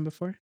true crime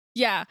before?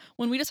 Yeah,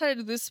 when we decided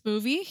to do this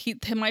movie,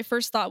 my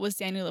first thought was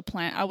Daniel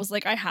LaPlante. I was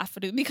like, I have to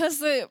do because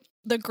the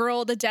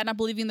girl, the dad not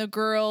believing the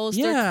girls,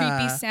 their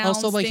creepy sounds.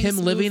 Also, like him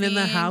living in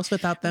the moving. house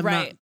without them not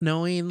Right.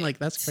 knowing, like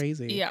that's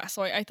crazy. Yeah,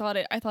 so I thought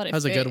it. That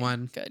was a good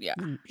one. Good, yeah.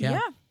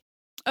 Yeah.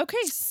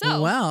 Okay,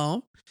 so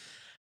Well,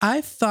 I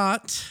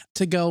thought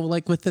to go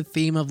like with the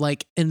theme of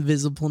like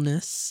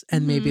invisibleness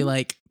and maybe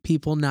like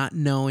people not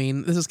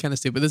knowing. This is kind of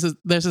stupid.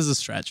 This is a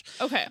stretch.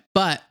 Okay.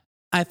 But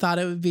I thought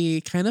it would be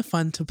kind of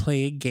fun to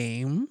play a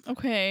game.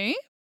 Okay.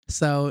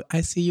 So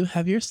I see you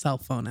have your cell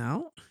phone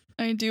out.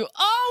 I do.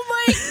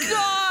 Oh my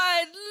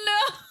god,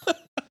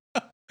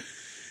 no.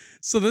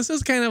 So this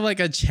is kind of like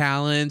a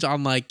challenge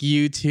on like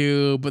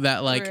YouTube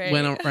that like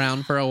went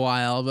around for a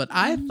while, but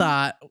I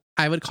thought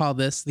I would call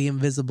this the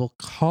invisible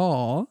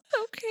call.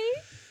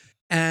 Okay.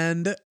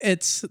 And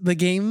it's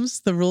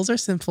the rules are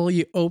simple.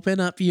 You open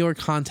up your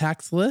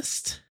contacts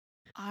list.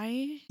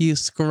 You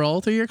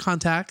scroll through your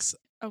contacts.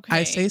 Okay.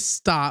 I say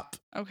stop.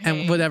 Okay.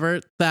 And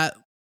whatever that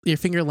your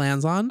finger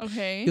lands on,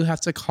 okay. you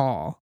have to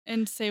call.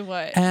 And say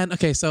what? And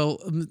okay, so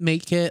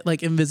make it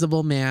like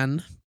Invisible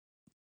Man.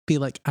 Be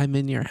like, I'm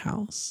in your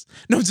house.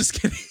 No, just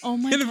kidding. Oh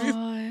my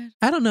god.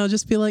 I don't know.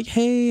 Just be like,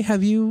 hey,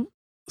 have you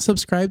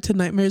subscribed to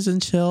Nightmares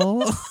and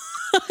Chill?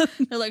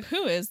 They're like,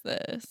 who is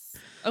this?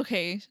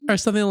 Okay. Or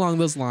something along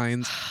those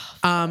lines.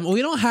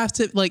 We don't have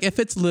to like if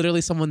it's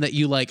literally someone that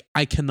you like,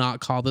 I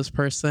cannot call this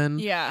person.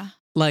 Yeah.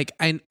 Like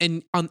in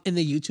the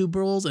YouTube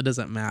rules, it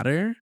doesn't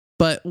matter.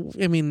 But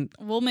I mean,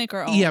 we'll make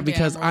our own. Yeah,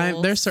 because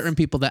there's certain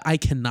people that I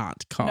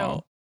cannot call.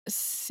 No,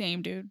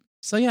 same dude.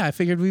 So yeah, I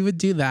figured we would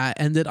do that,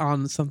 end it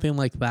on something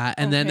like that,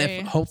 and then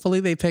if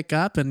hopefully they pick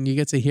up and you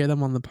get to hear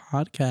them on the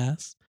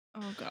podcast.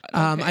 Oh god.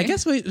 Okay. I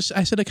guess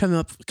I should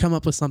have come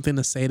up with something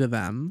to say to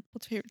them.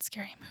 What's your favorite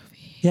scary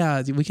movie?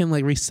 Yeah, we can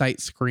like recite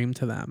Scream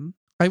to them.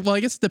 I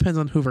guess it depends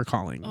on who we're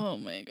calling. Oh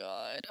my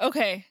god.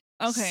 Okay.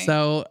 Okay.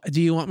 So,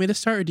 do you want me to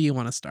start or do you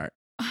want to start?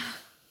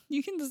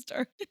 You can just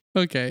start.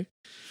 Okay.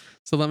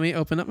 So let me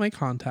open up my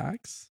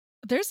contacts.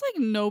 There's like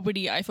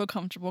nobody I feel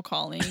comfortable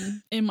calling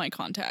in my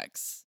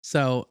contacts.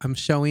 So I'm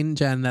showing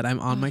Jen that I'm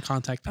on my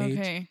contact page.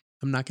 Okay.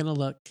 I'm not going to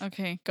look.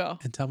 Okay, go.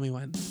 And tell me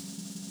when.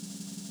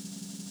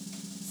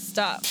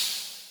 Stop.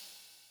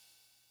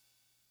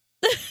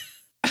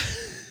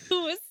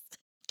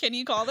 Can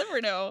you call them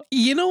or no?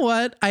 You know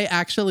what? I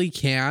actually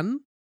can.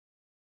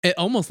 It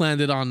almost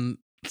landed on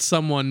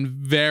someone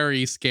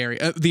very scary.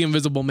 The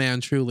Invisible Man,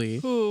 truly.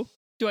 Who?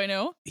 Do I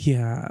know?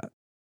 Yeah.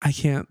 I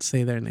can't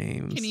say their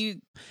names. Can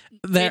you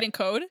say it in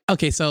code?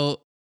 Okay,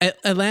 so it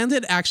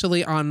landed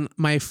actually on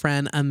my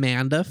friend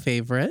Amanda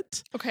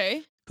Favorite.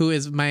 Okay. Who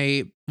is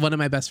one of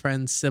my best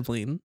friend's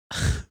sibling.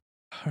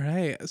 All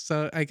right.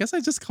 So I guess I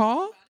just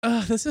call.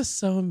 This is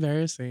so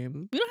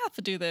embarrassing. We don't have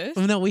to do this.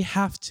 No, we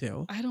have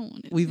to. I don't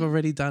want to. We've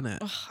already done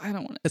it. I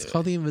don't want to. It's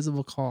called the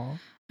invisible call.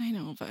 I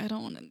know, but I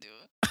don't want to do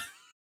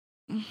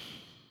it.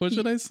 What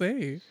should I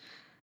say?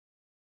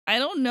 I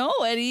don't know,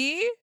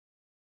 Eddie.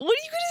 What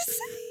are you gonna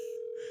say?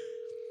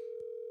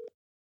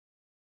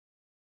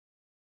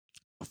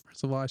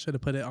 First of all, I should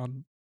have put it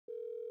on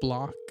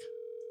block.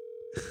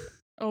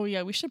 Oh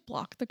yeah, we should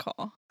block the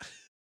call.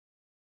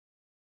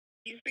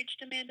 You've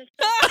reached Amanda's.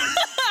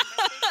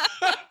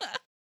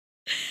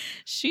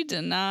 She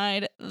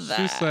denied that.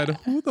 She said,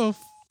 "Who the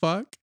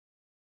fuck?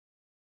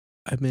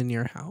 I'm in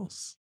your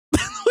house."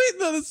 Wait,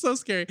 no, that's so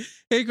scary.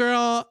 Hey,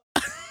 girl.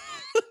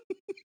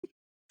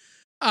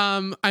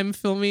 I'm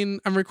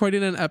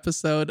recording an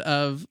episode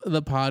of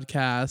the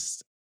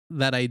podcast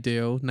that I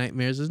do,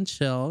 Nightmares and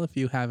Chill, if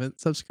you haven't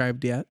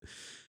subscribed yet.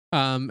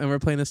 And we're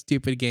playing a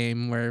stupid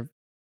game where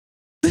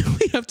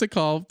we have to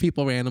call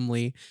people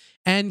randomly.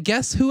 And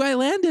guess who I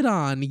landed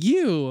on?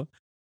 You.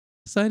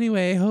 So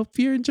anyway, hope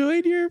you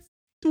enjoyed your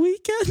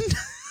weekend.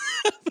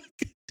 Have a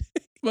good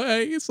day.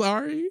 Bye.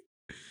 Sorry.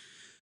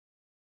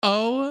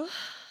 Oh,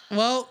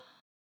 well.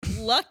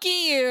 Lucky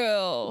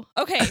you.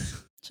 Okay.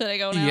 Should I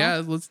go now?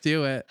 Yeah, let's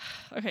do it.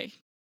 Okay.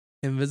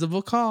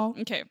 Invisible call.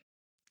 Okay.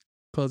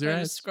 Close your Can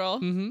I eyes. just scroll?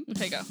 Mm-hmm.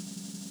 Okay, go.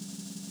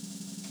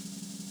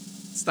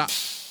 Stop.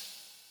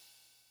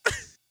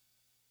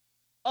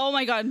 Oh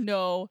my God,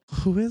 no.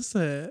 Who is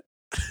it?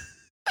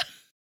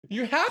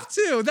 You have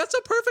to. That's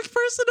a perfect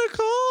person to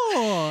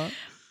call.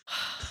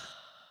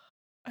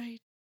 I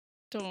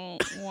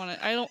don't want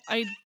to.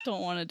 I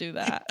don't want to do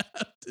that.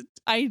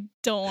 I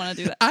don't want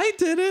to do that. I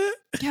did it.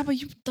 Yeah,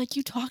 but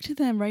you talk to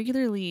them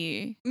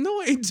regularly. No,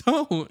 I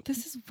don't.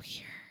 This is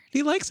weird.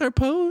 He likes our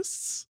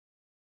posts.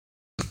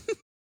 Eddie,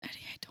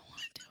 I don't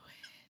want to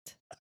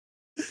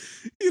do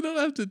it. You don't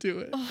have to do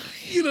it. Oh,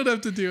 You don't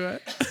have to do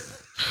it.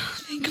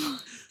 thank God.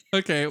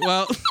 Okay,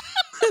 well,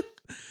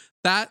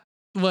 that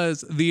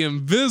was the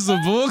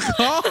invisible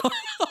call.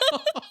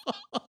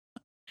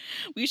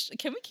 Can we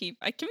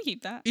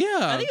keep that? Yeah.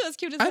 I think it was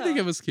cute as hell. I think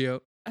it was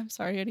cute. I'm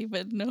sorry, Eddie,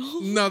 but no.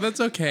 No, that's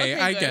okay.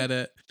 Okay, I good. get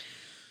it.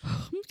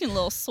 I'm getting a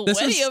little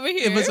sweaty over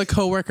here. It was a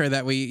coworker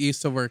that we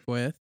used to work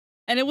with.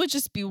 and it would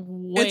just be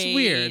way It's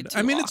weird. too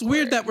I mean, it's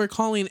weird that awkward. we're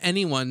calling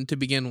anyone to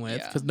begin with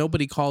Yeah. because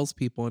nobody calls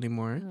people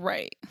anymore.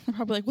 Right. They're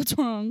probably like, what's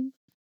wrong?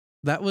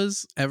 That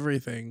was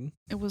everything.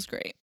 It was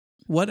great.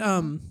 What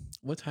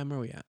time are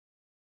we at?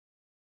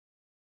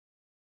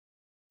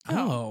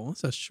 Oh. Oh,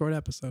 it's a short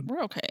episode.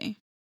 We're okay.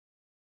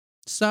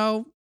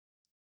 So,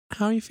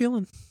 how are you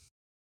feeling?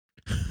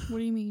 What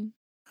do you mean?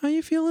 How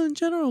you feeling in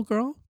general,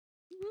 girl?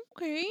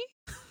 Okay.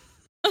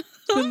 been-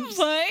 I'm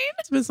fine.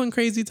 It's been some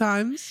crazy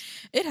times.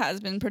 It has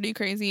been pretty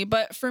crazy.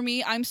 But for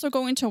me, I'm still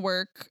going to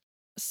work.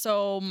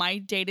 So my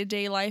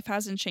day-to-day life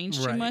hasn't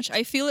changed too Right. much.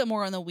 I feel it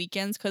more on the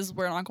weekends because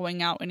we're not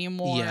going out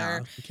anymore. Yeah,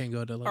 you can't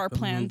go to like Our the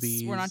plans,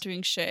 movies. we're not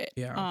doing shit.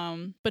 Yeah.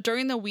 But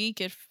during the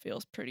week, it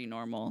feels pretty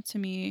normal to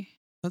me.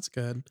 That's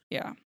good.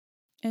 Yeah.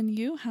 And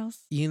you, how's?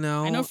 You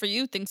know, I know for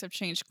you, things have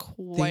changed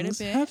quite things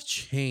a bit. have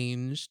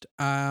changed.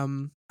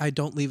 I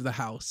don't leave the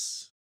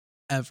house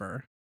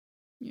ever.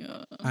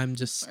 Yeah. I'm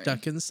just sorry.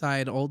 stuck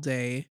inside all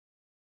day.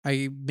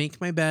 I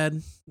make my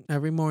bed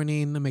every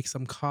morning. I make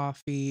some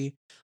coffee.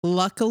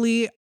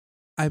 Luckily,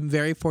 I'm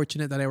very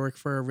fortunate that I work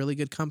for a really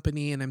good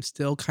company and I'm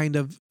still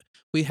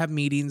we have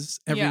meetings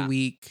every Yeah.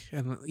 week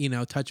and,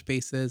 touch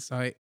bases. So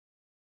I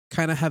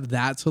kind of have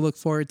that to look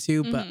forward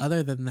to. But Mhm.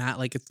 other than that,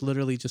 like it's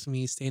literally just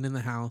me staying in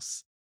the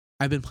house.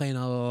 I've been playing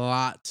a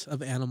lot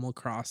of Animal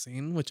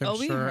Crossing, which I'm Oh,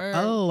 we sure heard.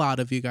 a lot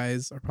of you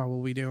guys are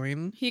probably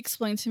doing. He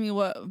explained to me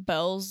what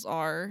bells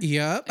are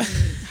Yep. and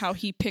how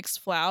he picks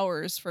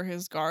flowers for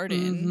his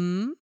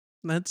garden.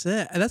 Mhm. That's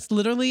it. That's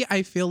literally,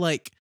 I feel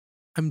like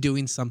I'm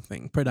doing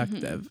something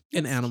productive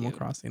in That's Animal cute.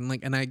 Crossing.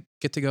 Like, and I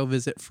get to go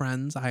visit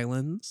friends'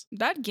 islands.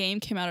 That game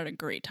came out at a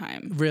great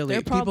time. Really,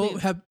 They're probably, people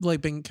have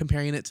like been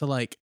comparing it to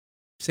like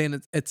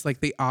saying it's like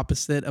the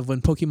opposite of when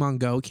Pokemon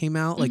Go came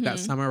out, like that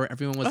Mhm. summer where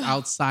everyone was Ugh.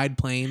 outside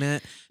playing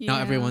it. Now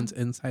Yeah. everyone's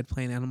inside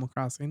playing Animal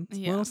Crossing. It's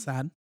a Yeah. little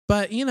sad,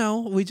 but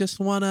we just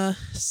want to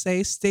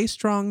say, stay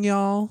strong,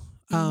 y'all.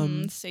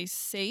 Stay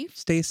safe.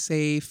 Stay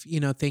safe.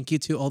 Thank you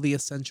to all the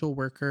essential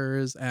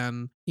workers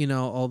and,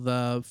 all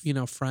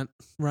the, front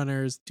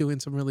runners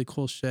doing some really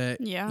cool shit.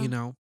 Yeah.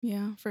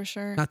 Yeah, for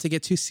sure. Not to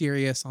get too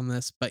serious on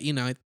this, but,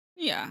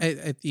 Yeah,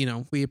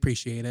 we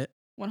appreciate it.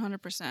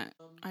 100%.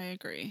 I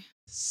agree.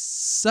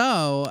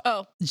 So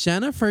Oh,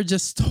 Jennifer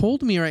just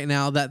told me right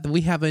now that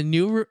we have a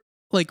new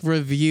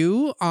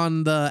review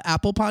on the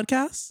Apple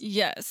podcast.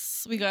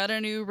 yes. We got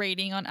a new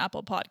rating on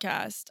Apple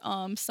Podcast.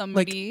 Like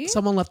Somebody.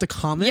 someone left a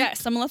comment. Yeah,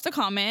 someone left a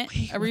comment,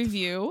 Wait, a what the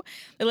review.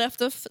 They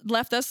left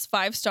us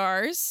 5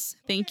 stars.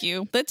 Thank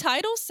you. The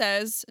title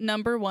says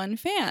 #1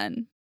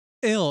 fan.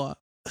 Ew.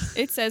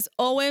 It says,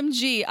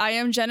 OMG, I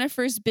am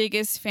Jennifer's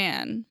biggest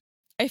fan.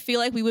 I feel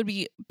like we would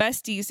be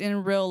besties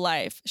in real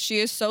life. She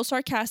is so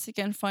sarcastic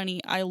and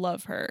funny. I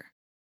love her.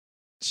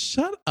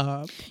 Shut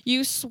up.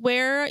 You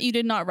swear you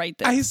did not write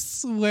this. I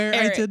swear I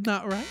Eric. did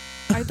not write.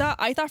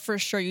 I thought for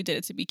sure you did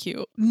it to be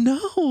cute. No.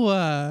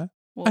 Well,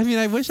 I mean,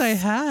 I wish I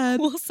had.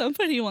 Well,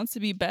 somebody wants to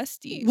be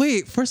besties.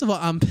 Wait, first of all,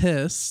 I'm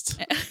pissed.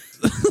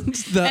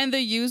 And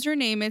the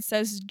username, it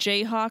says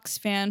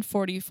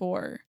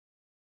JayhawksFan44.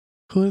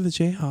 Who are the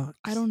Jayhawks?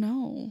 I don't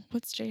know.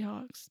 What's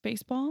Jayhawks?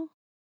 Baseball?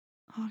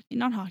 Hockey?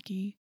 Not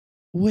hockey.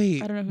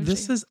 Wait, I don't know who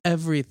this Jay- is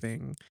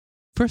everything.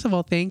 First of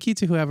all, thank you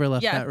to whoever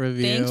left Yeah, that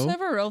review. thanks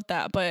whoever wrote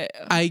that, but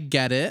I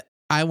get it.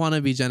 I want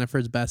to be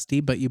Jennifer's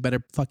bestie, but you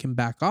better fucking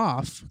back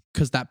off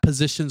because that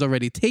position's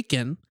already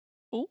taken.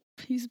 oh,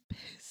 he's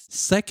pissed.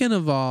 Second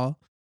of all,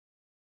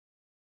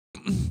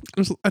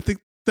 I think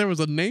there was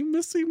a name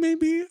missing,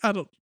 maybe? I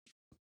don't.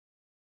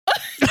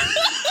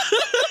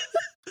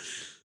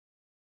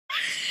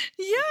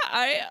 Yeah,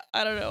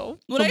 I don't know.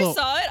 When I Hello.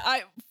 saw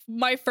it,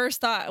 my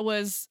first thought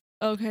was,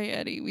 okay,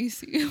 Eddie, we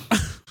see you.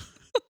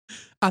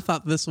 I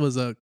thought this was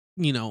a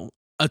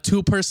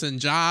 2-person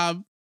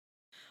job.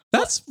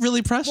 That's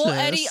really precious. Well,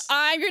 Eddie,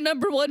 I'm your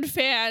 #1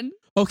 fan.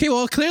 Okay,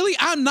 well, clearly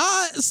I'm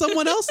not.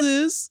 Someone else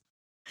is.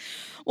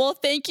 Well,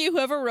 thank you,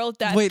 whoever wrote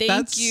that. Wait, Thank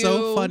that's you.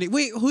 so funny.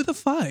 Wait, who the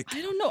fuck?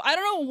 I don't know. I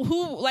don't know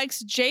who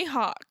likes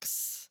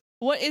Jayhawks.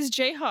 What is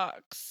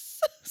Jayhawks?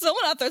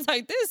 Someone out there's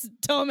like, this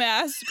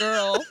dumbass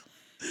girl.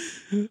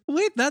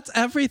 Wait, that's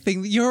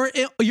everything. You're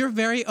your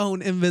very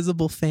own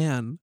invisible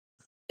fan.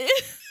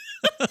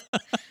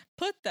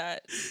 put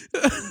that.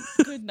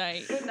 Good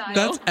night. Good night.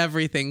 That's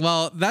everything.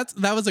 Well, that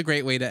was a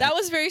great way to. That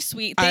was very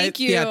sweet. Thank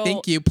you. Yeah,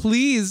 thank you.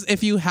 Please,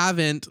 if you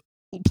haven't,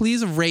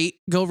 please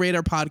go rate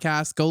our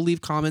podcast. Go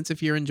leave comments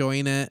if you're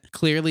enjoying it.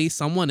 Clearly,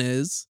 someone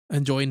is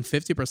enjoying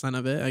 50%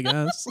 of it, I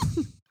guess.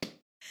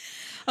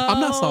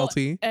 I'm not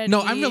salty. Eddie. No,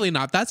 I'm really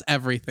not. That's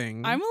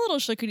everything. I'm a little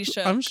shookity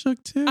shook. I'm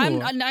shook too.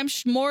 I'm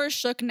more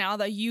shook now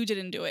that you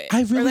didn't do it.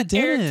 I really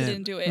didn't. Eric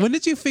didn't do it. When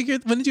did you find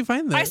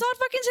this? I saw it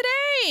fucking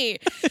today.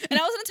 And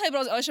I was gonna tell you,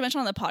 but I should mention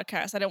on the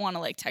podcast. I didn't want to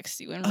like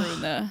text you and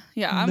ruin the.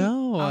 Yeah,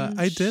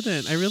 I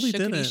didn't. I really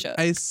didn't. Shook.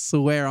 I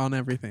swear on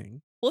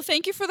everything. Well,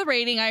 thank you for the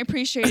rating. I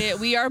appreciate it.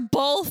 We are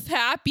both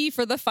happy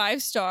for the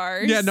 5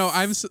 stars. Yeah, no,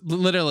 I'm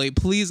literally.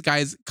 Please,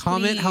 guys,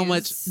 comment how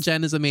much Please.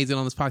 Jen is amazing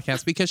on this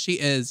podcast because she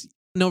is.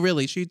 No,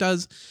 really, she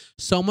does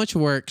so much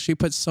work. She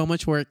puts so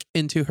much work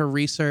into her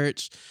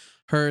research.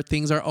 Her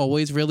things are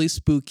always really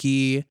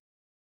spooky.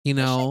 You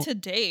know, especially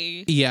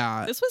today.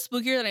 Yeah, this was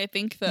spookier than I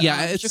think. The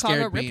it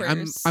Chicago scared me.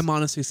 Rippers. I'm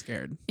honestly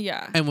scared.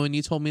 Yeah. And when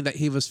you told me that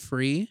he was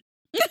free,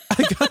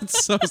 I got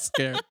so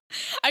scared.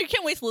 I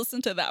can't wait to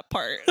listen to that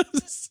part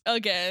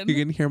again.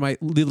 You can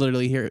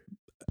literally hear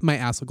my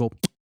ass will go.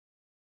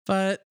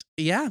 But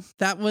yeah,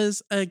 that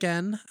was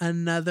again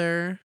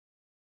another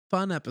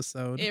fun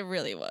episode. It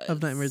really was.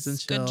 Of Nightmares and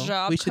Chill. Good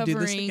job. We should do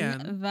this covering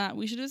again. That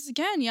we should do this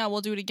again. Yeah,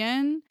 we'll do it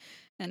again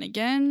and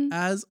again.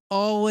 As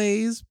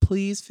always,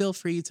 please feel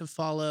free to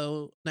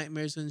follow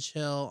Nightmares and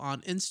Chill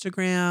on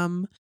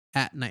Instagram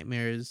at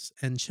Nightmares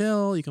and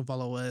Chill. You can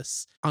follow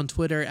us on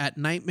Twitter at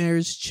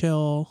Nightmares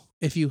Chill.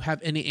 If you have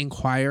any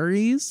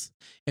inquiries,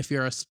 if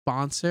you're a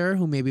sponsor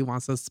who maybe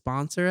wants to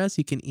sponsor us,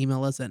 you can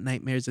email us at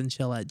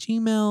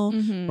nightmaresandchill@gmail.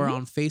 Mhm. We're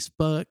on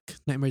Facebook,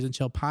 Nightmares and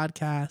Chill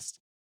Podcast.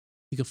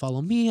 You can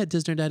follow me at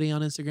Disney Daddy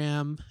on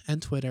Instagram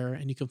and Twitter,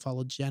 and you can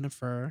follow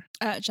Jennifer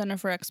At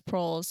Jennifer X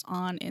Proles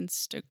on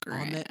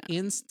Instagram. on the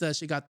Insta.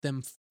 She got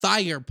them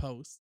fire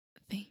posts.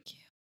 Thank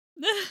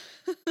you.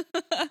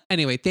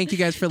 Anyway, thank you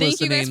guys for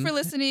listening. Thank you guys for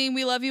listening.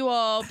 We love you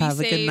all. Be Have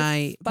safe. a good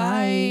night.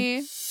 Bye.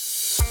 Bye.